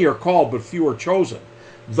 many are called, but few are chosen.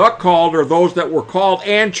 The called are those that were called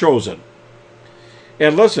and chosen.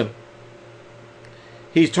 And listen,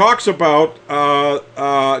 he talks about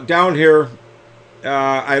down here.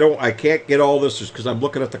 I can't get all this just because I'm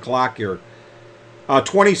looking at the clock here.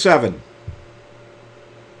 27.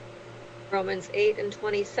 Romans 8 and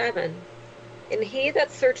 27. And he that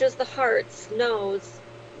searches the hearts knows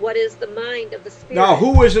what is the mind of the Spirit. Now,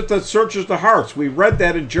 who is it that searches the hearts? We read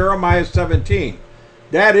that in Jeremiah 17.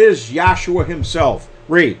 That is Yahshua himself.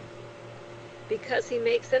 Read. Because he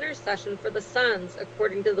makes intercession for the sons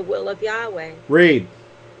according to the will of Yahweh. Read.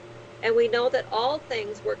 And we know that all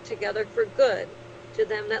things work together for good to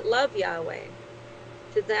them that love Yahweh,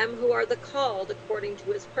 to them who are the called according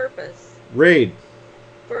to his purpose. Read.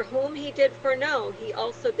 For whom he did foreknow, he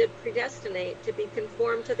also did predestinate to be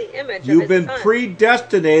conformed to the image of his You've been Son.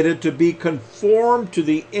 predestinated to be conformed to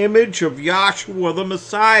the image of Yahshua the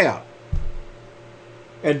Messiah.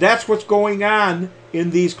 And that's what's going on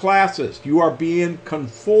in these classes. You are being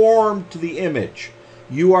conformed to the image.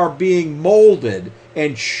 You are being molded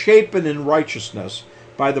and shapen in righteousness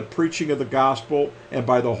by the preaching of the gospel and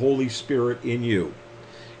by the Holy Spirit in you.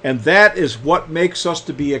 And that is what makes us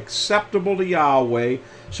to be acceptable to Yahweh,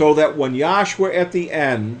 so that when Yahshua at the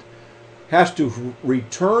end has to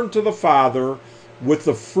return to the Father with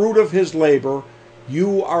the fruit of his labor,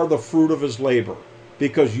 you are the fruit of his labor,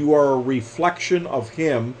 because you are a reflection of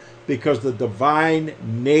him, because the divine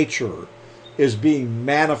nature is being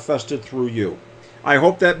manifested through you. I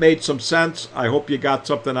hope that made some sense. I hope you got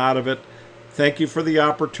something out of it. Thank you for the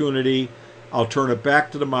opportunity. I'll turn it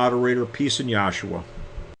back to the moderator. Peace in Yahshua.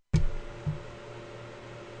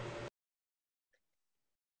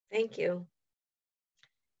 Thank you.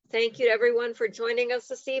 Thank you to everyone for joining us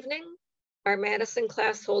this evening. Our Madison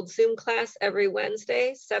class holds Zoom class every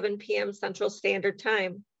Wednesday, 7 p.m. Central Standard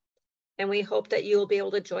Time, and we hope that you will be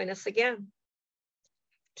able to join us again.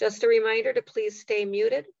 Just a reminder to please stay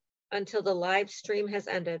muted until the live stream has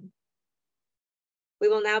ended. We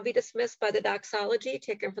will now be dismissed by the doxology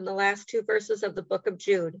taken from the last 2 verses of the book of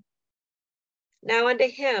Jude. Now unto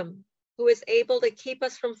him who is able to keep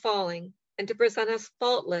us from falling and to present us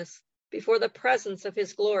faultless before the presence of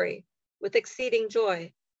his glory with exceeding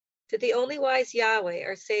joy, to the only wise Yahweh,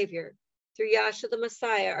 our Savior, through Yahshua the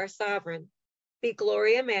Messiah, our Sovereign, be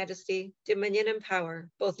glory and majesty, dominion and power,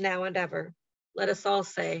 both now and ever. Let us all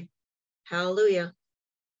say, Hallelujah.